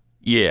 Yeah.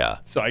 Yeah.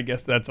 So I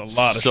guess that's a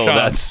lot of shots.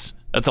 So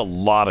that's a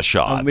lot of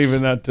shots. I'm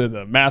leaving that to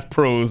the math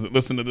pros that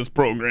listen to this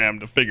program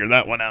to figure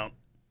that one out.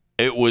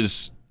 It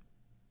was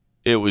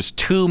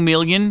 2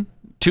 million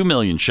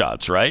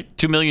shots, right?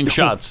 2 million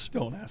shots.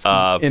 Don't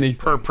ask me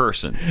per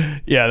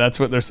person. Yeah, that's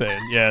what they're saying.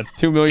 Yeah,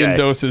 2 million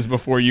doses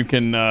before you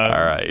can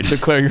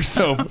declare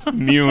yourself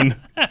immune.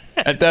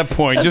 At that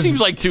point, that seems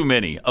like too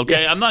many.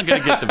 Okay, I'm not going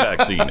to get the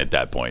vaccine at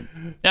that point.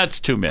 That's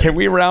too many. Can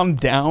we round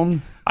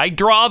down? I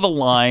draw the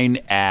line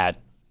at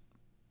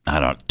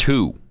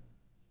 2,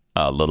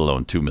 let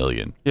alone 2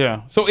 million.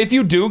 Yeah. So if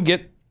you do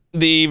get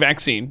the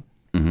vaccine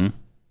and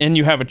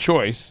you have a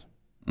choice,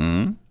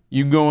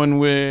 you going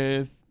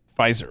with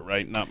Pfizer,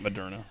 right? Not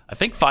Moderna. I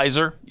think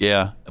Pfizer,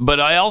 yeah. But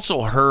I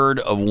also heard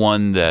of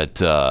one that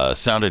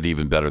sounded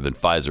even better than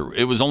Pfizer.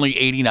 It was only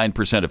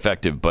 89%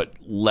 effective, but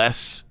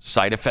less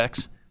side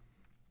effects.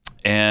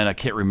 And I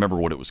can't remember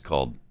what it was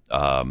called.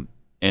 And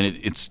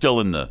it's still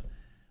in the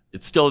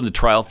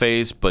trial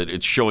phase, but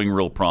it's showing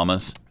real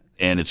promise.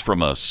 And it's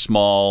from a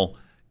small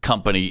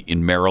company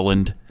in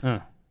Maryland.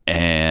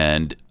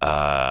 And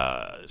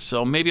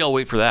so maybe I'll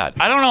wait for that.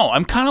 I don't know.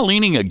 I'm kind of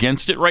leaning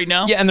against it right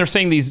now. Yeah, and they're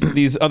saying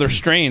these other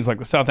strains, like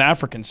the South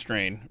African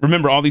strain.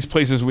 Remember, all these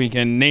places we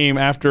can name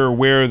after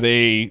where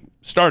they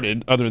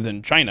started, other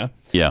than China.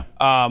 Yeah.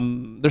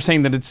 They're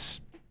saying that it's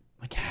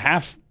like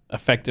half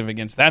effective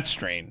against that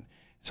strain.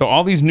 So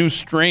all these new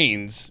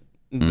strains,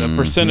 the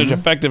percentage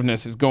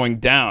effectiveness is going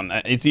down.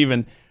 It's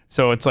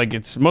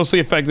mostly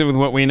effective with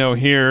what we know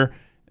here.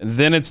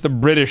 Then it's the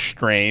British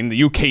strain,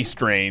 the UK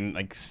strain,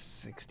 like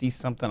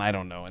 60-something, I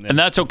don't know. And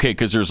that's okay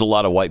because there's a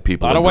lot of white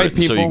people in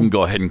Britain, so you can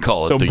go ahead and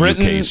call it the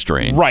Britain, UK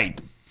strain.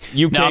 Right.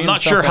 UK now, I'm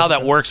not sure how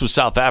that works with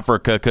South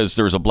Africa because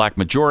there's a black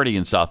majority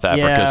in South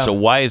Africa. Yeah. So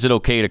why is it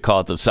okay to call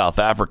it the South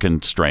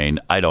African strain?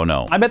 I don't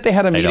know. I bet they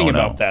had a meeting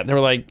about that. They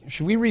were like,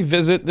 should we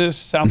revisit this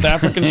South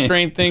African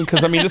strain thing?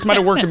 Because, I mean, this might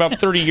have worked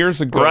about 30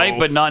 years ago. Right,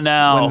 but not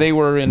now. When they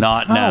were in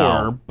power.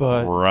 Now.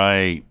 But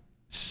right.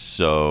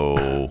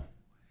 So...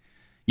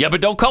 Yeah,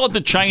 but don't call it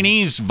the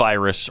Chinese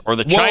virus or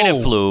the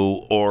China flu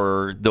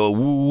or the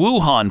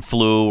Wuhan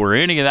flu or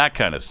any of that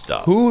kind of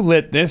stuff. Who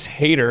let this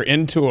hater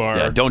into our...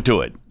 Yeah, don't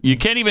do it. You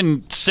can't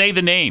even say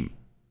the name.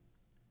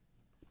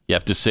 You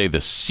have to say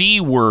the C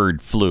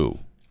word flu,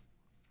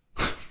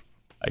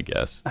 I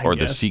guess. Or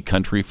the C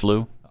country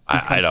flu.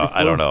 I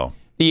don't know.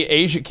 The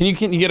Asian... Can you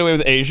get away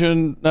with the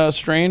Asian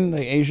strain?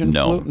 The Asian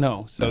flu?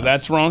 No. So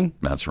that's wrong?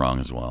 That's wrong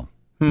as well.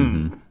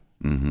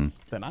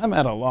 Then I'm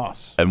at a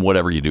loss. And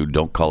whatever you do,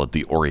 don't call it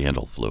the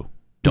Oriental flu.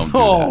 Don't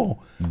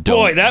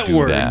do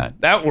that.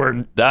 That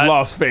word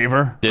lost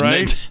favor, didn't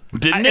it?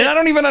 And I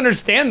don't even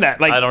understand that.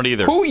 Like, I don't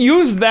either. Who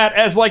used that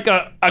as like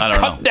a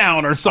cut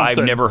down or something?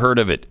 I've never heard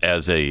of it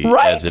as an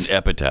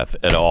epithet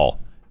at all.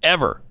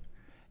 ever.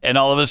 And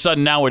all of a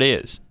sudden now it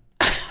is.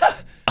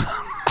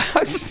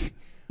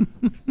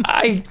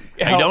 I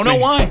don't know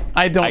why.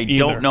 I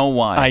don't know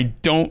why.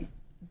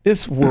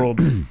 This world.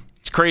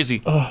 It's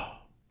crazy.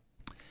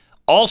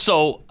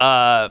 Also,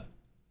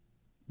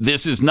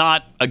 this is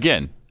not,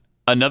 again,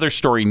 another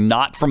story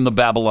not from the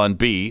Babylon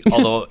Bee,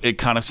 although it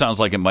kind of sounds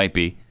like it might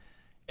be.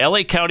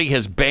 LA County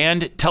has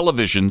banned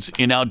televisions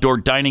in outdoor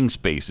dining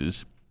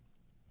spaces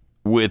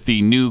with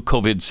the new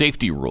COVID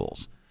safety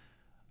rules.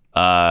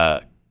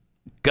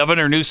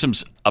 Governor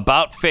Newsom's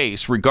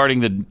about-face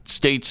regarding the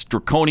state's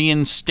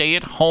draconian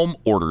stay-at-home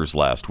orders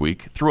last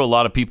week threw a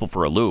lot of people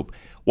for a loop.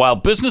 While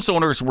business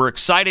owners were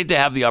excited to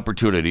have the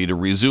opportunity to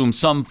resume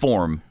some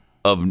form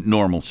of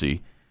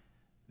normalcy,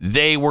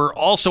 they were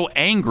also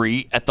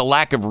angry at the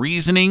lack of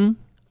reasoning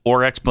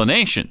or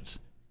explanations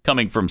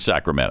coming from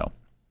Sacramento,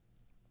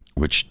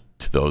 which,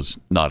 to those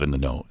not in the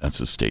know, that's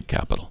the state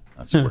capital.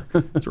 That's where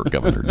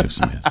Governor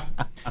Newsom is.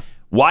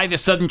 Why the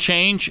sudden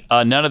change?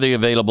 None of the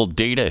available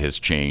data has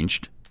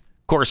changed.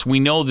 Of course, we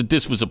know that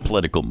this was a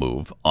political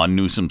move on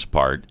Newsom's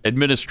part.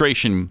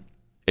 Administration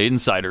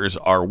insiders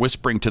are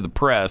whispering to the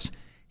press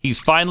he's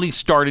finally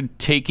started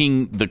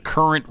taking the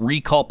current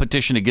recall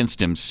petition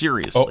against him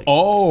seriously.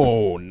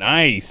 Oh,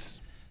 nice.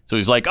 So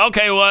he's like,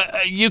 okay, well,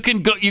 you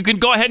can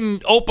go ahead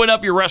and open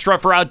up your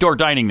restaurant for outdoor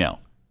dining now,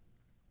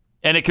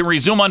 and it can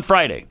resume on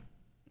Friday.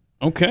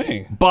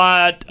 Okay,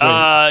 but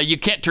you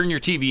can't turn your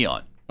TV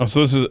on. Oh,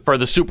 so this is for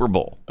the Super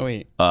Bowl. Oh,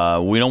 wait.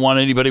 We don't want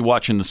anybody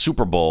watching the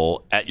Super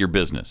Bowl at your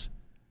business.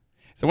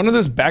 So one of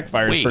this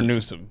backfires for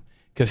Newsom.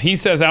 Because he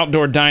says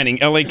outdoor dining.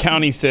 LA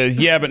County says,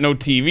 yeah, but no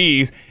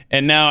TVs.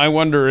 And now I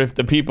wonder if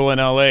the people in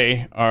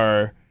LA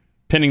are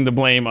pinning the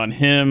blame on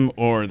him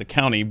or the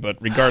county. But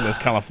regardless,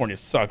 California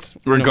sucks.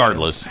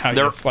 Regardless. No how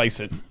you slice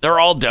it. They're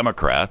all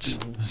Democrats.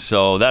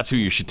 So that's who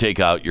you should take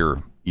out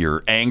your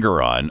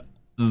anger on.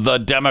 The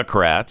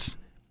Democrats,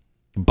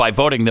 by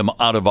voting them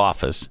out of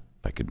office.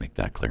 If I could make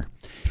that clear.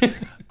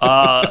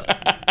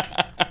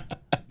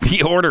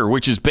 The order,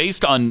 which is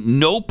based on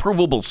no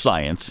provable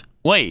science.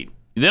 Wait.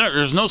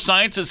 There's no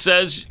science that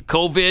says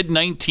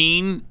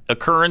COVID-19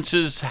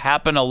 occurrences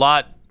happen a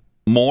lot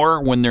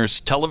more when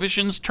there's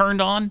televisions turned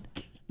on?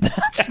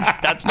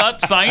 That's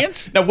not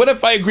science? Now, what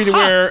if I agree to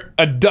wear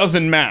a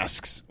dozen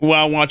masks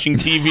while watching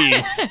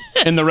TV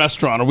in the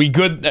restaurant? Are we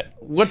good?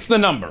 What's the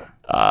number?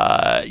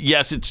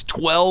 Yes, it's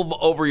 12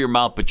 over your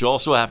mouth, but you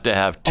also have to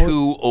have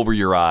 2 over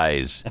your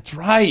eyes. That's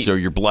right. So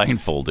you're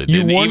blindfolded.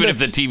 And even if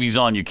the TV's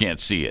on, you can't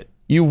see it.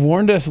 You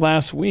warned us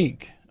last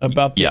week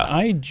about the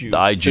eye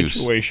juice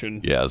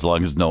situation. Yeah, as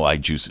long as no eye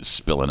juice is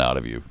spilling out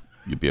of you,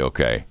 you'd be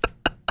okay.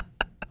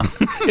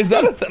 Is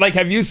that like,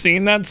 have you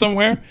seen that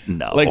somewhere?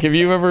 No. Like, have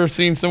you ever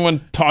seen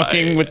someone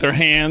talking with their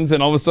hands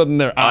and all of a sudden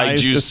their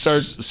eyes juice just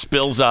start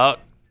spills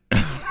out?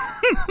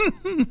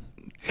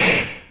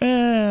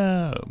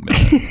 Oh,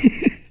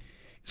 man.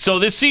 So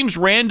this seems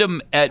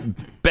random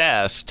at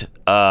best,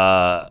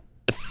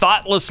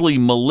 thoughtlessly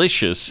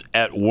malicious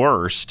at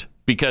worst,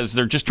 because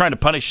they're just trying to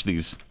punish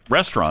these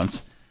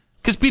restaurants.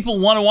 Because people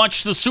want to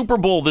watch the Super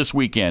Bowl this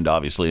weekend,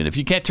 obviously. And if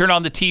you can't turn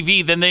on the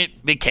TV, then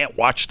they can't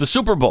watch the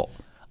Super Bowl,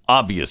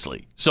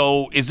 obviously.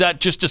 So is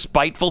that just a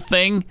spiteful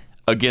thing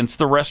against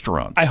the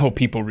restaurants? I hope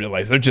people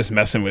realize they're just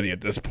messing with you at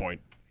this point.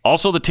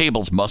 Also, the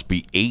tables must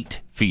be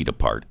 8 feet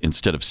apart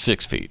instead of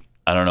 6 feet.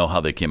 I don't know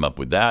how they came up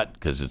with that,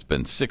 because it's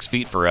been 6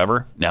 feet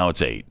forever. Now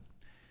it's 8.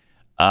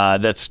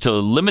 That's to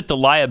limit the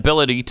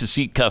liability to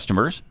seat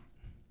customers.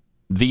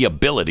 The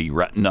ability,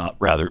 not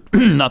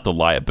the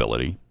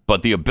liability.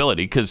 But the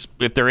ability, because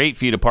if they're 8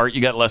 feet apart,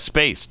 you got less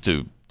space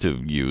to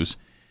use.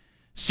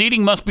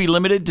 Seating must be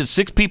limited to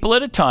 6 people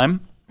at a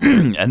time,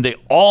 and they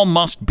all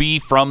must be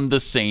from the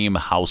same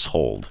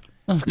household.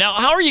 Now,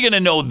 how are you going to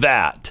know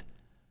that?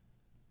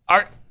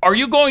 Are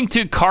you going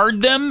to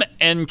card them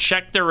and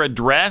check their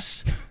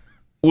address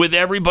with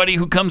everybody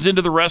who comes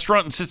into the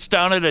restaurant and sits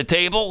down at a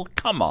table?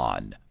 Come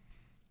on.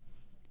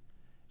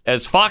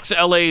 As Fox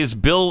LA's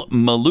Bill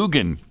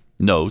Malugan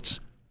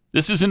notes,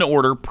 this is an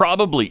order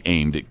probably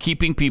aimed at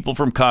keeping people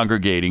from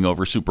congregating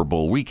over Super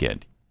Bowl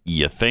weekend.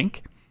 You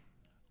think?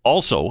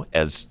 Also,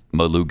 as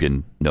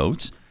Malugan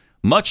notes,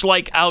 much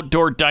like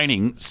outdoor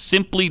dining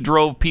simply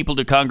drove people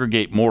to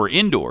congregate more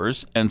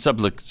indoors and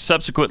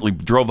subsequently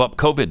drove up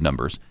COVID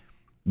numbers,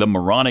 the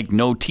moronic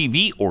no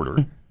TV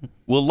order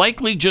will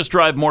likely just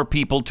drive more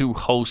people to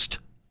host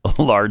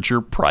larger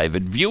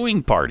private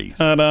viewing parties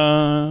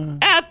Ta-da.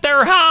 At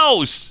their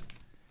house.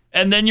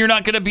 And then you're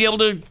not going to be able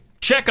to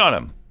check on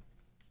them.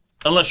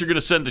 Unless you're going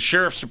to send the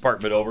sheriff's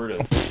department over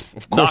to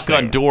knock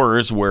on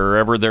doors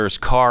wherever there's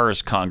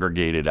cars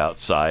congregated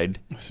outside.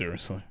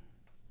 Seriously.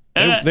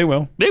 And they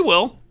will. They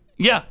will.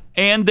 Yeah.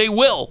 And they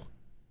will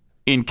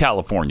in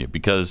California,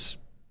 because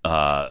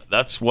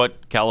that's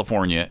what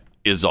California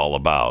is all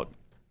about.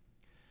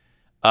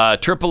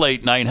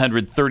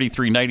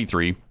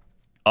 888-900-3393.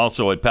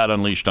 Also at Pat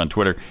Unleashed on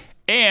Twitter.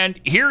 And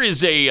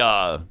here's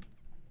a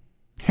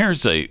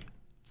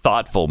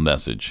thoughtful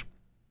message.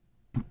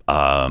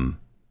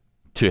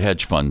 To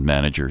hedge fund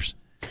managers.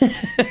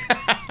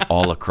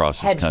 all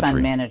across this Hedge country.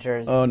 fund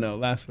managers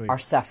last week are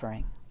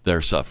suffering.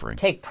 They're suffering.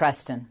 Take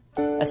Preston,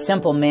 a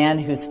simple man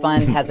whose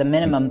fund has a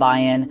minimum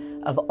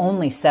buy-in of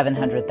only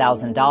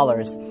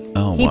 $700,000.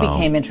 Oh, he wow.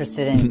 became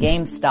interested in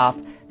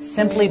GameStop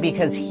simply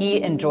because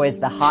he enjoys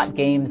the hot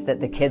games that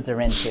the kids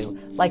are into,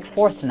 like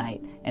Fourth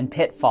Night and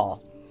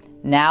Pitfall.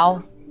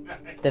 Now,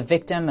 the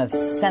victim of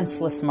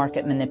senseless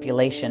market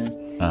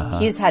manipulation,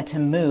 he's had to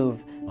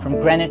move from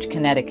Greenwich,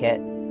 Connecticut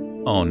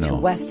to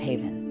West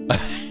Haven.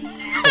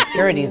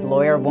 Securities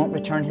lawyer won't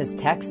return his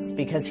texts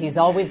because he's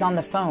always on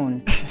the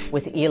phone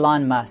with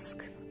Elon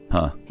Musk.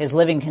 His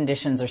living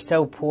conditions are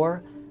so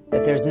poor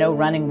that there's no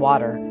running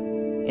water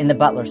in the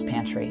butler's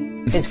pantry.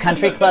 His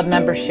country club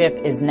membership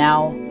is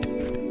now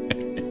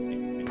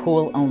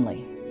pool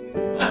only.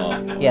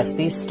 Yes,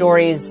 these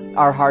stories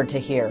are hard to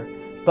hear,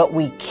 but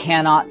we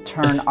cannot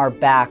turn our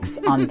backs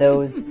on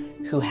those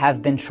who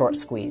have been short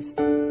squeezed.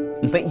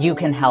 But you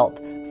can help.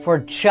 For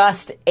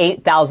just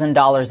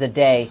 $8,000 a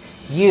day,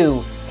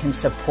 you can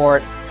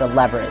support the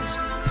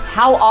leveraged.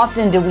 How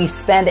often do we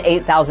spend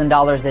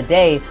 $8,000 a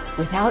day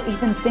without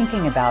even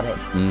thinking about it?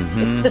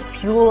 It's the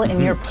fuel in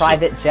your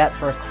private jet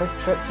for a quick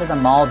trip to the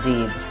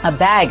Maldives, a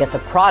bag at the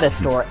Prada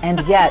store, and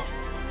yet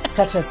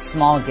such a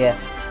small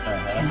gift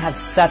can have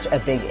such a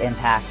big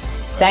impact.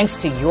 Thanks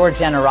to your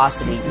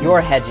generosity,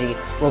 your Hedgie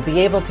will be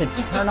able to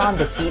turn on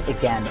the heat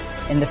again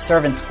in the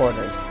servants'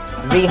 quarters,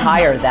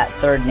 rehire that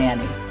third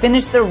nanny,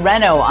 finish the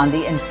reno on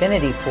the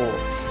infinity pool,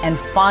 and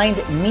find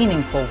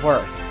meaningful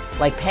work,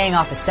 like paying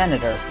off a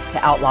senator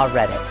to outlaw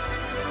Reddit.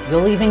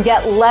 You'll even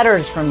get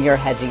letters from your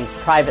Hedgie's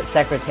private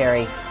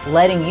secretary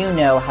letting you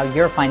know how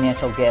your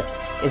financial gift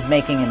is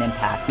making an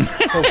impact.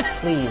 So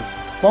please,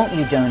 won't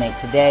you donate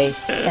today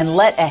and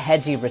let a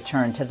Hedgie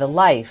return to the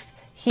life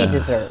he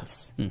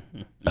deserves.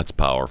 That's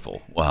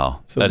powerful. Wow.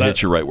 So that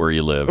hits you right where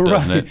you live,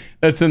 doesn't it?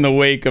 That's in the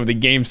wake of the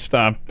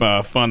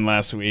GameStop fund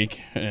last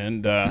week.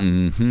 And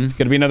it's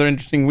going to be another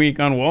interesting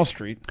week on Wall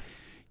Street.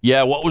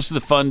 Yeah. What was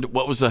the fund?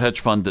 What was the hedge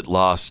fund that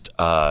lost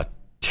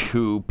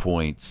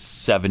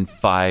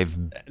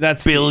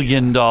 $2.75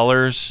 billion?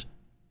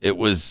 It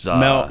was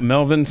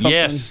Melvin something?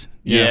 Yes.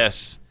 Yeah.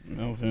 Yes.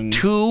 Melvin.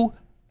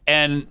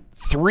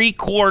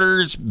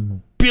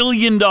 $2.75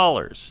 billion.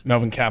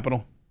 Melvin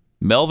Capital.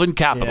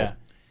 Yeah.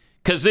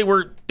 Because they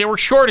were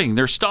shorting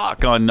their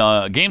stock on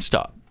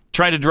GameStop,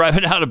 trying to drive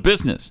it out of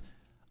business.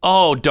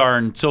 Oh,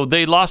 darn. So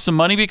they lost some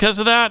money because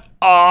of that?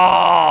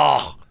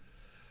 Oh.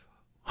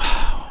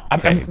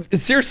 Okay.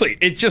 Seriously,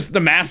 it's just the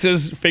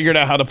masses figured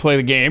out how to play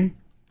the game.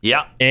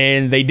 Yeah.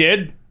 And they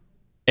did.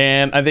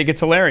 And I think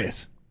it's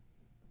hilarious.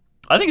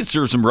 I think it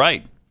serves them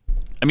right.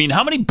 I mean,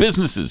 how many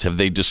businesses have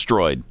they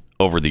destroyed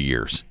over the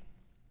years?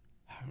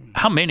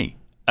 How many?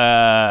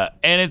 And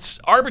it's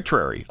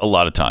arbitrary a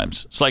lot of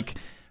times. It's like,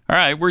 all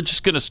right, we're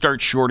just going to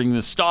start shorting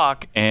the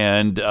stock,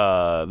 and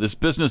this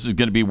business is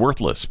going to be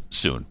worthless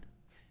soon.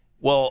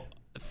 Well,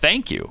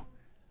 thank you.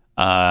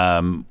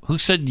 Who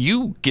said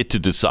you get to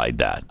decide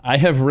that? I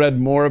have read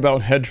more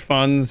about hedge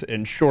funds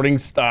and shorting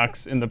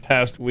stocks in the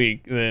past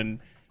week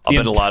than the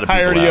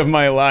entirety of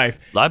my life.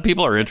 A lot of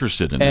people are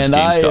interested in this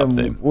GameStop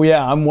thing. Well,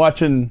 yeah, I'm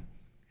watching.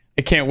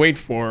 I can't wait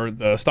for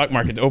the stock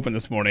market to open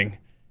this morning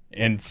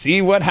and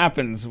see what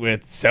happens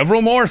with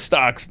several more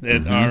stocks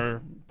that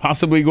are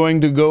possibly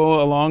going to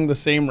go along the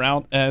same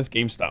route as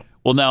GameStop.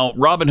 Well, now,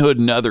 Robinhood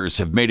and others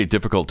have made it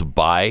difficult to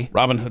buy.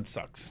 Robinhood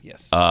sucks,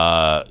 yes.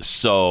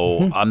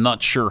 So I'm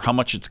not sure how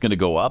much it's going to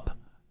go up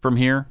from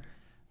here.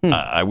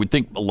 I would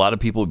think a lot of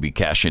people would be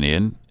cashing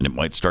in, and it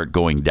might start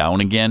going down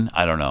again.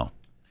 I don't know.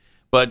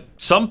 But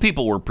some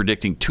people were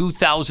predicting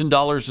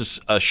 $2,000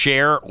 a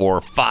share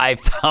or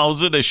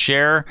 $5,000 a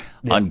share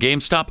on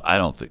GameStop. I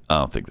don't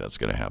think that's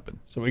going to happen.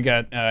 So we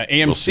got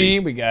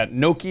AMC, we got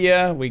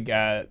Nokia, we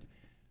got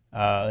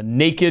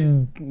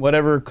Naked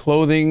whatever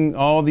clothing.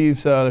 All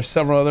these there's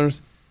several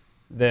others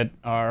that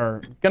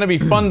are going to be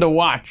fun to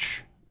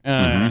watch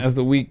as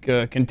the week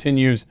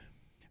continues.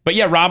 But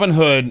yeah,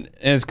 Robinhood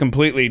has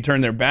completely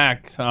turned their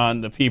backs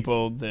on the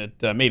people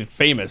that made it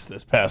famous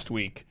this past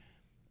week.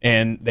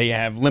 And they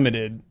have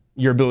limited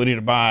your ability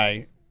to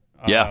buy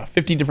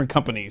 50 different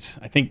companies.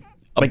 I think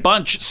a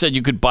bunch said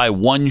you could buy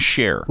one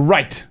share.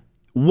 Right.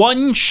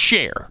 One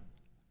share.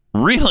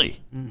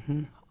 Really?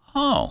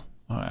 Oh,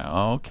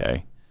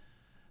 okay.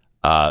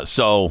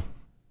 So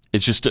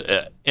it's just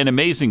an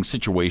amazing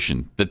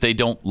situation that they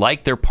don't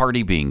like their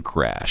party being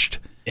crashed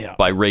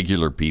by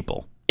regular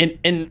people.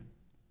 And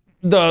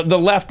the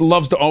left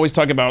loves to always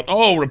talk about,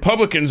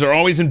 Republicans are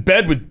always in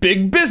bed with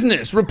big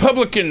business.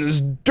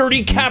 Republicans,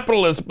 dirty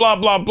capitalists, blah,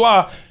 blah,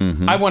 blah.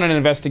 I want an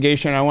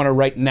investigation. I want to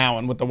right now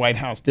on what the White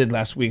House did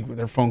last week with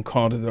their phone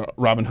call to the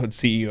Robinhood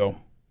CEO.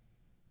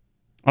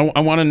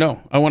 I want to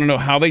know. I want to know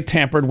how they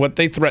tampered, what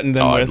they threatened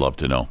them with. I'd love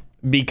to know.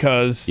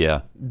 Because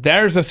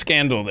there's a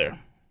scandal there.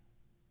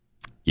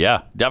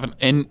 Yeah,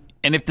 definitely.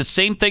 And if the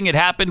same thing had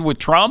happened with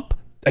Trump,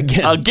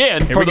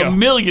 again for the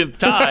millionth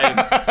time,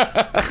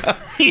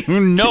 you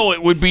know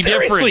it would be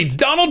different. Seriously,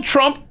 Donald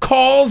Trump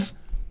calls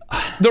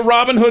The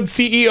Robinhood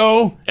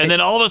CEO. And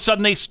then all of a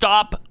sudden they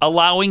stop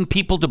allowing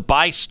people to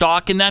buy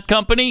stock in that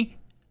company?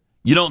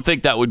 You don't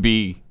think that would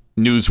be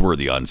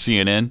newsworthy on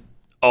CNN?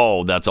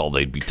 Oh, that's all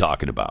they'd be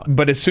talking about.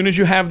 But as soon as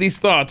you have these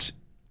thoughts,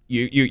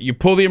 you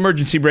pull the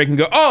emergency brake and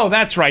go, oh,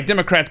 that's right,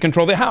 Democrats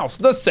control the House,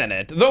 the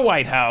Senate, the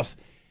White House,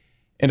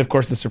 and of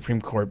course the Supreme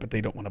Court, but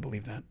they don't want to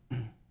believe that.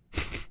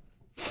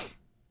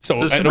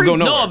 So it'll go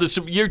nowhere. No,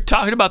 you're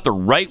talking about the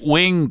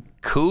right-wing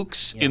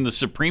kooks in the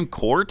Supreme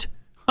Court?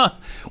 Huh.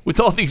 With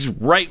all these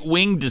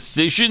right-wing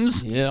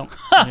decisions? Yeah,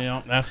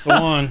 that's the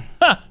one.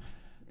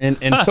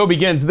 And so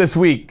begins this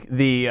week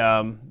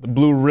the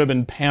blue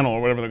ribbon panel,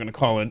 or whatever they're going to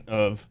call it,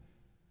 of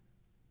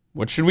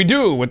what should we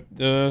do with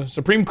the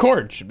Supreme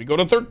Court? Should we go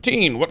to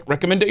 13? What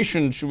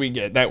recommendations should we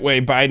get? That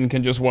way Biden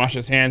can just wash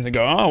his hands and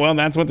go, oh, well,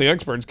 that's what the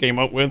experts came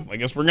up with. I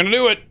guess we're going to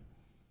do it.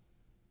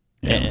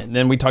 Yeah. And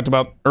then we talked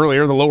about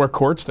earlier the lower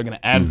courts. They're going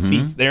to add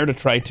seats there to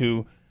try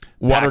to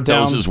water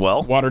down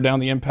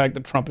the impact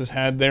that Trump has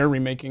had there,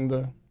 remaking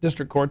the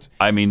district courts.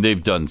 I mean,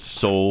 they've done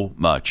so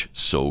much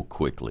so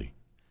quickly.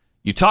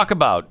 You talk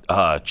about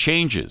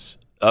changes.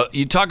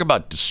 You talk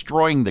about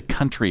destroying the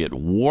country at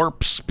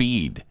warp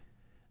speed.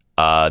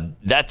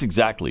 That's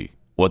exactly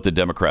what the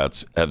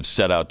Democrats have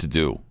set out to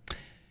do.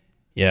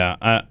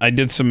 Yeah, I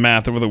did some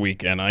math over the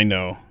weekend, I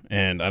know,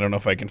 and I don't know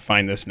if I can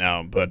find this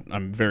now, but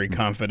I'm very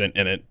confident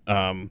in it,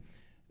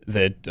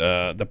 that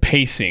the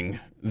pacing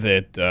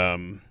that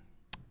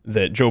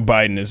Joe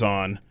Biden is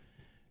on,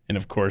 and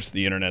of course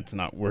the internet's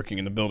not working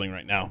in the building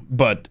right now,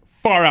 but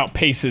far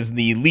outpaces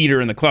the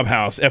leader in the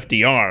clubhouse,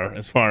 FDR,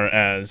 as far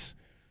as,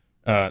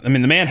 the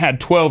man had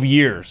 12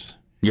 years.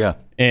 Yeah.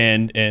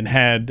 And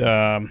had,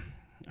 I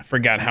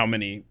forgot how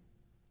many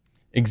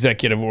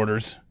executive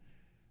orders,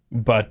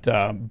 but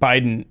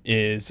Biden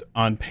is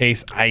on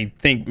pace, I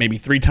think, maybe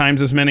 3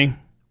 times as many.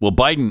 Well,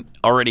 Biden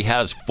already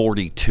has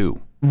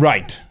 42.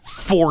 Right.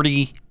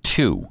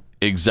 42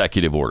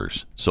 executive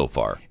orders so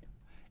far.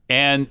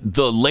 And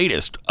the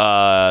latest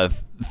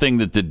thing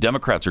that the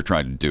Democrats are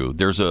trying to do,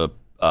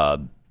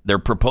 they're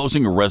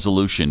proposing a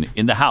resolution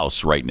in the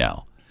House right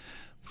now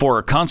for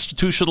a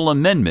constitutional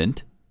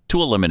amendment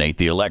to eliminate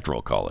the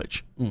Electoral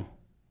College.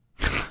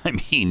 I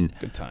mean,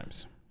 good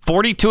times.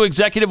 42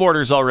 executive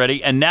orders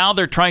already, and now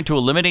they're trying to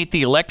eliminate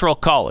the Electoral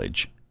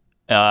College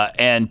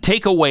and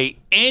take away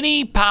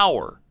any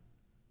power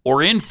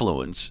or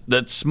influence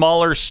that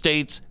smaller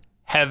states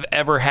have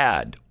ever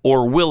had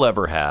or will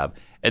ever have,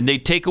 and they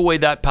take away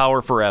that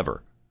power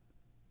forever.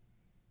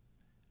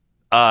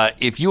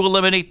 If you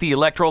eliminate the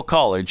Electoral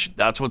College,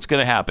 that's what's going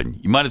to happen.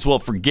 You might as well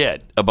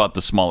forget about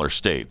the smaller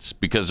states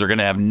because they're going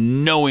to have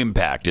no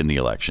impact in the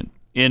election,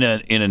 in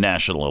a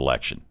national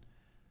election.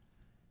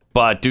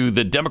 But do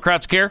the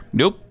Democrats care?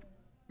 Nope.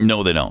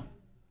 No, they don't.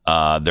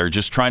 They're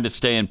just trying to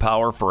stay in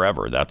power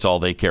forever. That's all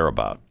they care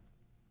about.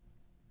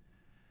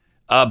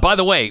 By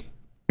the way,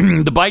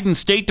 the Biden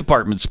State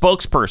Department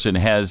spokesperson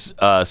has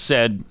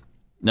said,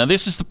 now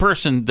this is the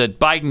person that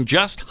Biden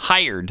just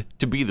hired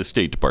to be the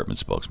State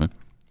Department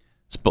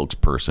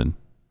spokesperson.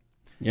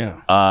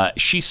 Yeah.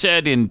 She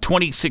said in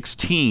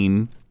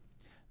 2016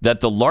 that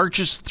the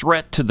largest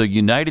threat to the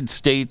United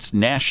States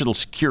national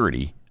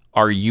security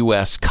are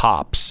U.S.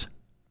 cops.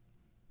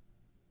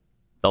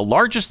 The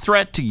largest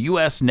threat to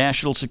U.S.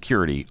 national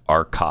security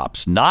are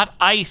cops, not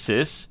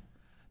ISIS,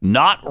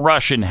 not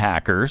Russian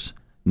hackers,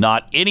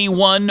 not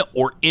anyone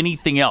or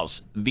anything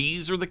else.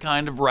 These are the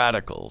kind of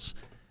radicals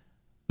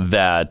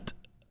that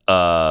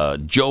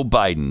Joe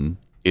Biden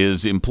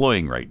is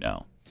employing right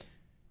now.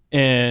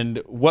 And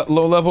what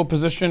low-level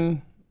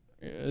position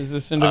is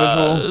this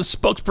individual?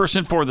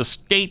 Spokesperson for the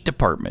State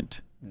Department.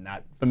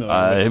 Not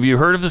familiar. Have you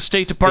heard of the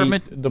State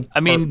Department? I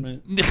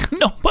mean,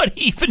 nobody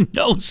even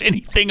knows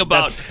anything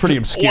about. That's pretty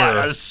obscure.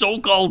 What, a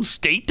so-called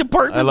State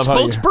Department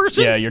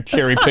spokesperson? You're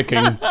cherry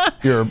picking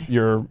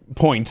your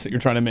points that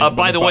you're trying to make.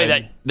 By the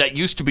way, that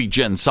used to be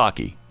Jen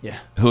Psaki,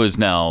 who is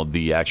now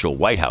the actual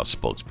White House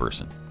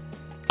spokesperson.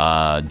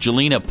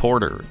 Jelena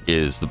Porter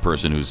is the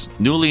person who's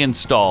newly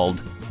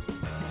installed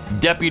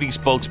deputy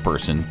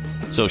spokesperson.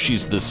 So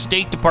she's the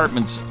State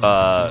Department's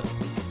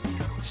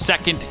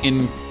second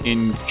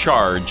in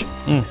charge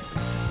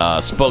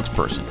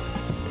spokesperson.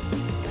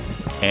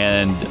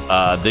 And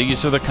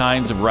these are the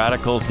kinds of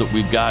radicals that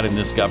we've got in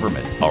this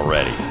government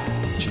already.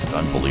 Just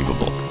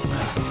unbelievable.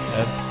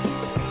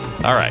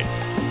 All right.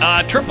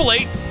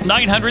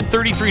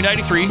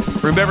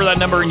 888-900-3393. Remember that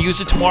number and use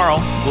it tomorrow.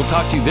 We'll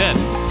talk to you then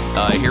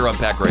here on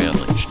Pat Gray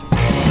Unleashed.